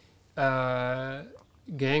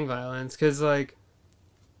gang violence, because like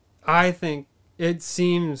I think it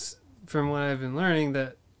seems from what I've been learning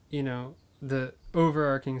that, you know, the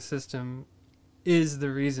overarching system is the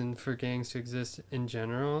reason for gangs to exist in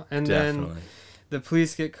general, and Definitely. then the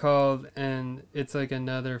police get called and it's like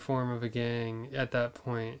another form of a gang at that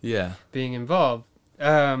point being involved.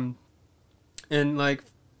 And like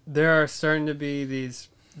there are starting to be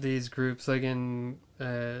these groups like in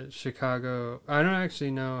Chicago. I don't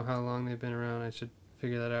actually know how long they've been around. I should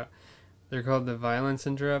figure that out. They're called the Violence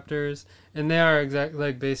Interrupters, and they are exactly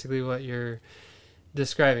like basically what you're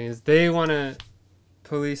describing. Is they want to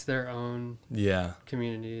police their own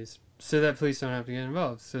communities so that police don't have to get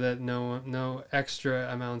involved, so that no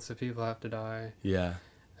extra amounts of people have to die.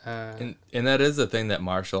 And that is a thing that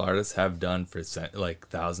martial artists have done for like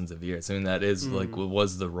thousands of years. I mean, that is like what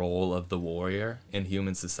was the role of the warrior in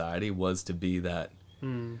human society, was to be that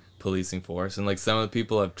policing force. And like some of the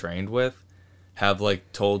people I've trained with have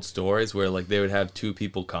like told stories where like they would have two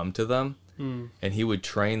people come to them and he would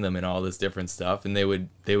train them in all this different stuff, and they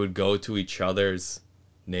would go to each other's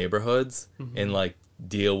neighborhoods and like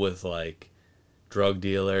deal with like drug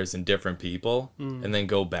dealers and different people and then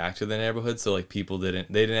go back to the neighborhood. So like people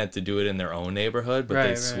didn't have to do it in their own neighborhood, but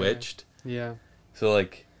they switched. Yeah. So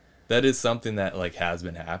like that is something that like has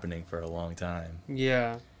been happening for a long time.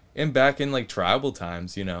 Yeah. And back in like tribal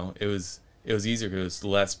times, you know, it was easier because it was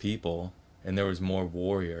less people and there was more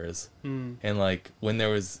warriors. And like when there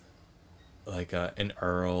was like an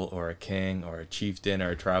earl or a king or a chieftain or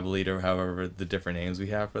a tribal leader, however the different names we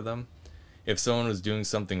have for them, if someone was doing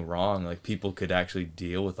something wrong, like people could actually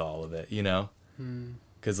deal with all of it, you know?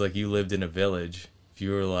 Because like you lived in a village, if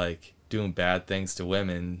you were like doing bad things to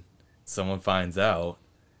women, someone finds out,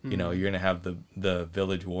 you know, you're gonna have the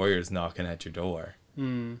village warriors knocking at your door.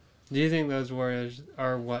 Do you think those warriors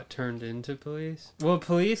are what turned into police? Well,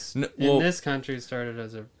 police in this country started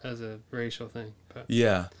as a racial thing, but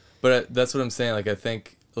yeah, but that's what I'm saying. Like I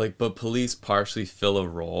think like, but police partially fill a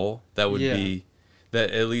role that would be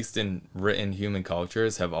that at least in written human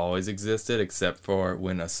cultures have always existed, except for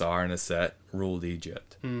when Asar and Aset ruled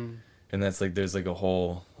Egypt. And that's like, there's like a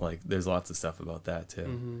whole, like, there's lots of stuff about that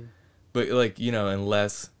too. But like, you know,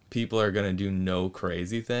 unless people are going to do no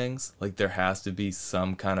crazy things, like there has to be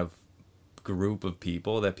some kind of group of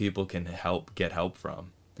people that people can get help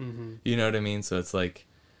from. You know what I mean? So it's like,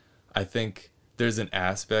 I think there's an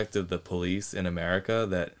aspect of the police in America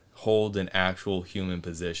that hold an actual human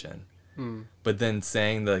position. But then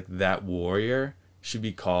saying like that warrior should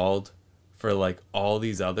be called for like all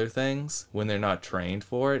these other things when they're not trained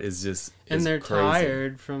for it is just and they're crazy.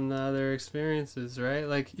 Tired from the other experiences, right?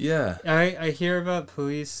 Like I hear about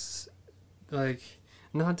police, like,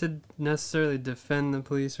 not to necessarily defend the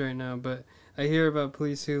police right now, but I hear about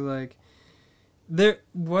police who like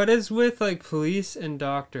what is with like police and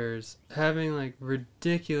doctors having like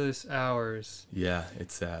ridiculous hours. Yeah,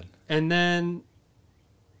 it's sad. And then,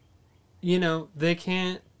 you know, they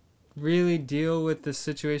can't really deal with the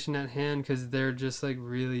situation at hand because they're just like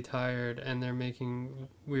really tired and they're making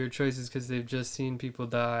weird choices because they've just seen people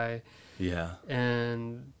die. Yeah.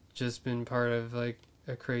 And just been part of like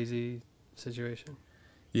a crazy situation.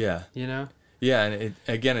 Yeah. You know? Yeah, and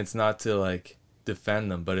it's not to like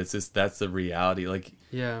defend them, but it's just that's the reality. Like,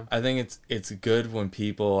 yeah, I think it's good when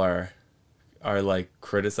people are like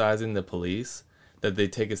criticizing the police, that they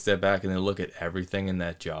take a step back and they look at everything in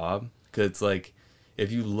that job. Because it's like,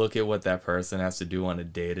 if you look at what that person has to do on a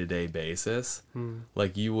day-to-day basis,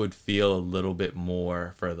 like you would feel a little bit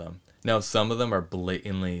more for them. Now, some of them are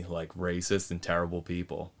blatantly like racist and terrible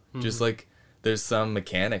people. Just like there's some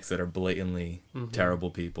mechanics that are blatantly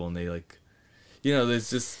terrible people, and they like, you know, there's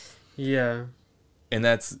just and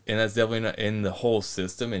that's definitely not, in the whole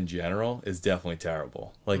system in general is definitely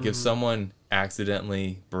terrible. Like if someone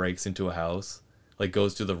accidentally breaks into a house, like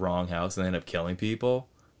goes to the wrong house and they end up killing people,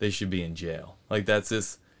 they should be in jail. Like that's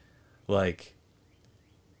just like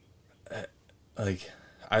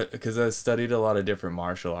because I studied a lot of different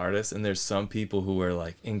martial artists, and there's some people who are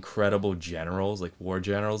like incredible generals, like war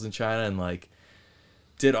generals in China, and like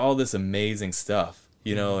did all this amazing stuff,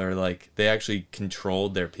 you know, or like they actually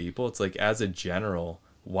controlled their people. It's like, as a general,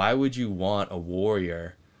 why would you want a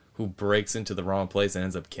warrior who breaks into the wrong place and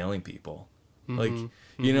ends up killing people? Like,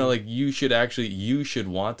 you know, like you should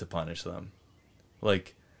want to punish them.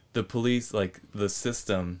 Like the police, like the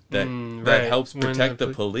system that helps protect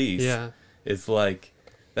the police is like,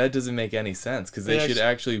 That doesn't make any sense because they should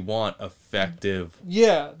actually want effective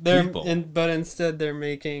people. But instead they're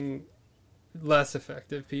making less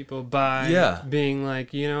effective people by being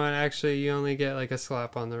like, you know what, actually you only get like a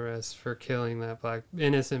slap on the wrist for killing that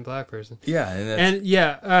innocent black person. And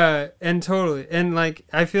totally. And like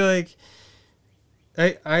I feel like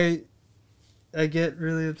I get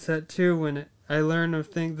really upset too when I learn of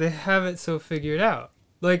things they have it so figured out.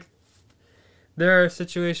 Like there are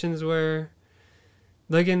situations where,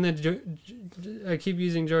 like in I keep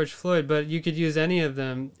using George Floyd, but you could use any of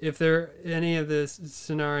them. If there are any of the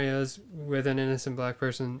scenarios with an innocent black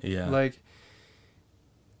person, like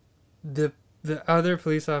the other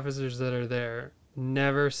police officers that are there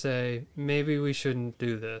never say, maybe we shouldn't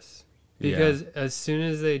do this. Because as soon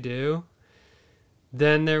as they do,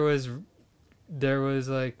 then there was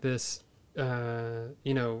like this,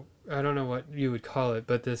 you know, I don't know what you would call it,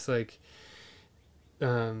 but this like,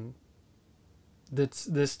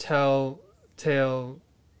 this telltale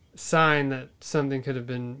sign that something could have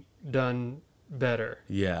been done better.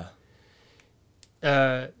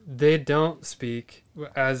 They don't speak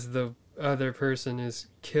as the other person is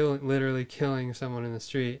literally killing someone in the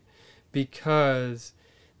street because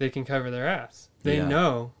they can cover their ass. They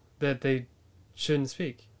know that they shouldn't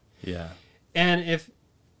speak. And if,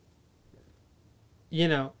 you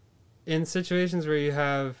know, in situations where you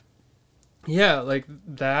have, like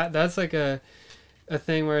that's like a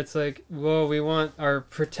thing where it's like, well, we want our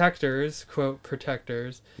protectors, quote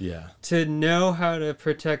protectors, to know how to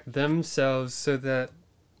protect themselves so that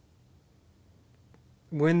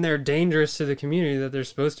when they're dangerous to the community that they're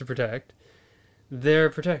supposed to protect, they're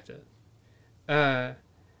protected.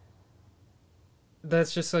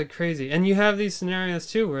 That's just like crazy. And you have these scenarios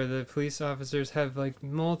too where the police officers have like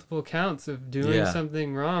multiple counts of doing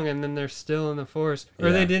something wrong and then they're still in the force,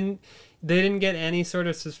 or they didn't get any sort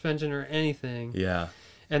of suspension or anything.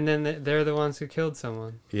 And then they're the ones who killed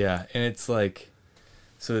someone. And it's like,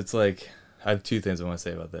 so it's like, I have two things I want to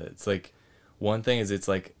say about that. It's like, one thing is it's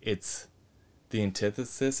like, it's the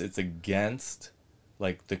antithesis. It's against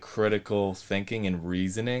like the critical thinking and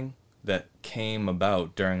reasoning that came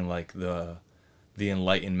about during like the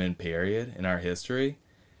Enlightenment period in our history.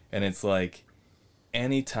 And it's like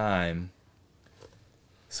anytime,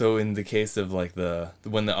 so in the case of like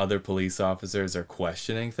when the other police officers are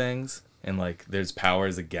questioning things and like there's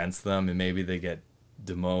powers against them and maybe they get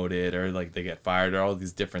demoted or like they get fired or all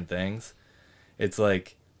these different things, it's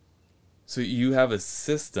like, so you have a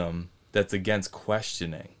system that's against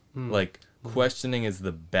questioning. Like questioning is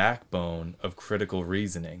the backbone of critical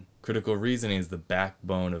reasoning. Critical reasoning is the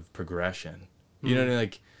backbone of progression. You know what I mean?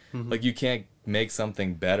 Like, like you can't make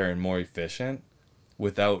something better and more efficient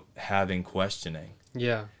without having questioning.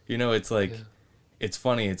 You know, it's like, it's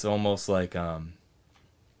funny. It's almost like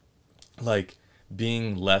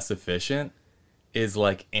being less efficient is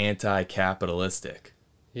like anti-capitalistic.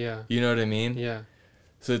 You know what I mean?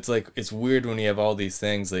 So it's like, it's weird when you have all these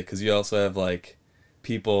things, like, because you also have like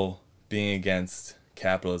people being against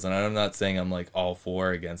capitalism. And I'm not saying I'm like all for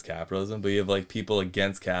or against capitalism, but you have like people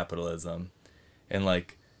against capitalism and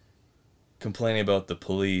like complaining about the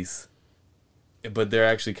police, but they're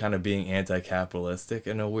actually kind of being anti-capitalistic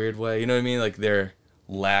in a weird way. You know what I mean? Like they're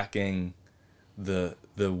lacking the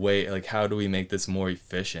way, like how do we make this more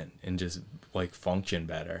efficient and just like function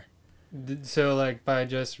better? So like by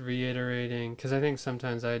just reiterating, because I think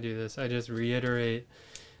sometimes I do this, I just reiterate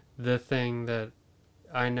the thing that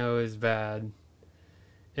I know is bad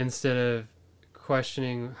instead of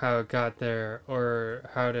questioning how it got there or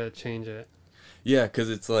how to change it. Because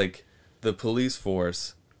it's like the police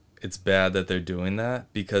force, it's bad that they're doing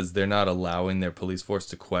that because they're not allowing their police force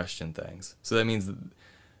to question things. So that means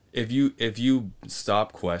if you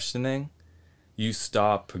stop questioning, you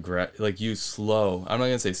stop you slow. I'm not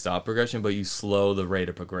gonna say stop progression, but you slow the rate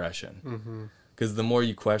of progression. Because the more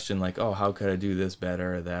you question, like, oh, how could I do this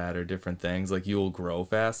better or that or different things, like you will grow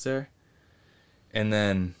faster. And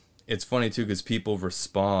then it's funny too because people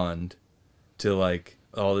respond to like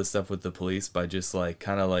all this stuff with the police by just like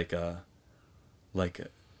kind of like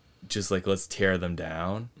just like let's tear them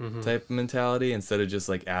down type of mentality instead of just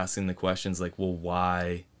like asking the questions like, well,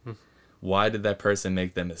 why did that person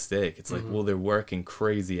make that mistake? It's like, well, they're working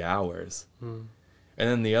crazy hours. And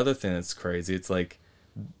then the other thing that's crazy, it's like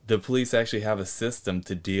the police actually have a system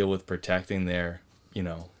to deal with protecting their, you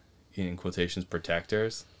know, in quotations,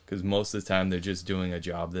 protectors, because most of the time they're just doing a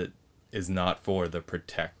job that is not for the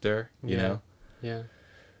protector, you know?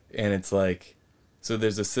 And it's like, so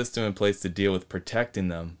there's a system in place to deal with protecting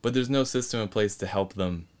them, but there's no system in place to help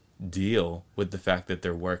them deal with the fact that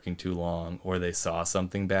they're working too long or they saw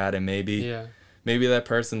something bad and maybe that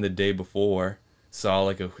person the day before saw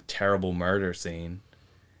like a terrible murder scene,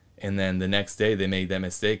 and then the next day they made that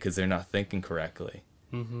mistake because they're not thinking correctly.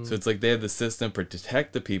 Mm-hmm. So it's like they have the system to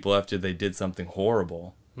protect the people after they did something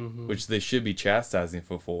horrible, mm-hmm. which they should be chastising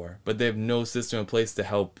for, but they have no system in place to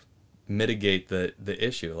help mitigate the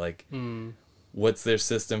issue. Like, what's their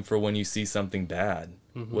system for when you see something bad?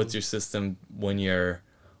 Mm-hmm. What's your system when you're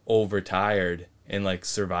overtired and like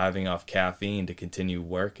surviving off caffeine to continue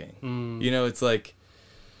working? You know, it's like,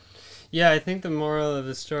 yeah, I think the moral of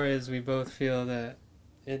the story is we both feel that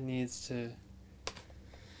it needs to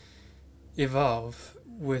evolve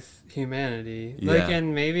with humanity. Yeah. Like,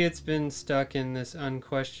 and maybe it's been stuck in this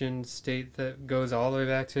unquestioned state that goes all the way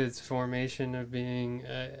back to its formation of being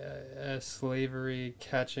a slavery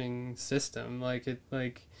catching system. Like, it,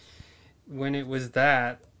 like when it was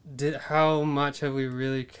that, how much have we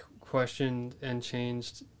really questioned and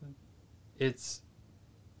changed its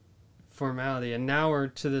formality? And now we're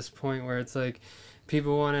to this point where it's like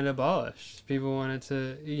people want it abolished. People want it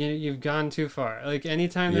to, you've gone too far. Like,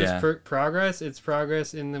 anytime there's progress, it's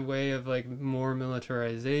progress in the way of like more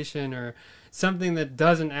militarization or something that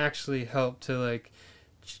doesn't actually help to like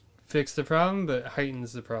fix the problem but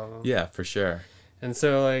heightens the problem. Yeah, for sure. And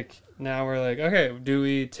so like now we're like, okay, do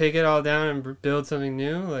we take it all down and build something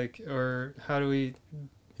new? Like, or how do we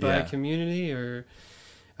buy a community? Or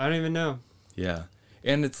I don't even know. Yeah.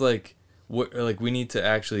 And it's like, we need to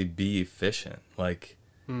actually be efficient. Like,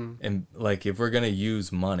 and like if we're gonna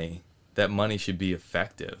use money, that money should be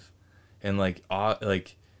effective, and like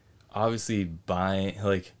obviously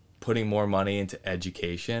putting more money into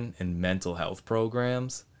education and mental health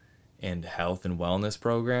programs, and health and wellness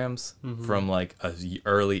programs from like a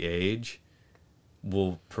early age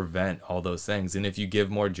will prevent all those things. And if you give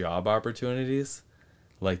more job opportunities,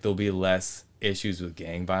 like there'll be less issues with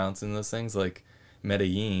gang violence and those things. Like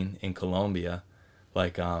Medellin in Colombia,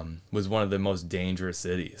 like was one of the most dangerous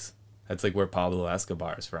cities. That's like where Pablo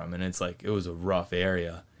Escobar is from, and it's like it was a rough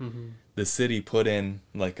area. The city put in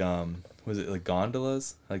like was it like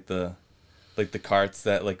gondolas, like the carts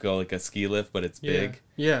that like go like a ski lift but it's big.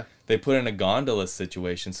 Yeah. They put in a gondola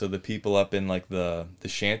situation so the people up in like the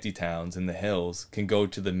shanty towns in the hills can go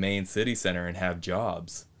to the main city center and have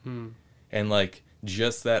jobs. And like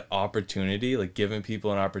just that opportunity, like giving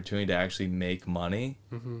people an opportunity to actually make money,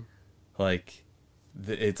 like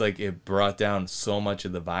it's like it brought down so much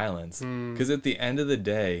of the violence. Because at the end of the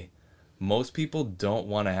day, most people don't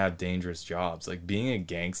want to have dangerous jobs. Like being a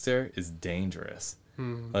gangster is dangerous.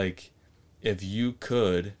 Like if you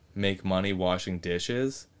could make money washing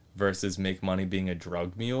dishes versus make money being a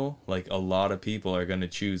drug mule, like a lot of people are going to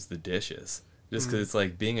choose the dishes just because it's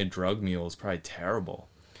like being a drug mule is probably terrible.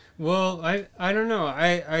 Well, I don't know.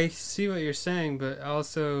 I see what you're saying, but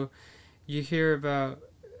also you hear about,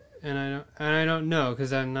 and I don't know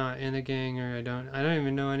because I'm not in a gang, or I don't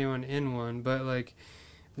even know anyone in one. But like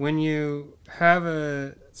when you have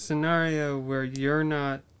a scenario where you're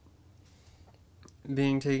not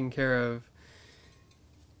being taken care of,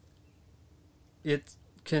 it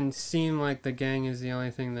can seem like the gang is the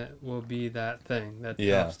only thing that will be that thing that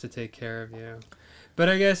helps to take care of you. But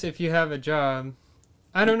I guess if you have a job,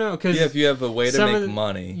 I don't know, because if you have a way to make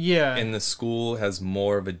money, yeah, and the school has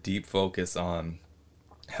more of a deep focus on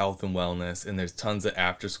health and wellness, and there's tons of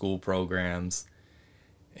after school programs,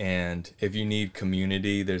 and if you need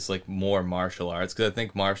community, there's like more martial arts, because I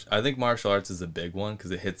think martial arts is a big one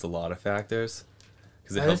because it hits a lot of factors.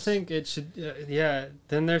 I think it should,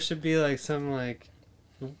 then there should be like some like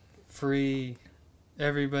free,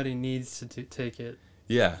 everybody needs to take it.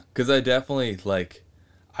 Yeah, because I definitely like,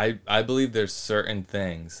 I believe there's certain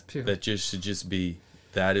things that should just be,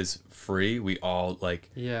 that is free. We all like,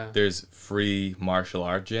 there's free martial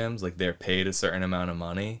art gyms, like they're paid a certain amount of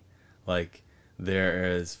money. Like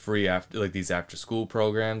there is free these after school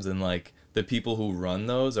programs, and like the people who run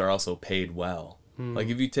those are also paid well. Like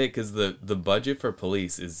if you take, because the budget for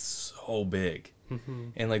police is so big,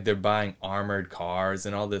 and like they're buying armored cars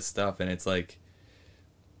and all this stuff, and it's like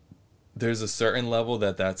there's a certain level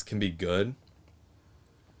that can be good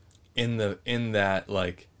in that,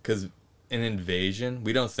 like, because an invasion,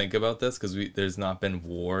 we don't think about this because there's not been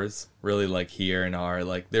wars really like here in our,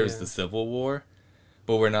 like there's the Civil War,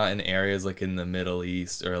 but we're not in areas like in the Middle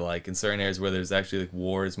East or like in certain areas where there's actually like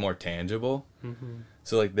war is more tangible.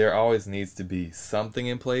 So like there always needs to be something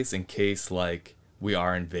in place in case like we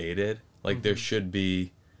are invaded. Like there should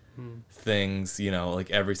be things, like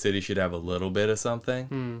every city should have a little bit of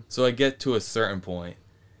something. So I get to a certain point,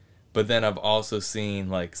 but then I've also seen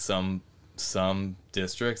like some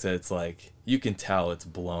districts that it's like you can tell it's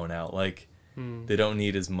blown out. Like they don't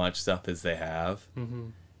need as much stuff as they have.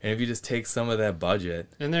 And if you just take some of that budget,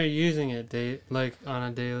 and they're using it like on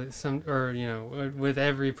a daily, with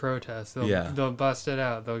every protest, they'll bust it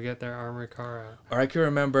out. They'll get their armored car out. Or I can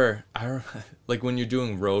remember, like when you're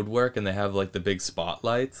doing road work and they have like the big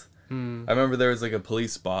spotlights. I remember there was like a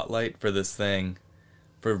police spotlight for this thing,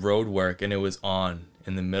 for road work, and it was on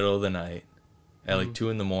in the middle of the night at like 2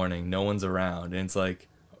 a.m. No one's around, and it's like,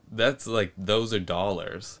 that's like, those are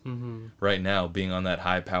dollars right now being on that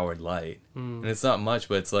high powered light. And it's not much,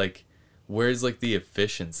 but it's like, where's like the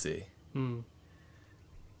efficiency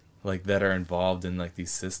like that are involved in like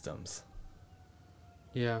these systems?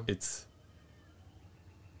 Yeah, it's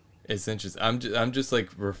interesting. I'm just like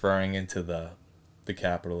referring into the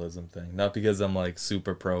capitalism thing, not because I'm like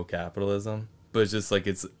super pro capitalism, but it's just like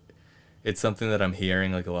it's something that I'm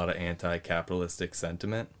hearing, like a lot of anti-capitalistic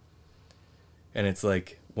sentiment. And it's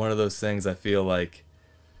like one of those things I feel like,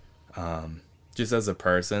 just as a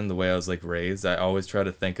person, the way I was like raised, I always try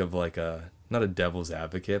to think of like not a devil's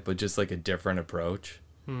advocate, but just like a different approach.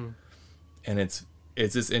 And it's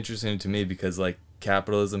just interesting to me because like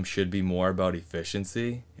capitalism should be more about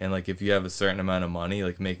efficiency. And like if you have a certain amount of money,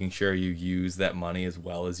 like making sure you use that money as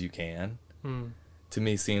well as you can, to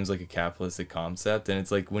me seems like a capitalistic concept. And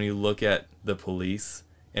it's like when you look at the police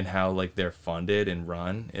and how like they're funded and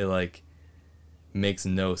run, it like makes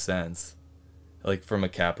no sense, like from a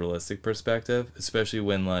capitalistic perspective, especially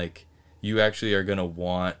when like you actually are gonna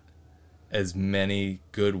want as many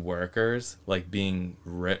good workers like being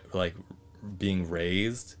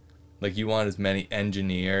raised, like you want as many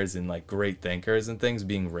engineers and like great thinkers and things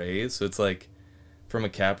being raised. So it's like from a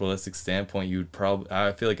capitalistic standpoint,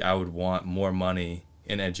 I feel like I would want more money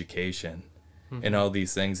in education and all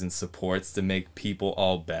these things and supports to make people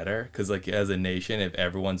all better, because like as a nation, if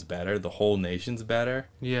everyone's better, the whole nation's better.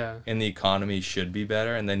 Yeah, and the economy should be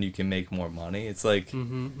better, and then you can make more money. It's like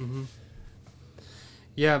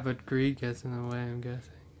yeah, but greed gets in the way, I'm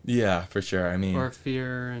guessing. Yeah, for sure. I mean, or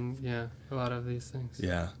fear, and a lot of these things.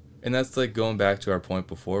 Yeah, and that's like going back to our point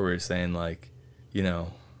before, we were saying like, you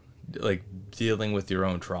know, like dealing with your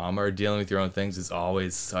own trauma or dealing with your own things is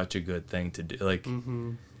always such a good thing to do. Like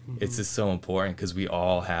it's just so important because we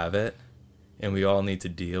all have it and we all need to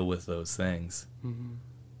deal with those things.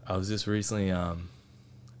 I was just recently Kahlil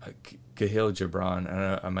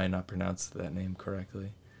Gibran, I might not pronounce that name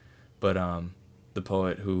correctly, but the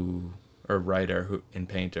poet or writer and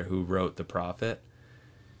painter who wrote The Prophet,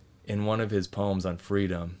 in one of his poems on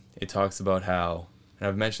freedom, it talks about how, and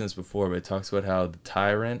I've mentioned this before, but it talks about how the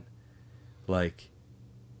tyrant, like,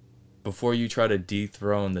 before you try to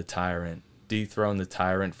dethrone the tyrant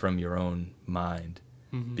from your own mind,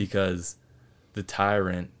 because the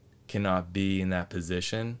tyrant cannot be in that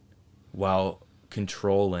position while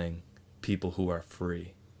controlling people who are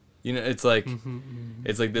free. You know, it's like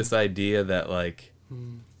it's like this idea that like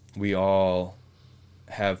we all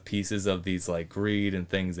have pieces of these like greed and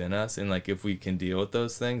things in us, and like if we can deal with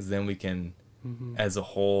those things, then we can as a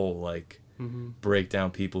whole like break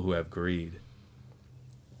down people who have greed.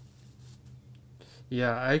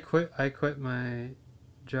 Yeah, I quit my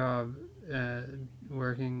job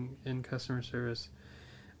working in customer service,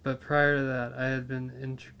 but prior to that, I had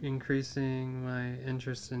been increasing my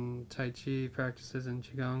interest in Tai Chi practices and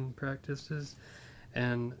Qigong practices,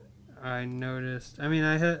 and I noticed. I mean,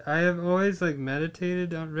 I have always like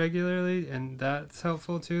meditated regularly, and that's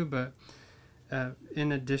helpful too. But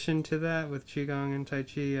in addition to that, with Qigong and Tai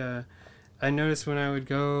Chi, I noticed when I would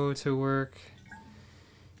go to work,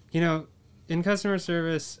 you know, in customer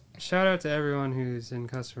service, shout out to everyone who's in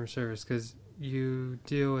customer service, because you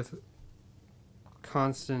deal with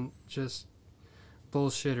constant just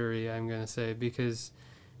bullshittery, I'm going to say, because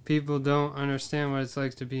people don't understand what it's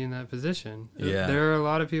like to be in that position. Yeah. There are a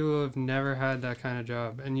lot of people who have never had that kind of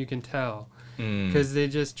job, and you can tell, because they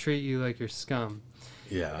just treat you like you're scum.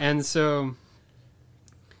 Yeah. And so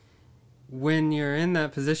when you're in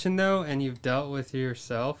that position, though, and you've dealt with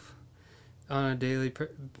yourself on a daily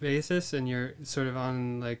basis, and you're sort of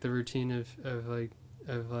on like the routine of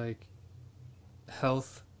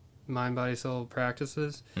health, mind, body, soul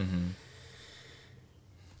practices,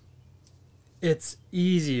 it's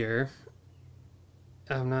easier.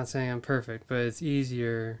 I'm not saying I'm perfect, but it's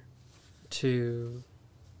easier to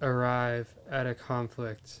arrive at a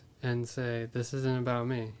conflict and say, this isn't about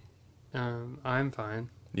me. I'm fine.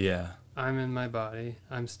 Yeah. I'm in my body.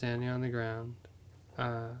 I'm standing on the ground.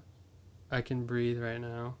 I can breathe right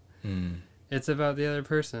now. It's about the other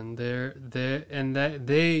person. You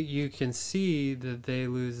can see that they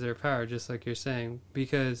lose their power, just like you're saying,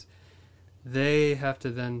 because they have to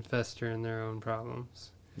then fester in their own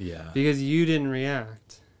problems. Yeah. Because you didn't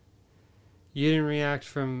react. You didn't react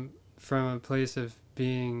from a place of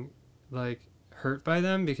being like hurt by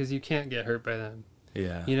them, because you can't get hurt by them.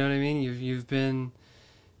 Yeah. You know what I mean?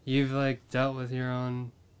 You've like dealt with your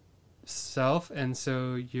own self, and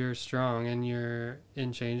so you're strong and you're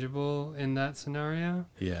inchangeable in that scenario.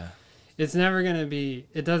 Yeah. It's never going to be,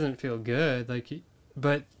 it doesn't feel good, like,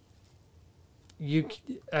 but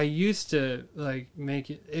I used to like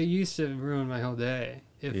it used to ruin my whole day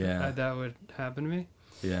if that would happen to me.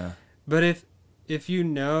 Yeah. But if you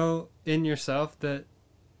know in yourself that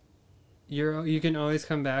you can always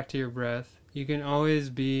come back to your breath, you can always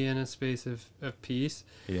be in a space of peace.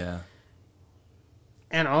 Yeah.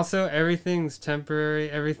 And also, everything's temporary.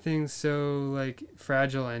 Everything's so, like,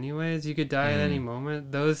 fragile anyways. You could die at any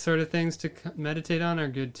moment. Those sort of things to meditate on are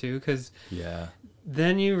good, too, because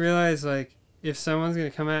then you realize, like, if someone's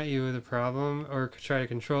going to come at you with a problem or try to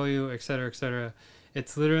control you, etc.,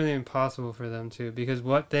 it's literally impossible for them to, because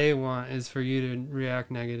what they want is for you to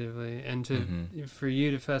react negatively and for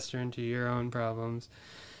you to fester into your own problems.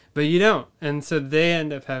 But you don't. And so they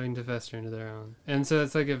end up having to fester into their own. And so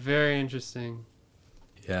it's, like, a very interesting...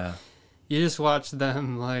 Yeah. You just watch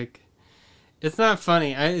them, like, it's not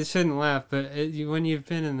funny. I shouldn't laugh, but when you've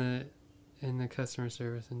been in the customer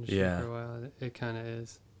service industry for a while, it kind of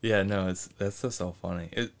is. Yeah, no, that's just so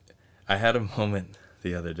funny. I had a moment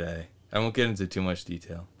the other day. I won't get into too much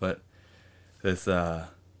detail, but this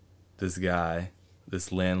guy,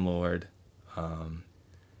 this landlord, from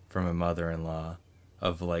a mother-in-law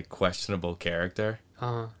of like questionable character.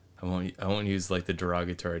 Uh-huh. I won't use like the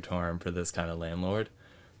derogatory term for this kind of landlord.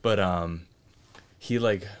 But he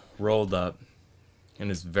like rolled up in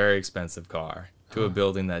his very expensive car to a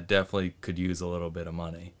building that definitely could use a little bit of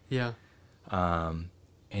money. Yeah. And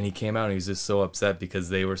he came out and he was just so upset because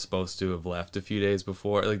they were supposed to have left a few days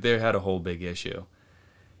before. Like they had a whole big issue.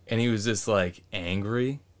 And he was just like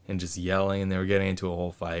angry and just yelling, and they were getting into a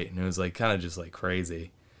whole fight, and it was like kind of just like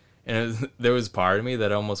crazy. And there was part of me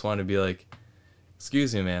that almost wanted to be like,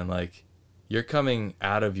 excuse me, man, like you're coming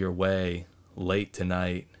out of your way late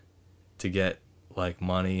tonight to get like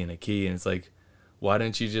money and a key, and it's like, why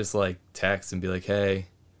didn't you just like text and be like, hey,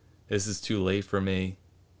 this is too late for me,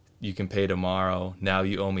 you can pay tomorrow, now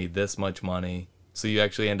you owe me this much money, so you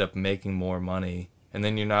actually end up making more money, and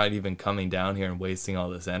then you're not even coming down here and wasting all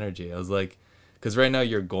this energy. I was like, because right now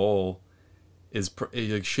your goal is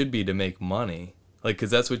it should be to make money, like,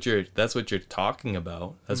 because that's what you're talking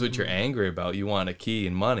about, that's what you're angry about. You want a key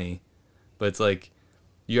and money, but it's like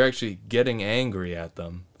you're actually getting angry at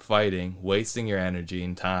them, fighting, wasting your energy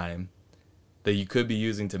and time that you could be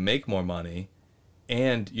using to make more money,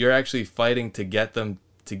 and you're actually fighting to get them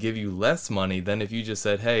to give you less money than if you just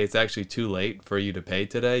said, hey, it's actually too late for you to pay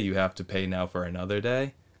today, you have to pay now for another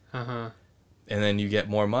day. And then you get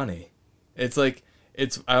more money. It's like,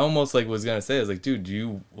 I almost like was gonna say, I was like, dude,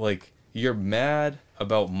 you're mad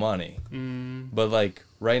about money, but like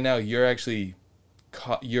right now you're actually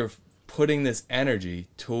you're putting this energy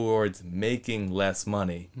towards making less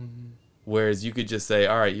money, whereas you could just say,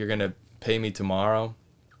 all right, you're gonna pay me tomorrow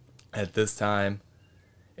at this time,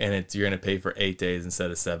 and you're gonna pay for 8 days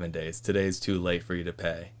instead of 7 days. Today's too late for you to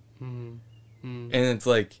pay. And it's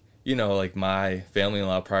like, you know, like my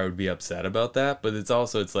family-in-law probably would be upset about that, but it's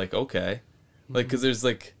like, okay, like, because there's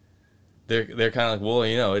like they're kind of like, well,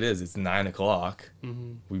 you know, it's 9 o'clock,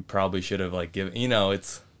 we probably should have like given, you know,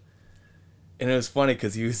 and it was funny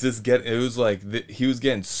because he was just he was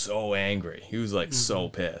getting so angry. He was like so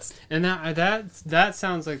pissed. And that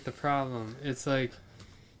sounds like the problem. It's like,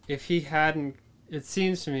 if he hadn't, it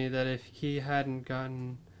seems to me that if he hadn't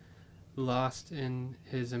gotten lost in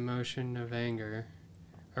his emotion of anger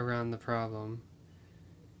around the problem,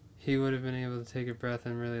 he would have been able to take a breath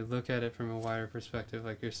and really look at it from a wider perspective,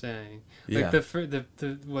 like you're saying. Like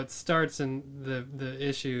the what starts in the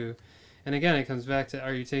issue, and again, it comes back to,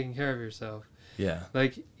 are you taking care of yourself? Yeah.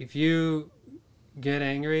 Like, if you get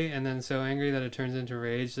angry and then so angry that it turns into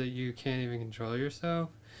rage that you can't even control yourself,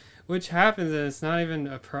 which happens, and it's not even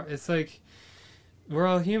it's like, we're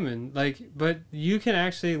all human, like, but you can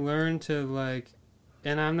actually learn to, like,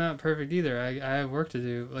 and I'm not perfect either, I have work to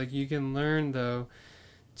do, like, you can learn, though,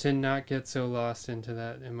 to not get so lost into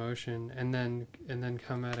that emotion, and then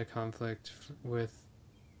come at a conflict with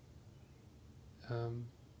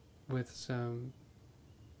some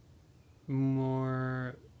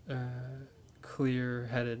more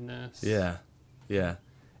clear-headedness. Yeah.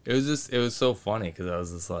 It was so funny because I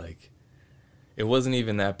was just like, it wasn't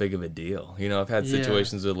even that big of a deal. You know, I've had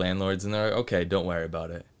situations with landlords and they're like, okay, don't worry about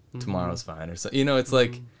it. Tomorrow's fine. Or so, you know, it's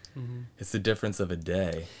like, it's the difference of a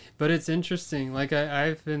day. But it's interesting. Like,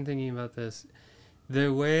 I've been thinking about this.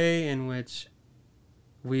 The way in which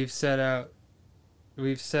we've set up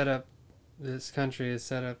this country has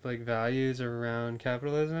set up like values around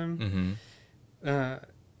capitalism.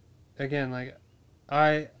 Again, like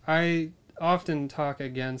I often talk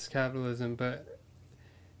against capitalism, but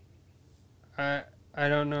I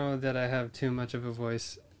don't know that I have too much of a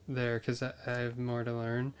voice there because I have more to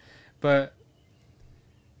learn. But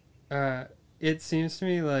it seems to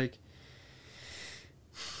me like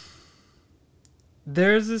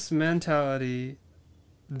there's this mentality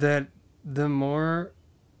that the more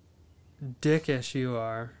dickish you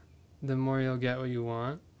are, the more you'll get what you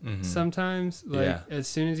want. Sometimes, like, as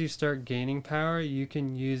soon as you start gaining power, you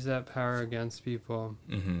can use that power against people.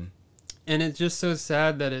 And it's just so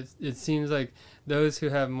sad that it seems like those who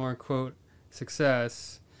have more, quote,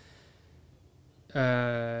 success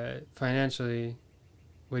financially,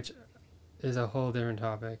 which is a whole different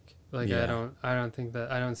topic. Like, I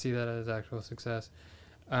don't see that as actual success.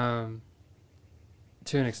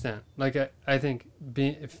 To an extent, like I think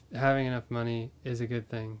having enough money is a good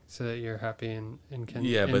thing, so that you're happy and can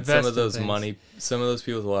but some of those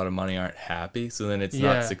people with a lot of money aren't happy, so then it's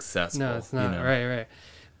not successful. No, it's not. Right.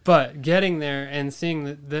 But getting there and seeing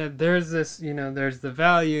that there's this, there's the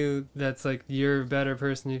value that's like you're a better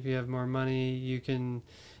person if you have more money. You can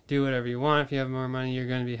do whatever you want. If you have more money, you're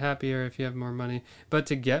going to be happier if you have more money. But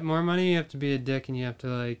to get more money, you have to be a dick and you have to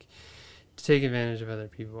like take advantage of other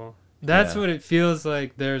people. That's what it feels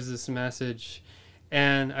like. There's this message,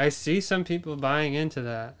 and I see some people buying into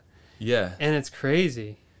that. Yeah. And it's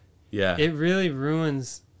crazy. Yeah. It really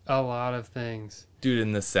ruins a lot of things. Dude,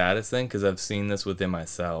 and the saddest thing, because I've seen this within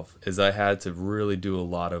myself, is I had to really do a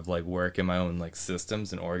lot of like work in my own like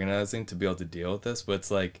systems and organizing to be able to deal with this. But it's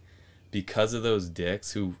like, because of those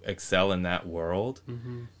dicks who excel in that world,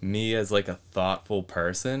 me as like a thoughtful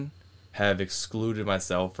person have excluded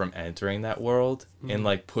myself from entering that world and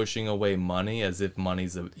like pushing away money as if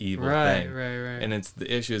money's an evil thing. Right. And it's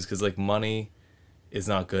the issue is because like money is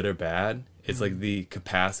not good or bad. It's like the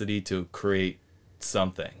capacity to create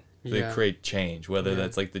something, to create change, whether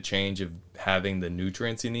that's like the change of having the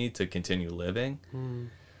nutrients you need to continue living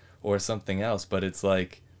or something else. But it's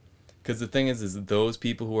like, because the thing is those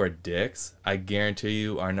people who are dicks, I guarantee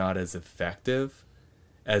you are not as effective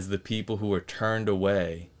as the people who are turned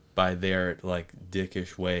away by their like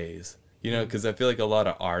dickish ways, because I feel like a lot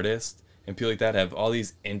of artists and people like that have all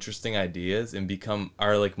these interesting ideas and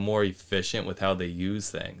are like more efficient with how they use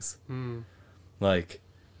things. Like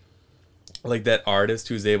that artist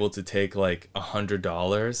who's able to take like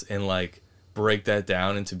 $100 and like break that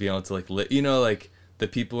down into being able to like like the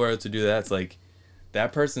people who are able to do that, it's like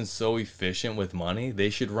that person's so efficient with money, they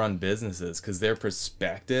should run businesses because their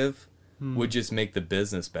perspective would just make the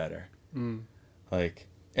business better. Like,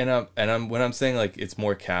 and I'm when I'm saying like it's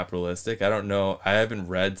more capitalistic, I don't know, I haven't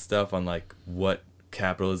read stuff on like what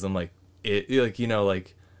capitalism like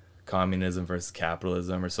communism versus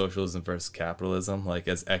capitalism or socialism versus capitalism like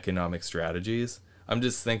as economic strategies. I'm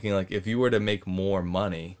just thinking like if you were to make more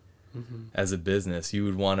money as a business, you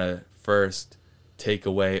would want to first take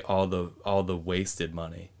away all the wasted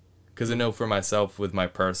money, because I know for myself with my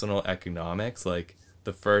personal economics, like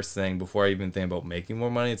the first thing before I even think about making more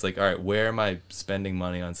money, it's like, all right, where am I spending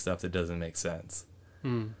money on stuff that doesn't make sense?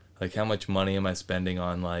 Like how much money am I spending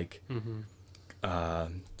on like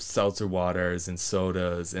seltzer waters and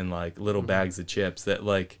sodas and like little bags of chips that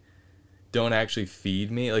like don't actually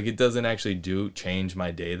feed me? Like it doesn't actually change my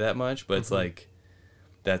day that much, but it's like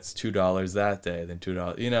that's $2 that day, then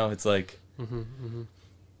 $2, it's like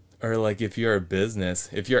or like if you're a business,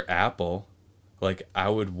 if you're Apple, like I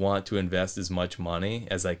would want to invest as much money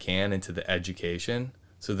as I can into the education,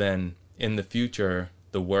 so then in the future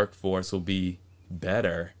the workforce will be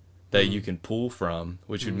better that you can pull from,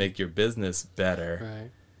 which would make your business better. Right.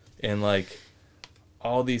 And like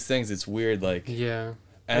all these things, it's weird, like and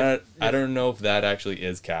I don't know if that actually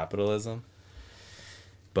is capitalism,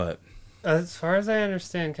 but as far as I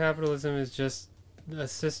understand, capitalism is just a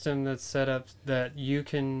system that's set up that you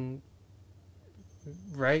can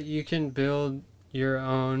build your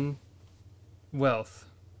own wealth.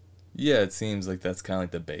 Yeah, it seems like that's kind of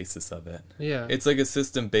like the basis of it. Yeah. It's like a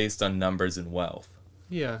system based on numbers and wealth.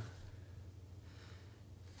 Yeah.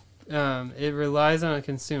 It relies on a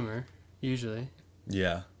consumer, usually.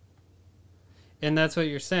 Yeah. And that's what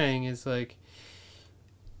you're saying is like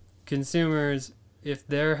consumers, if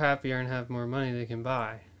they're happier and have more money, they can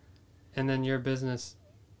buy. And then your business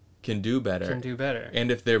can do better.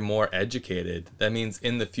 And if they're more educated, that means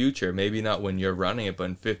in the future, maybe not when you're running it, but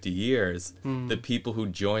in 50 years, the people who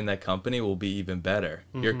join that company will be even better.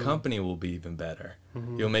 Your company will be even better.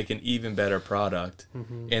 You'll make an even better product,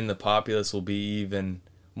 and the populace will be even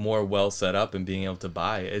more well set up and being able to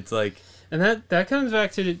buy it. It's like, and that comes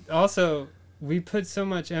back to also, we put so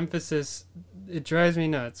much emphasis. It drives me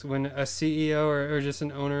nuts when a CEO or just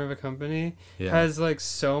an owner of a company has like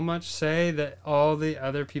so much say that all the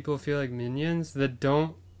other people feel like minions that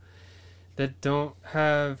don't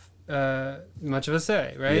have much of a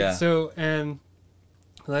say, right? Yeah. So, and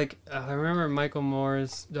like I remember Michael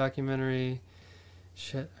Moore's documentary,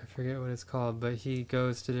 I forget what it's called, but he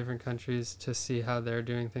goes to different countries to see how they're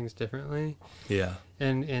doing things differently. Yeah.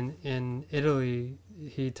 And in Italy,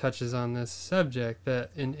 he touches on this subject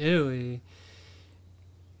that in Italy,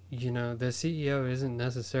 you know, the CEO isn't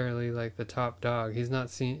necessarily like the top dog.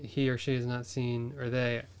 He or she is not seen, or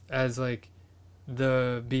they, as like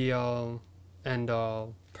the be all end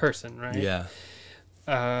all person, right? Yeah.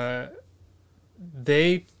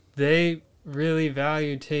 They really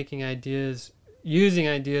value using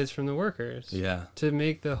ideas from the workers to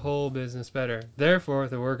make the whole business better. Therefore,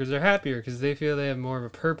 the workers are happier because they feel they have more of a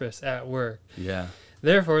purpose at work. Yeah.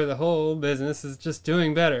 Therefore, the whole business is just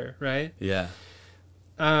doing better, right? Yeah.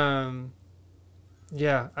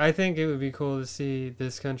 Yeah, I think it would be cool to see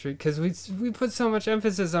this country, because we put so much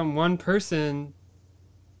emphasis on one person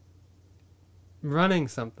running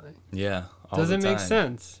something. Yeah. Doesn't make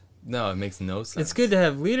sense. No, it makes no sense. It's good to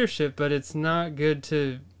have leadership, but it's not good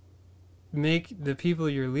to make the people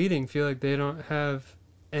you're leading feel like they don't have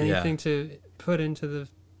anything to put in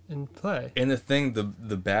play. And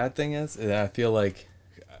the bad thing is, I feel like,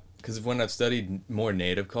 because when I've studied more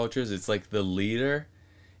native cultures, it's like the leader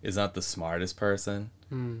is not the smartest person.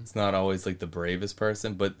 It's not always like the bravest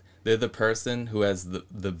person, but they're the person who has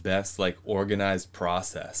the best like organized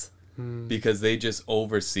process, because they just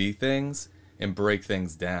oversee things and break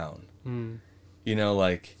things down. You know,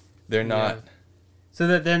 like they're not. So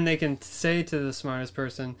that then they can say to the smartest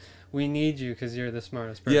person, "We need you because you're the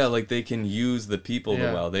smartest person." Yeah, like they can use the people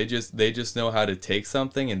well. They just know how to take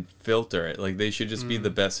something and filter it. Like they should just be the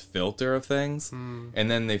best filter of things, and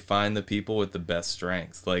then they find the people with the best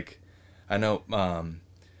strengths. Like I know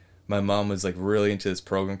my mom was like really into this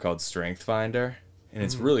program called Strength Finder, and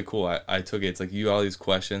it's really cool. I took it. It's like you all these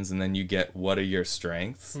questions, and then you get what are your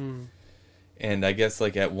strengths. And I guess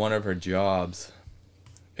like at one of her jobs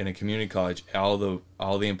in a community college, all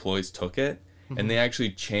the employees took it, and they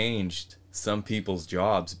actually changed some people's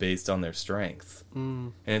jobs based on their strengths.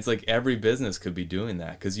 And it's like every business could be doing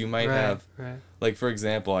that, because you might have like, for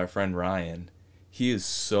example, our friend Ryan, he is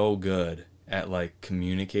so good at like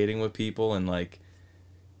communicating with people and like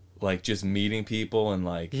just meeting people and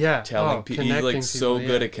like telling people. He's like so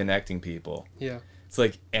good at connecting people. It's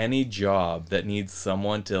like any job that needs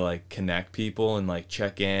someone to like connect people and like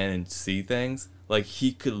check in and see things, like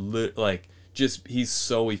he could he's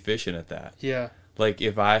so efficient at that. Like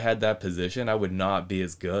if I had that position, I would not be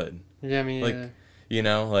as good. I mean, like you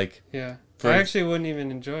know, like I actually wouldn't even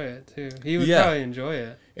enjoy it too. He would probably enjoy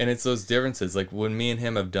it. And it's those differences. Like when me and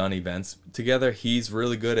him have done events together, he's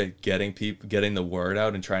really good at getting the word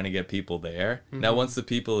out and trying to get people there. Now once the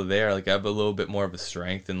people are there, like I have a little bit more of a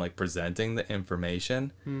strength in like presenting the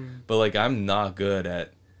information. But like I'm not good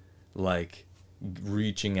at like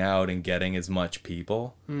reaching out and getting as much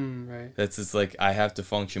people. Right. That's just like I have to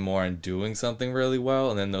function more on doing something really well,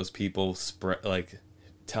 and then those people spread like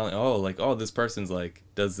telling, oh this person's like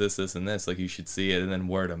does this and this, like you should see it, and then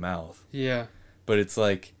word of mouth. But it's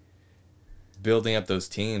like building up those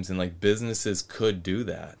teams, and like businesses could do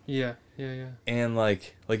that. And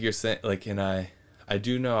like you're saying, like, and I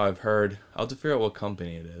do know, I've heard, I'll have to figure out what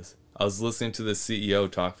company it is. I was listening to the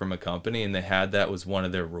CEO talk from a company, and they had that was one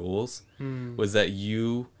of their rules, was that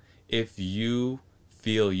if you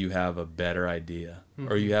feel you have a better idea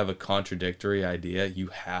or you have a contradictory idea, you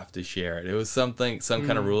have to share it. It was some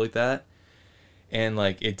kind of rule like that. And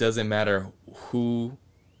like it doesn't matter who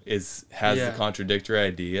has the contradictory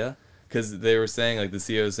idea, because they were saying, like the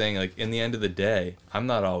CEO was saying, like in the end of the day, I'm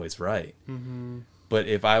not always right. But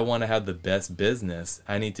if I want to have the best business,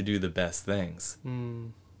 I need to do the best things.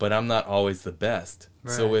 But I'm not always the best.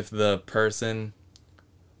 So if the person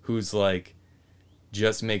who's like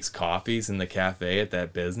just makes coffees in the cafe at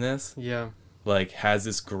that business like has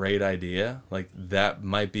this great idea, like that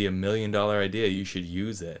might be $1 million idea, you should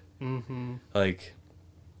use it. Like,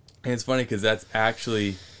 and it's funny because that's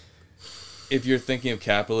actually, if you're thinking of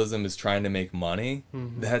capitalism as trying to make money,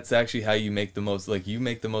 that's actually how you make the most, like you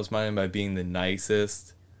make the most money by being the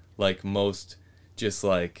nicest, like most just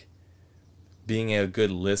like being a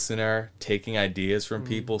good listener, taking ideas from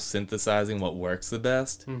people, synthesizing what works the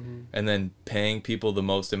best, and then paying people the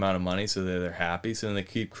most amount of money so that they're happy, so then they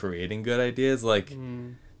keep creating good ideas. Like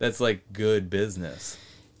that's like good business.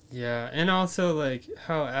 Yeah, and also like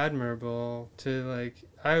how admirable to like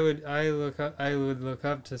I would look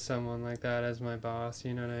up to someone like that as my boss,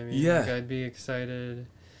 you know what I mean? Yeah. Like I'd be excited.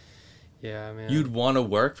 Yeah, man. You'd want to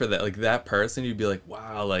work for that, like that person. You'd be like,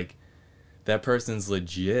 wow, like that person's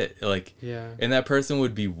legit, like, yeah. and that person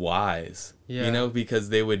would be wise, Yeah. you know, because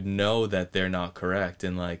they would know that they're not correct,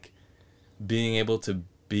 and like being able to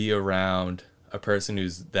be around a person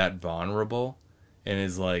who's that vulnerable and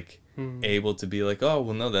is like able to be like, oh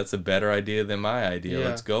well, no, that's a better idea than my idea, Yeah.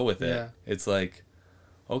 let's go with it. Yeah. It's like,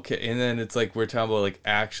 okay, and then it's like we're talking about like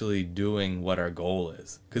actually doing what our goal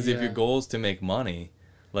is, because if Yeah. your goal is to make money,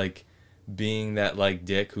 like being that like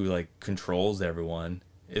dick who like controls everyone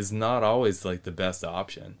is not always like the best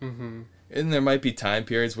option. Mm-hmm. And there might be time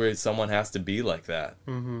periods where someone has to be like that.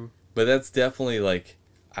 Mm-hmm. But that's definitely like,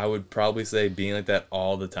 I would probably say being like that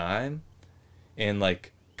all the time and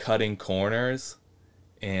like cutting corners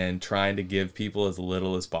and trying to give people as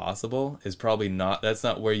little as possible is probably not, that's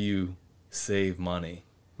not where you save money.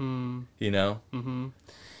 You know? Mm-hmm.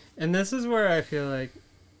 And this is where I feel like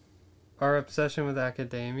our obsession with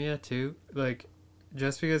academia too, like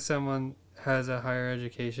just because someone has a higher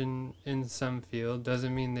education in some field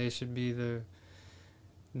doesn't mean they should be the,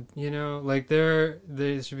 you know, like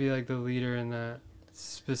they should be like the leader in that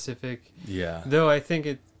specific. Yeah. Though I think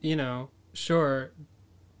it, you know, sure.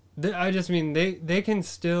 I just mean they can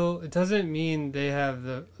still. It doesn't mean they have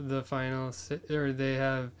the final or they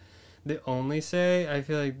have the only say. I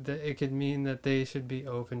feel like that it could mean that they should be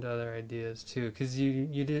open to other ideas too, because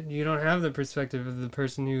you don't have the perspective of the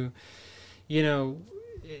person who, you know,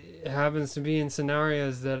 happens to be in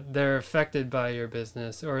scenarios that they're affected by your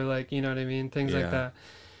business, or like, you know what I mean, things like that.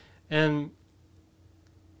 And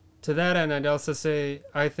to that end, I'd also say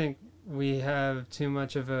I think we have too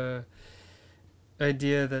much of a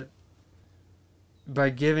idea that by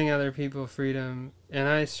giving other people freedom, and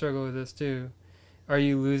I struggle with this too, are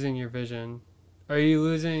you losing your vision? Are you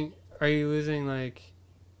losing like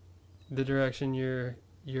the direction you're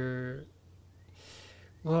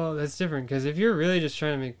well, that's different, because if you're really just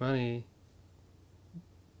trying to make money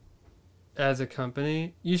as a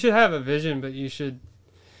company, you should have a vision, but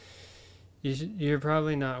you're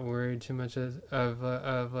probably not worried too much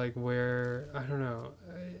of like where, I don't know,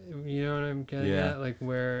 you know what I'm getting at, like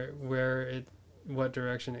what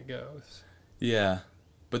direction it goes. Yeah,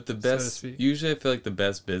 but the best, usually I feel like the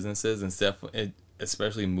best businesses and stuff,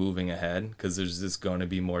 especially moving ahead, because there's just going to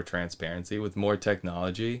be more transparency with more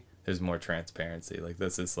technology. There's more transparency. Like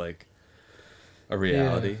this is like a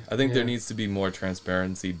reality. I think there needs to be more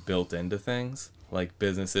transparency built into things. Like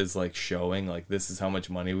businesses like showing like this is how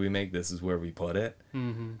much money we make, this is where we put it.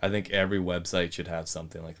 I think every website should have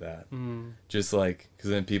something like that. Just like,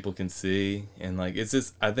 because then people can see, and like it's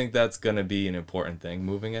just, I think that's going to be an important thing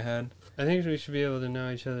moving ahead. I think we should be able to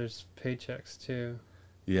know each other's paychecks too.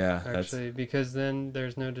 Yeah, actually, because then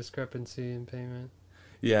there's no discrepancy in payment.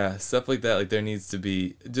 Yeah, stuff like that. Like there needs to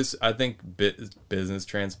be just, I think business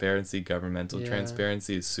transparency, governmental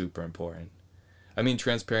transparency is super important. I mean,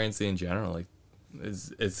 transparency in general, like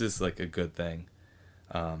it's just like a good thing.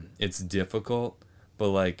 It's difficult, but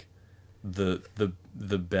like the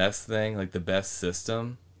best thing, like the best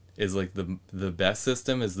system is like the best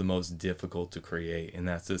system is the most difficult to create, and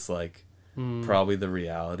that's just like probably the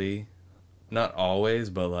reality. Not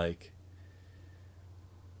always, but like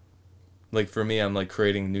for me, I'm like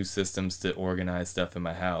creating new systems to organize stuff in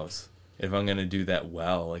my house. If I'm gonna do that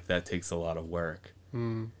well, like that takes a lot of work.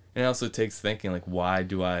 And it also takes thinking, like, why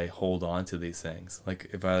do I hold on to these things? Like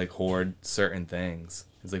if I like hoard certain things,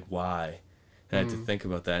 it's like, why? And I have to think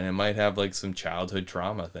about that, and it might have like some childhood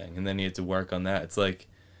trauma thing, and then you have to work on that. It's like,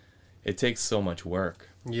 it takes so much work.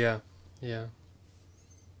 Yeah.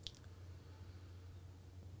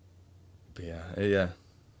 But yeah.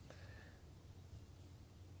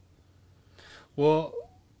 Well,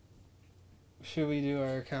 should we do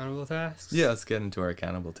our accountable tasks? Yeah, let's get into our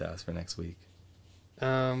accountable tasks for next week.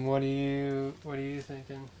 What are you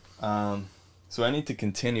thinking? So I need to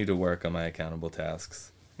continue to work on my accountable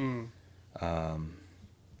tasks. Working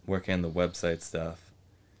on the website stuff.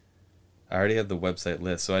 I already have the website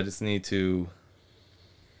list, so I just need to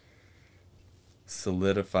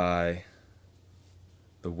solidify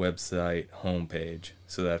the website homepage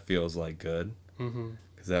so that feels like good.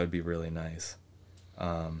 Because that would be really nice.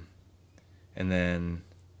 And then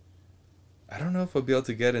I don't know if I'll be able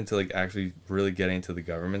to get into like actually really getting into the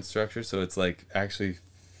government structure. So it's like actually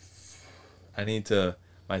I need to,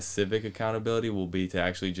 my civic accountability will be to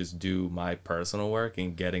actually just do my personal work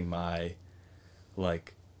and getting my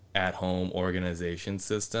like at-home organization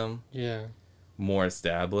system more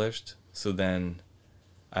established. So then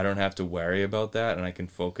I don't have to worry about that, and I can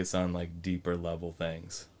focus on like deeper level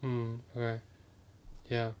things. Okay.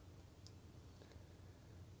 Yeah.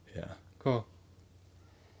 Yeah. Cool.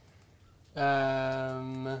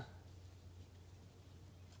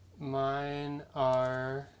 Mine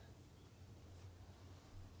are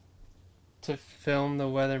to film the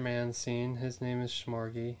weatherman scene. His name is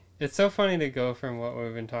Schmorgy. It's so funny to go from what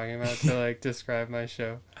we've been talking about to like describe my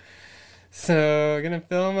show. So I'm gonna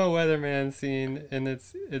film a weatherman scene, and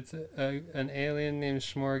it's an alien named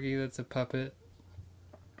Schmorgy that's a puppet,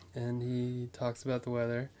 and he talks about the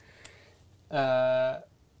weather.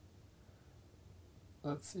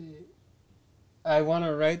 Let's see. I want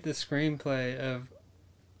to write the screenplay of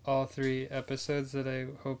all 3 episodes that I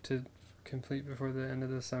hope to complete before the end of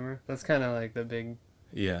the summer. That's kind of like the big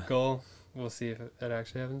goal. We'll see if that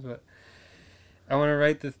actually happens, but I want to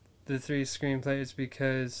write the 3 screenplays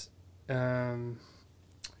because there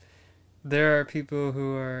are people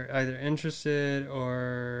who are either interested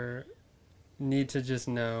or need to just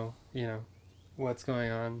know, what's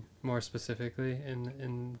going on more specifically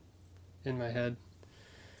in my head.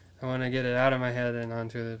 I want to get it out of my head and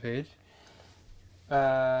onto the page.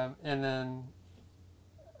 And then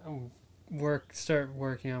start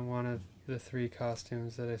working on one of the 3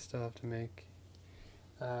 costumes that I still have to make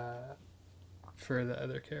for the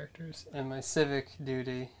other characters. And my civic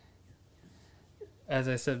duty, as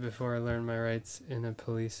I said before, I learned my rights in a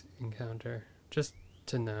police encounter. Just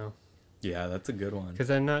to know. Yeah, that's a good one.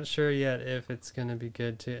 Because I'm not sure yet if it's going to be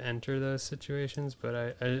good to enter those situations, but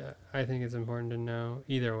I think it's important to know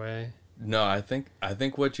either way. No, I think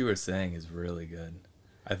what you were saying is really good.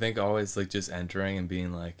 I think always like just entering and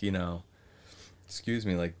being like, excuse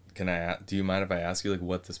me, like, do you mind if I ask you like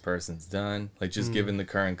what this person's done? Like, just given the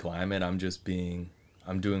current climate, I'm doing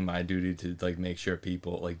my duty to like make sure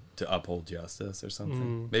people like to uphold justice or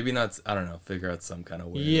something. Maybe not, I don't know, figure out some kind of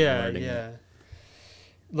way. Yeah.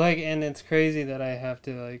 Like, and it's crazy that I have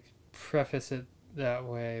to like preface it that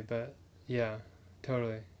way, but yeah,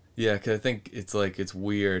 totally. Yeah, because I think it's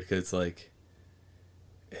weird because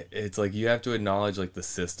it's like you have to acknowledge like the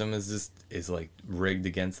system is like rigged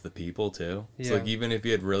against the people too. Yeah. So like even if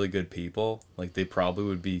you had really good people, like they probably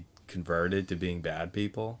would be converted to being bad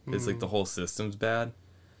people. It's like the whole system's bad.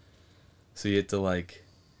 So you have to like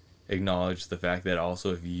acknowledge the fact that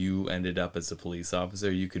also if you ended up as a police officer,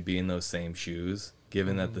 you could be in those same shoes,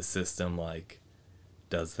 given that the system like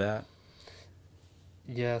does that.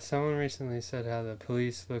 Yeah, someone recently said how the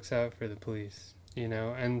police looks out for the police,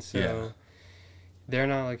 and so they're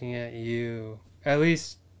not looking at you. At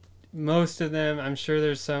least most of them. I'm sure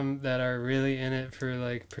there's some that are really in it for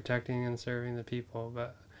like protecting and serving the people,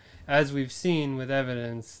 but as we've seen with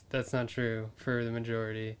evidence, that's not true for the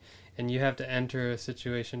majority. And you have to enter a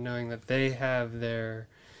situation knowing that they have their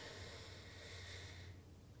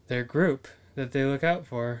group that they look out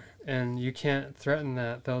for, and you can't threaten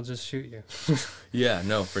that. They'll just shoot you. Yeah,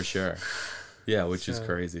 no, for sure. Yeah, which is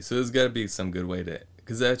crazy. So there's got to be some good way to...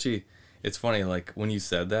 Because actually, it's funny, like, when you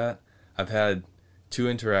said that, I've had 2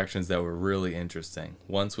 interactions that were really interesting.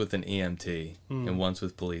 Once with an EMT and once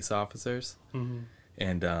with police officers.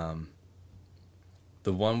 And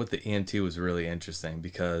the one with the EMT was really interesting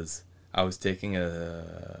because I was taking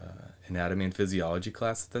a anatomy and physiology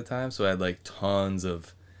class at the time, so I had like tons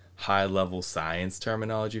of high-level science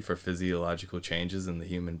terminology for physiological changes in the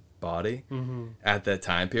human body at that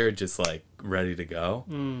time period, just like ready to go.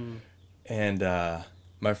 And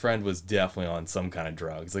my friend was definitely on some kind of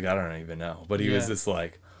drugs, like I don't even know, but he was just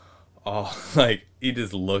like, like he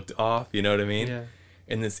just looked off, you know what I mean? Yeah.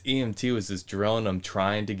 And this EMT was just drilling him,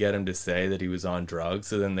 trying to get him to say that he was on drugs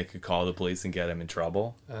so then they could call the police and get him in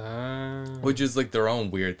trouble. Which is like their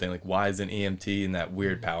own weird thing. Like, why is an EMT in that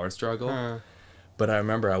weird power struggle? But I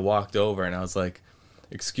remember I walked over and I was like,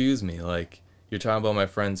 excuse me, like, you're talking about my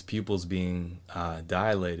friend's pupils being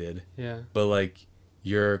dilated. Yeah. But, like,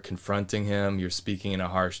 you're confronting him, you're speaking in a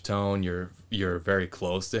harsh tone, you're very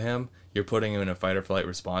close to him, you're putting him in a fight or flight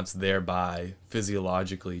response, thereby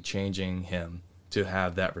physiologically changing him to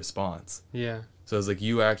have that response. Yeah. So it's like,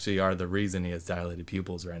 you actually are the reason he has dilated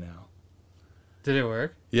pupils right now. Did it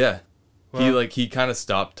work? Yeah. Well, he kind of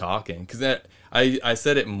stopped talking because I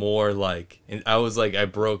said it more like, and I was like, I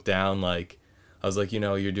broke down, like, I was like,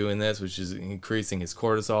 you're doing this, which is increasing his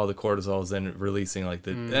cortisol. The cortisol is then releasing like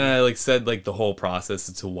the, and I like said like the whole process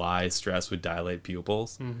as to why stress would dilate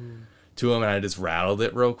pupils to him. And I just rattled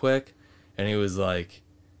it real quick. And he was like,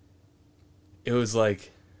 it was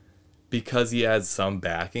like, because he has some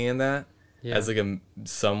backing in that as like a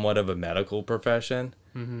somewhat of a medical profession,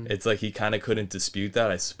 it's like he kind of couldn't dispute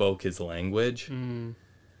that I spoke his language. And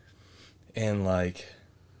like,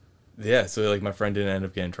 Yeah, so like my friend didn't end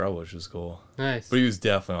up getting in trouble, which was cool. Nice. But he was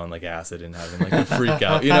definitely on like acid and having like a freak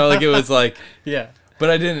out. You know, like it was like yeah. But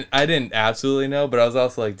I didn't absolutely know, but I was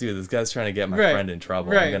also like, dude, this guy's trying to get my friend in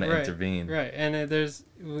trouble. I'm going to intervene. Right. And there's,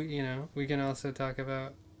 you know, we can also talk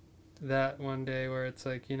about that one day where it's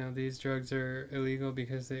like, you know, these drugs are illegal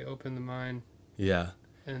because they open the mind. Yeah.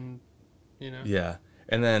 And, you know. Yeah.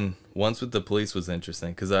 And then Once with the Police was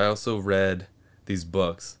interesting because I also read these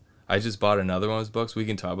books. I just bought another one of his books we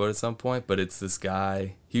can talk about at some point, but it's this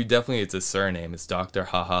guy. It's a surname. It's Dr.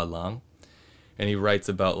 Ha Lung. And he writes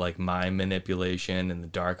about like mind manipulation and the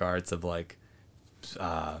dark arts of like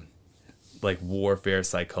warfare,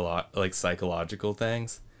 psychological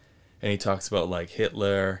things. And he talks about like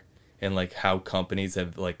Hitler and like how companies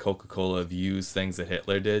have like Coca-Cola have used things that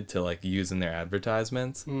Hitler did to like use in their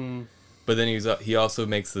advertisements. But then he also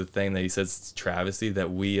makes the thing that he says it's travesty that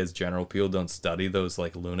we as general people don't study those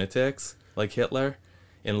like lunatics like Hitler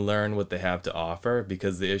and learn what they have to offer,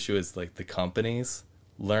 because the issue is like the companies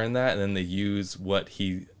learn that and then they use what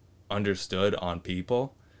he understood on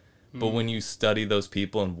people. But when you study those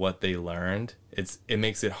people and what they learned, it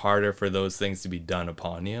makes it harder for those things to be done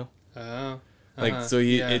upon you. Like, so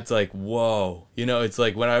it's like, whoa, you know, it's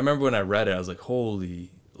like when I read it, I was like,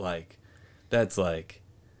 holy, like, that's like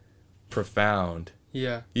profound.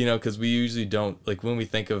 Yeah. You know, because we usually don't, like, when we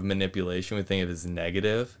think of manipulation, we think of it as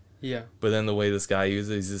negative. Yeah. But then the way this guy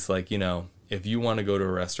uses it, he's just like, you know, if you want to go to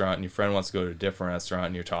a restaurant and your friend wants to go to a different restaurant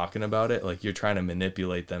and you're talking about it, like, you're trying to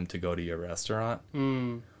manipulate them to go to your restaurant.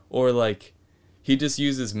 Or, like, he just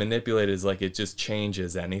uses manipulate as, like, it just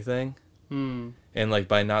changes anything. And, like,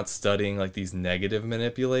 by not studying, like, these negative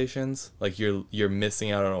manipulations, like, you're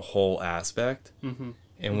missing out on a whole aspect.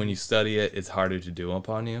 And when you study it, it's harder to do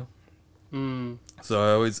upon you.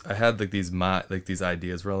 So I had, like, these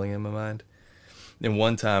ideas rolling in my mind. And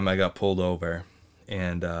one time I got pulled over,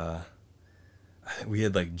 and we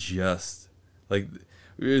had, like, just, like,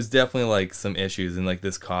 there was definitely, like, some issues, and, like,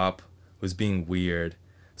 this cop was being weird.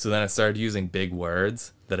 So then I started using big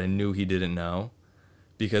words that I knew he didn't know,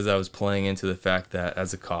 because I was playing into the fact that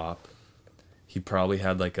as a cop, he probably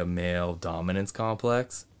had, like, a male dominance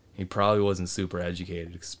complex. He probably wasn't super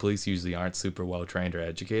educated, because police usually aren't super well trained or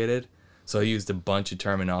educated. So I used a bunch of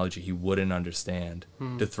terminology he wouldn't understand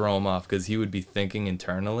to throw him off, because he would be thinking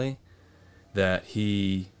internally that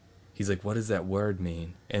he's like, what does that word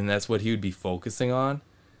mean? And that's what he would be focusing on.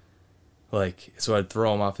 Like, so I'd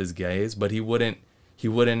throw him off his gaze, but he wouldn't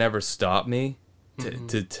ever stop me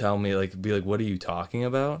to tell me, like, be like, what are you talking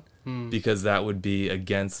about? Because that would be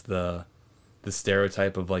against the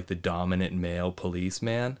stereotype of, like, the dominant male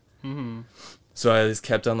policeman. So I just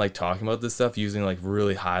kept on, like, talking about this stuff using, like,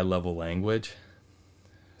 really high level language.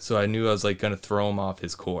 So I knew I was, like, gonna throw him off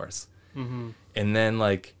his course. And then,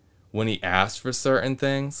 like, when he asked for certain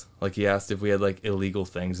things, like, he asked if we had, like, illegal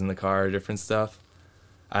things in the car or different stuff,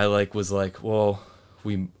 I, like, was like, well,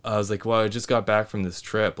 I was like, well, I just got back from this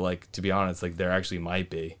trip. Like, to be honest, like, there actually might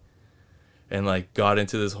be. And, like, got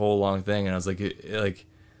into this whole long thing, and I was like,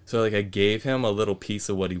 so, like, I gave him a little piece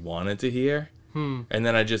of what he wanted to hear. And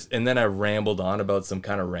then I rambled on about some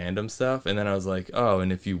kind of random stuff, and then I was like, oh, and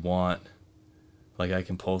if you want, like, I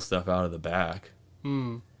can pull stuff out of the back.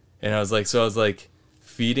 And I was like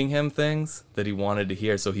feeding him things that he wanted to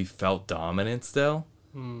hear, so he felt dominant still.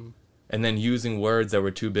 And then using words that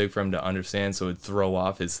were too big for him to understand, so it would throw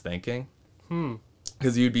off his thinking.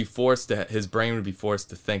 Because his brain would be forced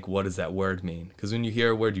to think, what does that word mean? Because when you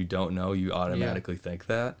hear a word you don't know, you automatically think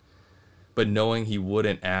that. But knowing he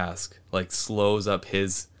wouldn't ask, like, slows up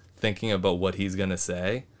his thinking about what he's going to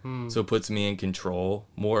say. So it puts me in control,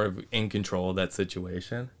 in control of that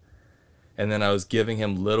situation. And then I was giving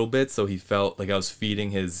him little bits, so he felt like I was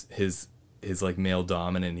feeding his like, male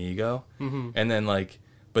dominant ego. And then, like,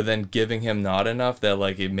 but then giving him not enough that,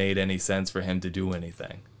 like, it made any sense for him to do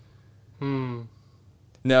anything.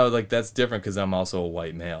 Now, like, that's different because I'm also a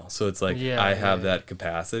white male. So it's like, I have that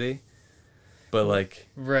capacity. But, like...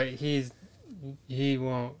 Right, he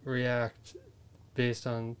won't react based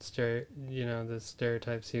on the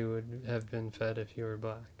stereotypes he would have been fed if he were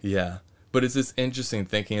black. Yeah. But it's just interesting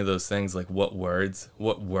thinking of those things, like, what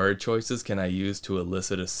word choices can I use to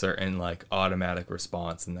elicit a certain, like, automatic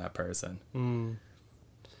response in that person?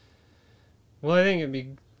 Well, I think it'd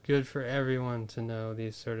be good for everyone to know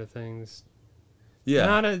these sort of things. Yeah.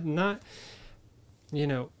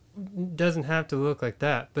 Doesn't have to look like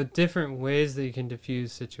that, but different ways that you can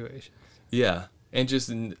diffuse situations. Yeah. And just,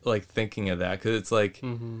 like, thinking of that, because it's like,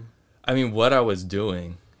 I mean, what I was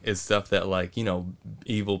doing is stuff that, like, you know,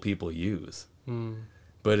 evil people use.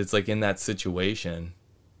 But it's like in that situation,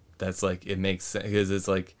 that's like, it makes sense, because it's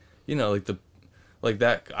like, you know, like like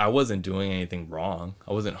that, I wasn't doing anything wrong.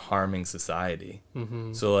 I wasn't harming society.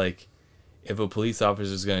 Mm-hmm. So like, if a police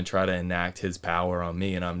officer is going to try to enact his power on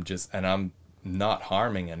me, and I'm not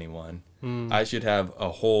harming anyone, I should have a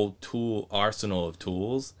whole arsenal of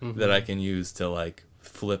tools that I can use to like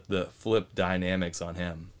flip dynamics on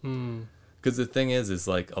him. Because the thing is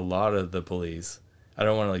like a lot of the police, I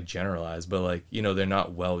don't want to like generalize, but like, you know, they're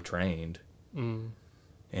not well trained, and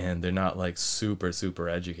they're not like super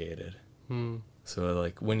educated. So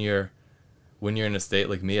like when you're in a state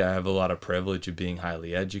like me, I have a lot of privilege of being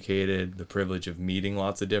highly educated, the privilege of meeting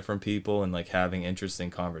lots of different people and like having interesting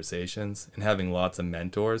conversations and having lots of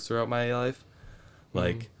mentors throughout my life.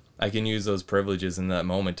 Like I can use those privileges in that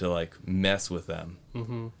moment to like mess with them.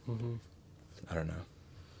 I don't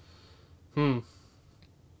know.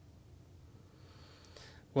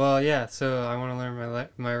 Well, yeah, so I want to learn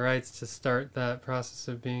my rights to start that process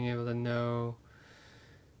of being able to know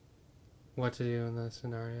what to do in those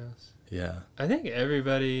scenarios. Yeah. I think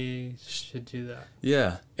everybody should do that.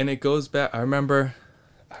 Yeah. And it goes back. I remember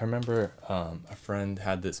a friend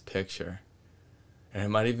had this picture, and it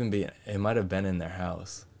might have been in their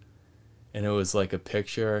house. And it was like a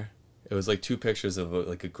picture. It was like two pictures of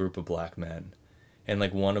like a group of black men. And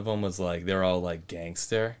like one of them was like, they're all like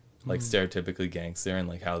gangster, like stereotypically gangster, and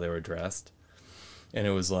like how they were dressed. And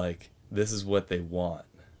it was like, this is what they want.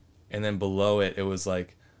 And then below it, it was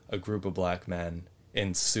like a group of black men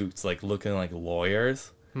in suits, like looking like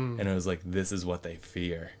lawyers. And it was like, this is what they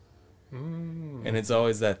fear. And it's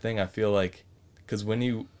always that thing, I feel like, because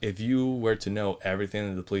if you were to know everything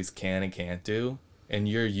that the police can and can't do, and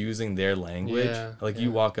you're using their language,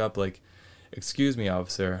 you walk up like, excuse me,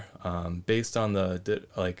 officer, based on the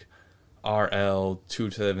like RL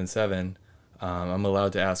 277, I'm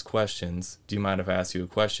allowed to ask questions. Do you mind if I ask you a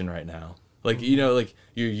question right now? Like, you know, like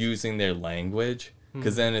you're using their language,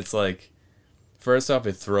 because then it's like, first off,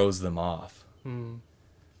 it throws them off.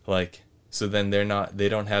 Like, so then they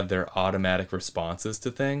don't have their automatic responses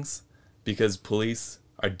to things, because police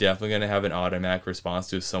are definitely going to have an automatic response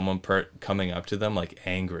to someone coming up to them like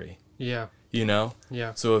angry. Yeah. You know?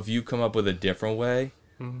 Yeah. So if you come up with a different way,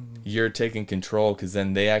 you're taking control, because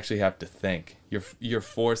then they actually have to think. You're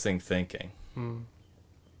forcing thinking.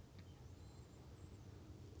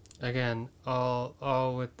 Again,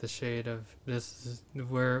 all with the shade of this is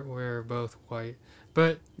we're both white,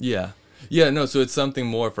 but yeah, no. So it's something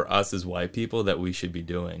more for us as white people that we should be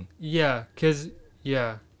doing. Yeah, because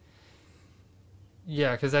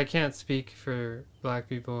I can't speak for black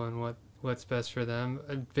people and what's best for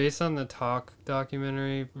them. Based on the Talk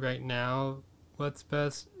documentary right now, what's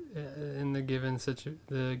best in the given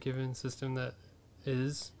system that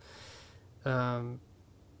is,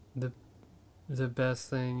 the best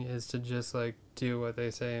thing is to just like do what they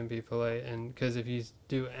say and be polite, and because if you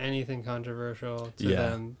do anything controversial to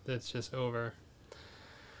them, it's just over.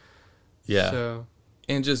 Yeah. So,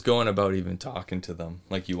 and just going about even talking to them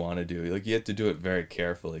like you want to do, like you have to do it very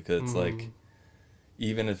carefully, because it's like,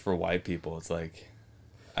 even if for white people, it's like,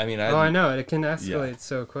 I mean, I know it can escalate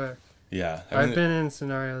so quick. Yeah, I've been in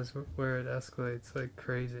scenarios where it escalates like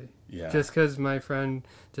crazy. Yeah, just because my friend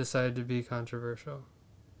decided to be controversial,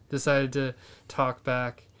 decided to talk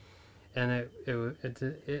back, and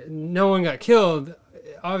it no one got killed,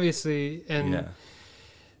 obviously, and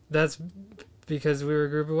that's because we were a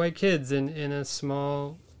group of white kids in a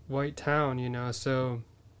small white town, you know, so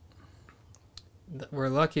we're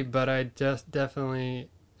lucky. But I just definitely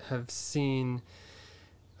have seen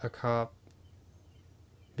a cop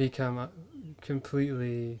become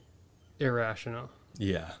completely irrational.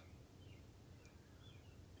 Yeah,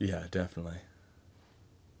 definitely.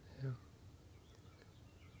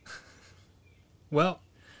 Well,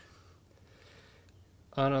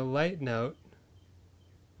 on a light note,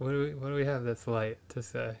 what do we have that's light to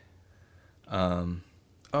say?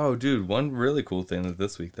 Oh, dude, one really cool thing that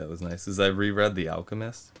this week that was nice is I reread The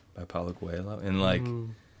Alchemist by Paulo Coelho, and like,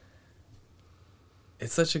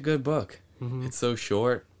 it's such a good book. It's so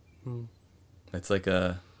short. It's like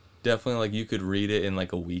definitely like you could read it in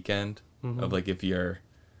like a weekend of like, if you're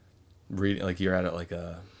reading, like you're at like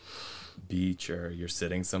a beach, or you're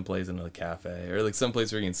sitting someplace in a cafe, or like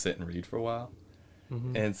someplace where you can sit and read for a while.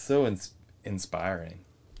 And it's so inspiring.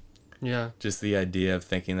 Yeah, just the idea of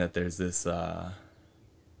thinking that there's this I'm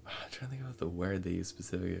trying to think about the word they use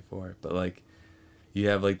specifically for it, but like you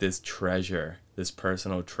have like this treasure, this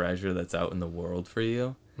personal treasure that's out in the world for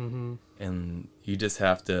you, and you just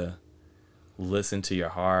have to listen to your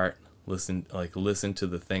heart, listen to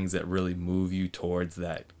the things that really move you towards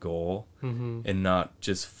that goal, and not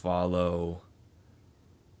just follow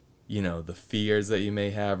you know, the fears that you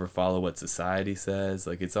may have or follow what society says.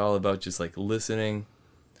 Like, it's all about just like learning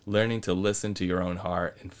to listen to your own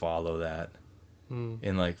heart and follow that.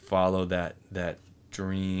 And like follow that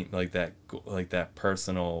dream, like that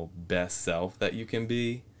personal best self that you can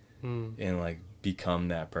be, and like become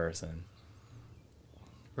that person.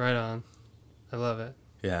 Right on. I love it.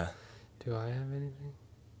 Yeah. Do I have anything?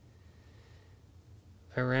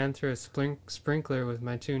 I ran through a sprinkler with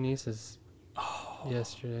my 2 nieces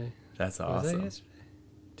yesterday. That's awesome. Was that yesterday?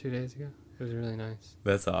 2 days ago? It was really nice.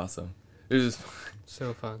 That's awesome. It was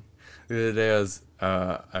so fun. The other day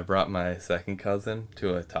I brought my second cousin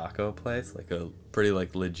to a taco place, like a pretty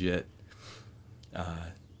like legit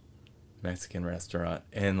Mexican restaurant,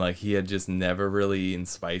 and like he had just never really eaten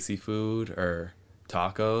spicy food or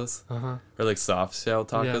tacos or like soft shell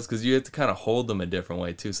tacos, because you have to kind of hold them a different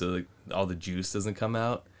way too, so like all the juice doesn't come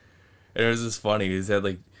out. And it was just funny. He had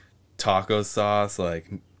like taco sauce like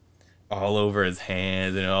all over his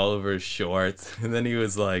hands and all over his shorts, and then he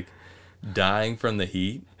was like dying from the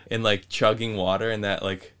heat and like chugging water and that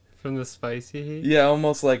like from the spicy heat. Yeah,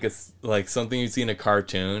 almost like like something you see in a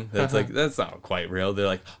cartoon. That's like, that's not quite real. They're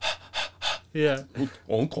like, yeah, you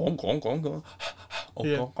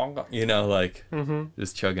know, like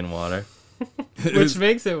just chugging water, which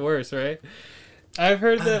makes it worse, right? I've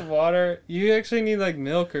heard that water, you actually need like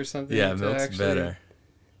milk or something. Yeah, to milk's actually better.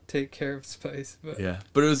 Take care of spice. But. Yeah,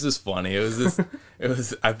 but it was just funny. It was just,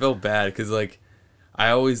 I felt bad because like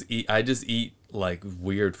I just eat like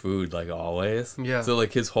weird food like always. Yeah. So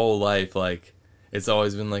like his whole life, like it's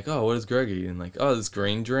always been like, oh, what is Greg eating? Like, oh, this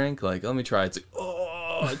green drink. Like, let me try it. It's like,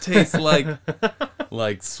 oh, it tastes like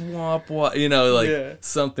like swamp water. You know, like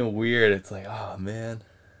something weird. It's like, oh man.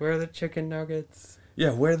 Where are the chicken nuggets?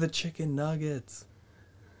 Yeah, where are the chicken nuggets?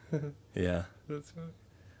 Yeah. That's funny.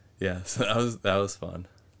 Yeah, so that was fun.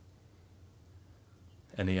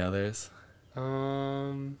 Any others?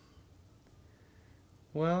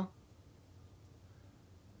 Well,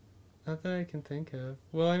 not that I can think of.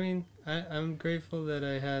 Well, I mean, I'm grateful that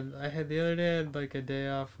I had the other day I had like a day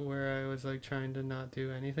off where I was like trying to not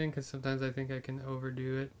do anything, because sometimes I think I can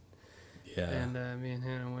overdo it. Yeah. And me and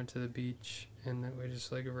Hannah went to the beach, and then we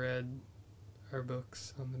just like read our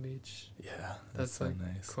books on the beach. Yeah, that's so like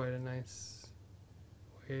nice. Quite a nice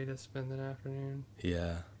way to spend an afternoon.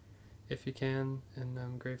 Yeah. If you can, and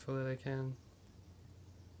I'm grateful that I can.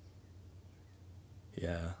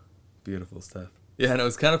 Yeah, beautiful stuff. Yeah, and it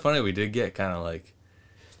was kind of funny. We did get kind of like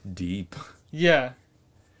deep. Yeah.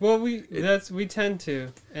 Well, we tend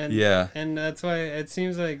to, and and that's why it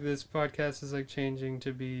seems like this podcast is like changing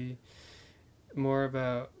to be more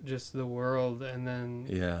about just the world, and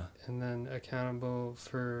then accountable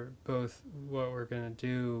for both what we're gonna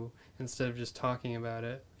do instead of just talking about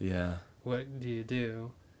it. Yeah. What do you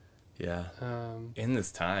do? Yeah. In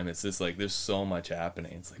this time, it's just like there's so much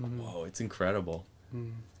happening. It's like whoa, it's incredible.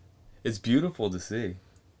 It's beautiful to see,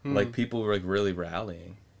 like people like really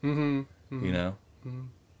rallying. You know,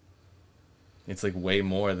 it's like way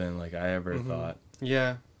more than like I ever thought.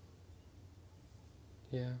 Yeah.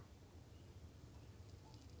 Yeah.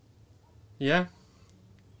 Yeah.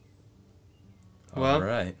 Well, all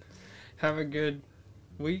right. Have a good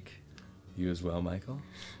week. You as well, Michael.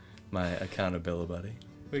 My accountability buddy.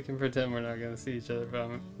 We can pretend we're not going to see each other, but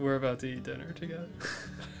we're about to eat dinner together.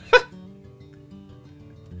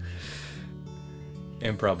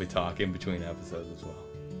 And probably talk in between episodes as well.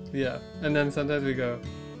 Yeah. And then sometimes we go,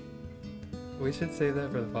 we should save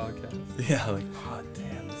that for the podcast. Yeah, like, oh,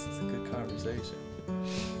 damn, this is a good conversation.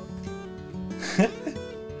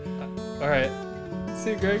 All right.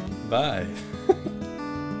 See you, Greg. Bye.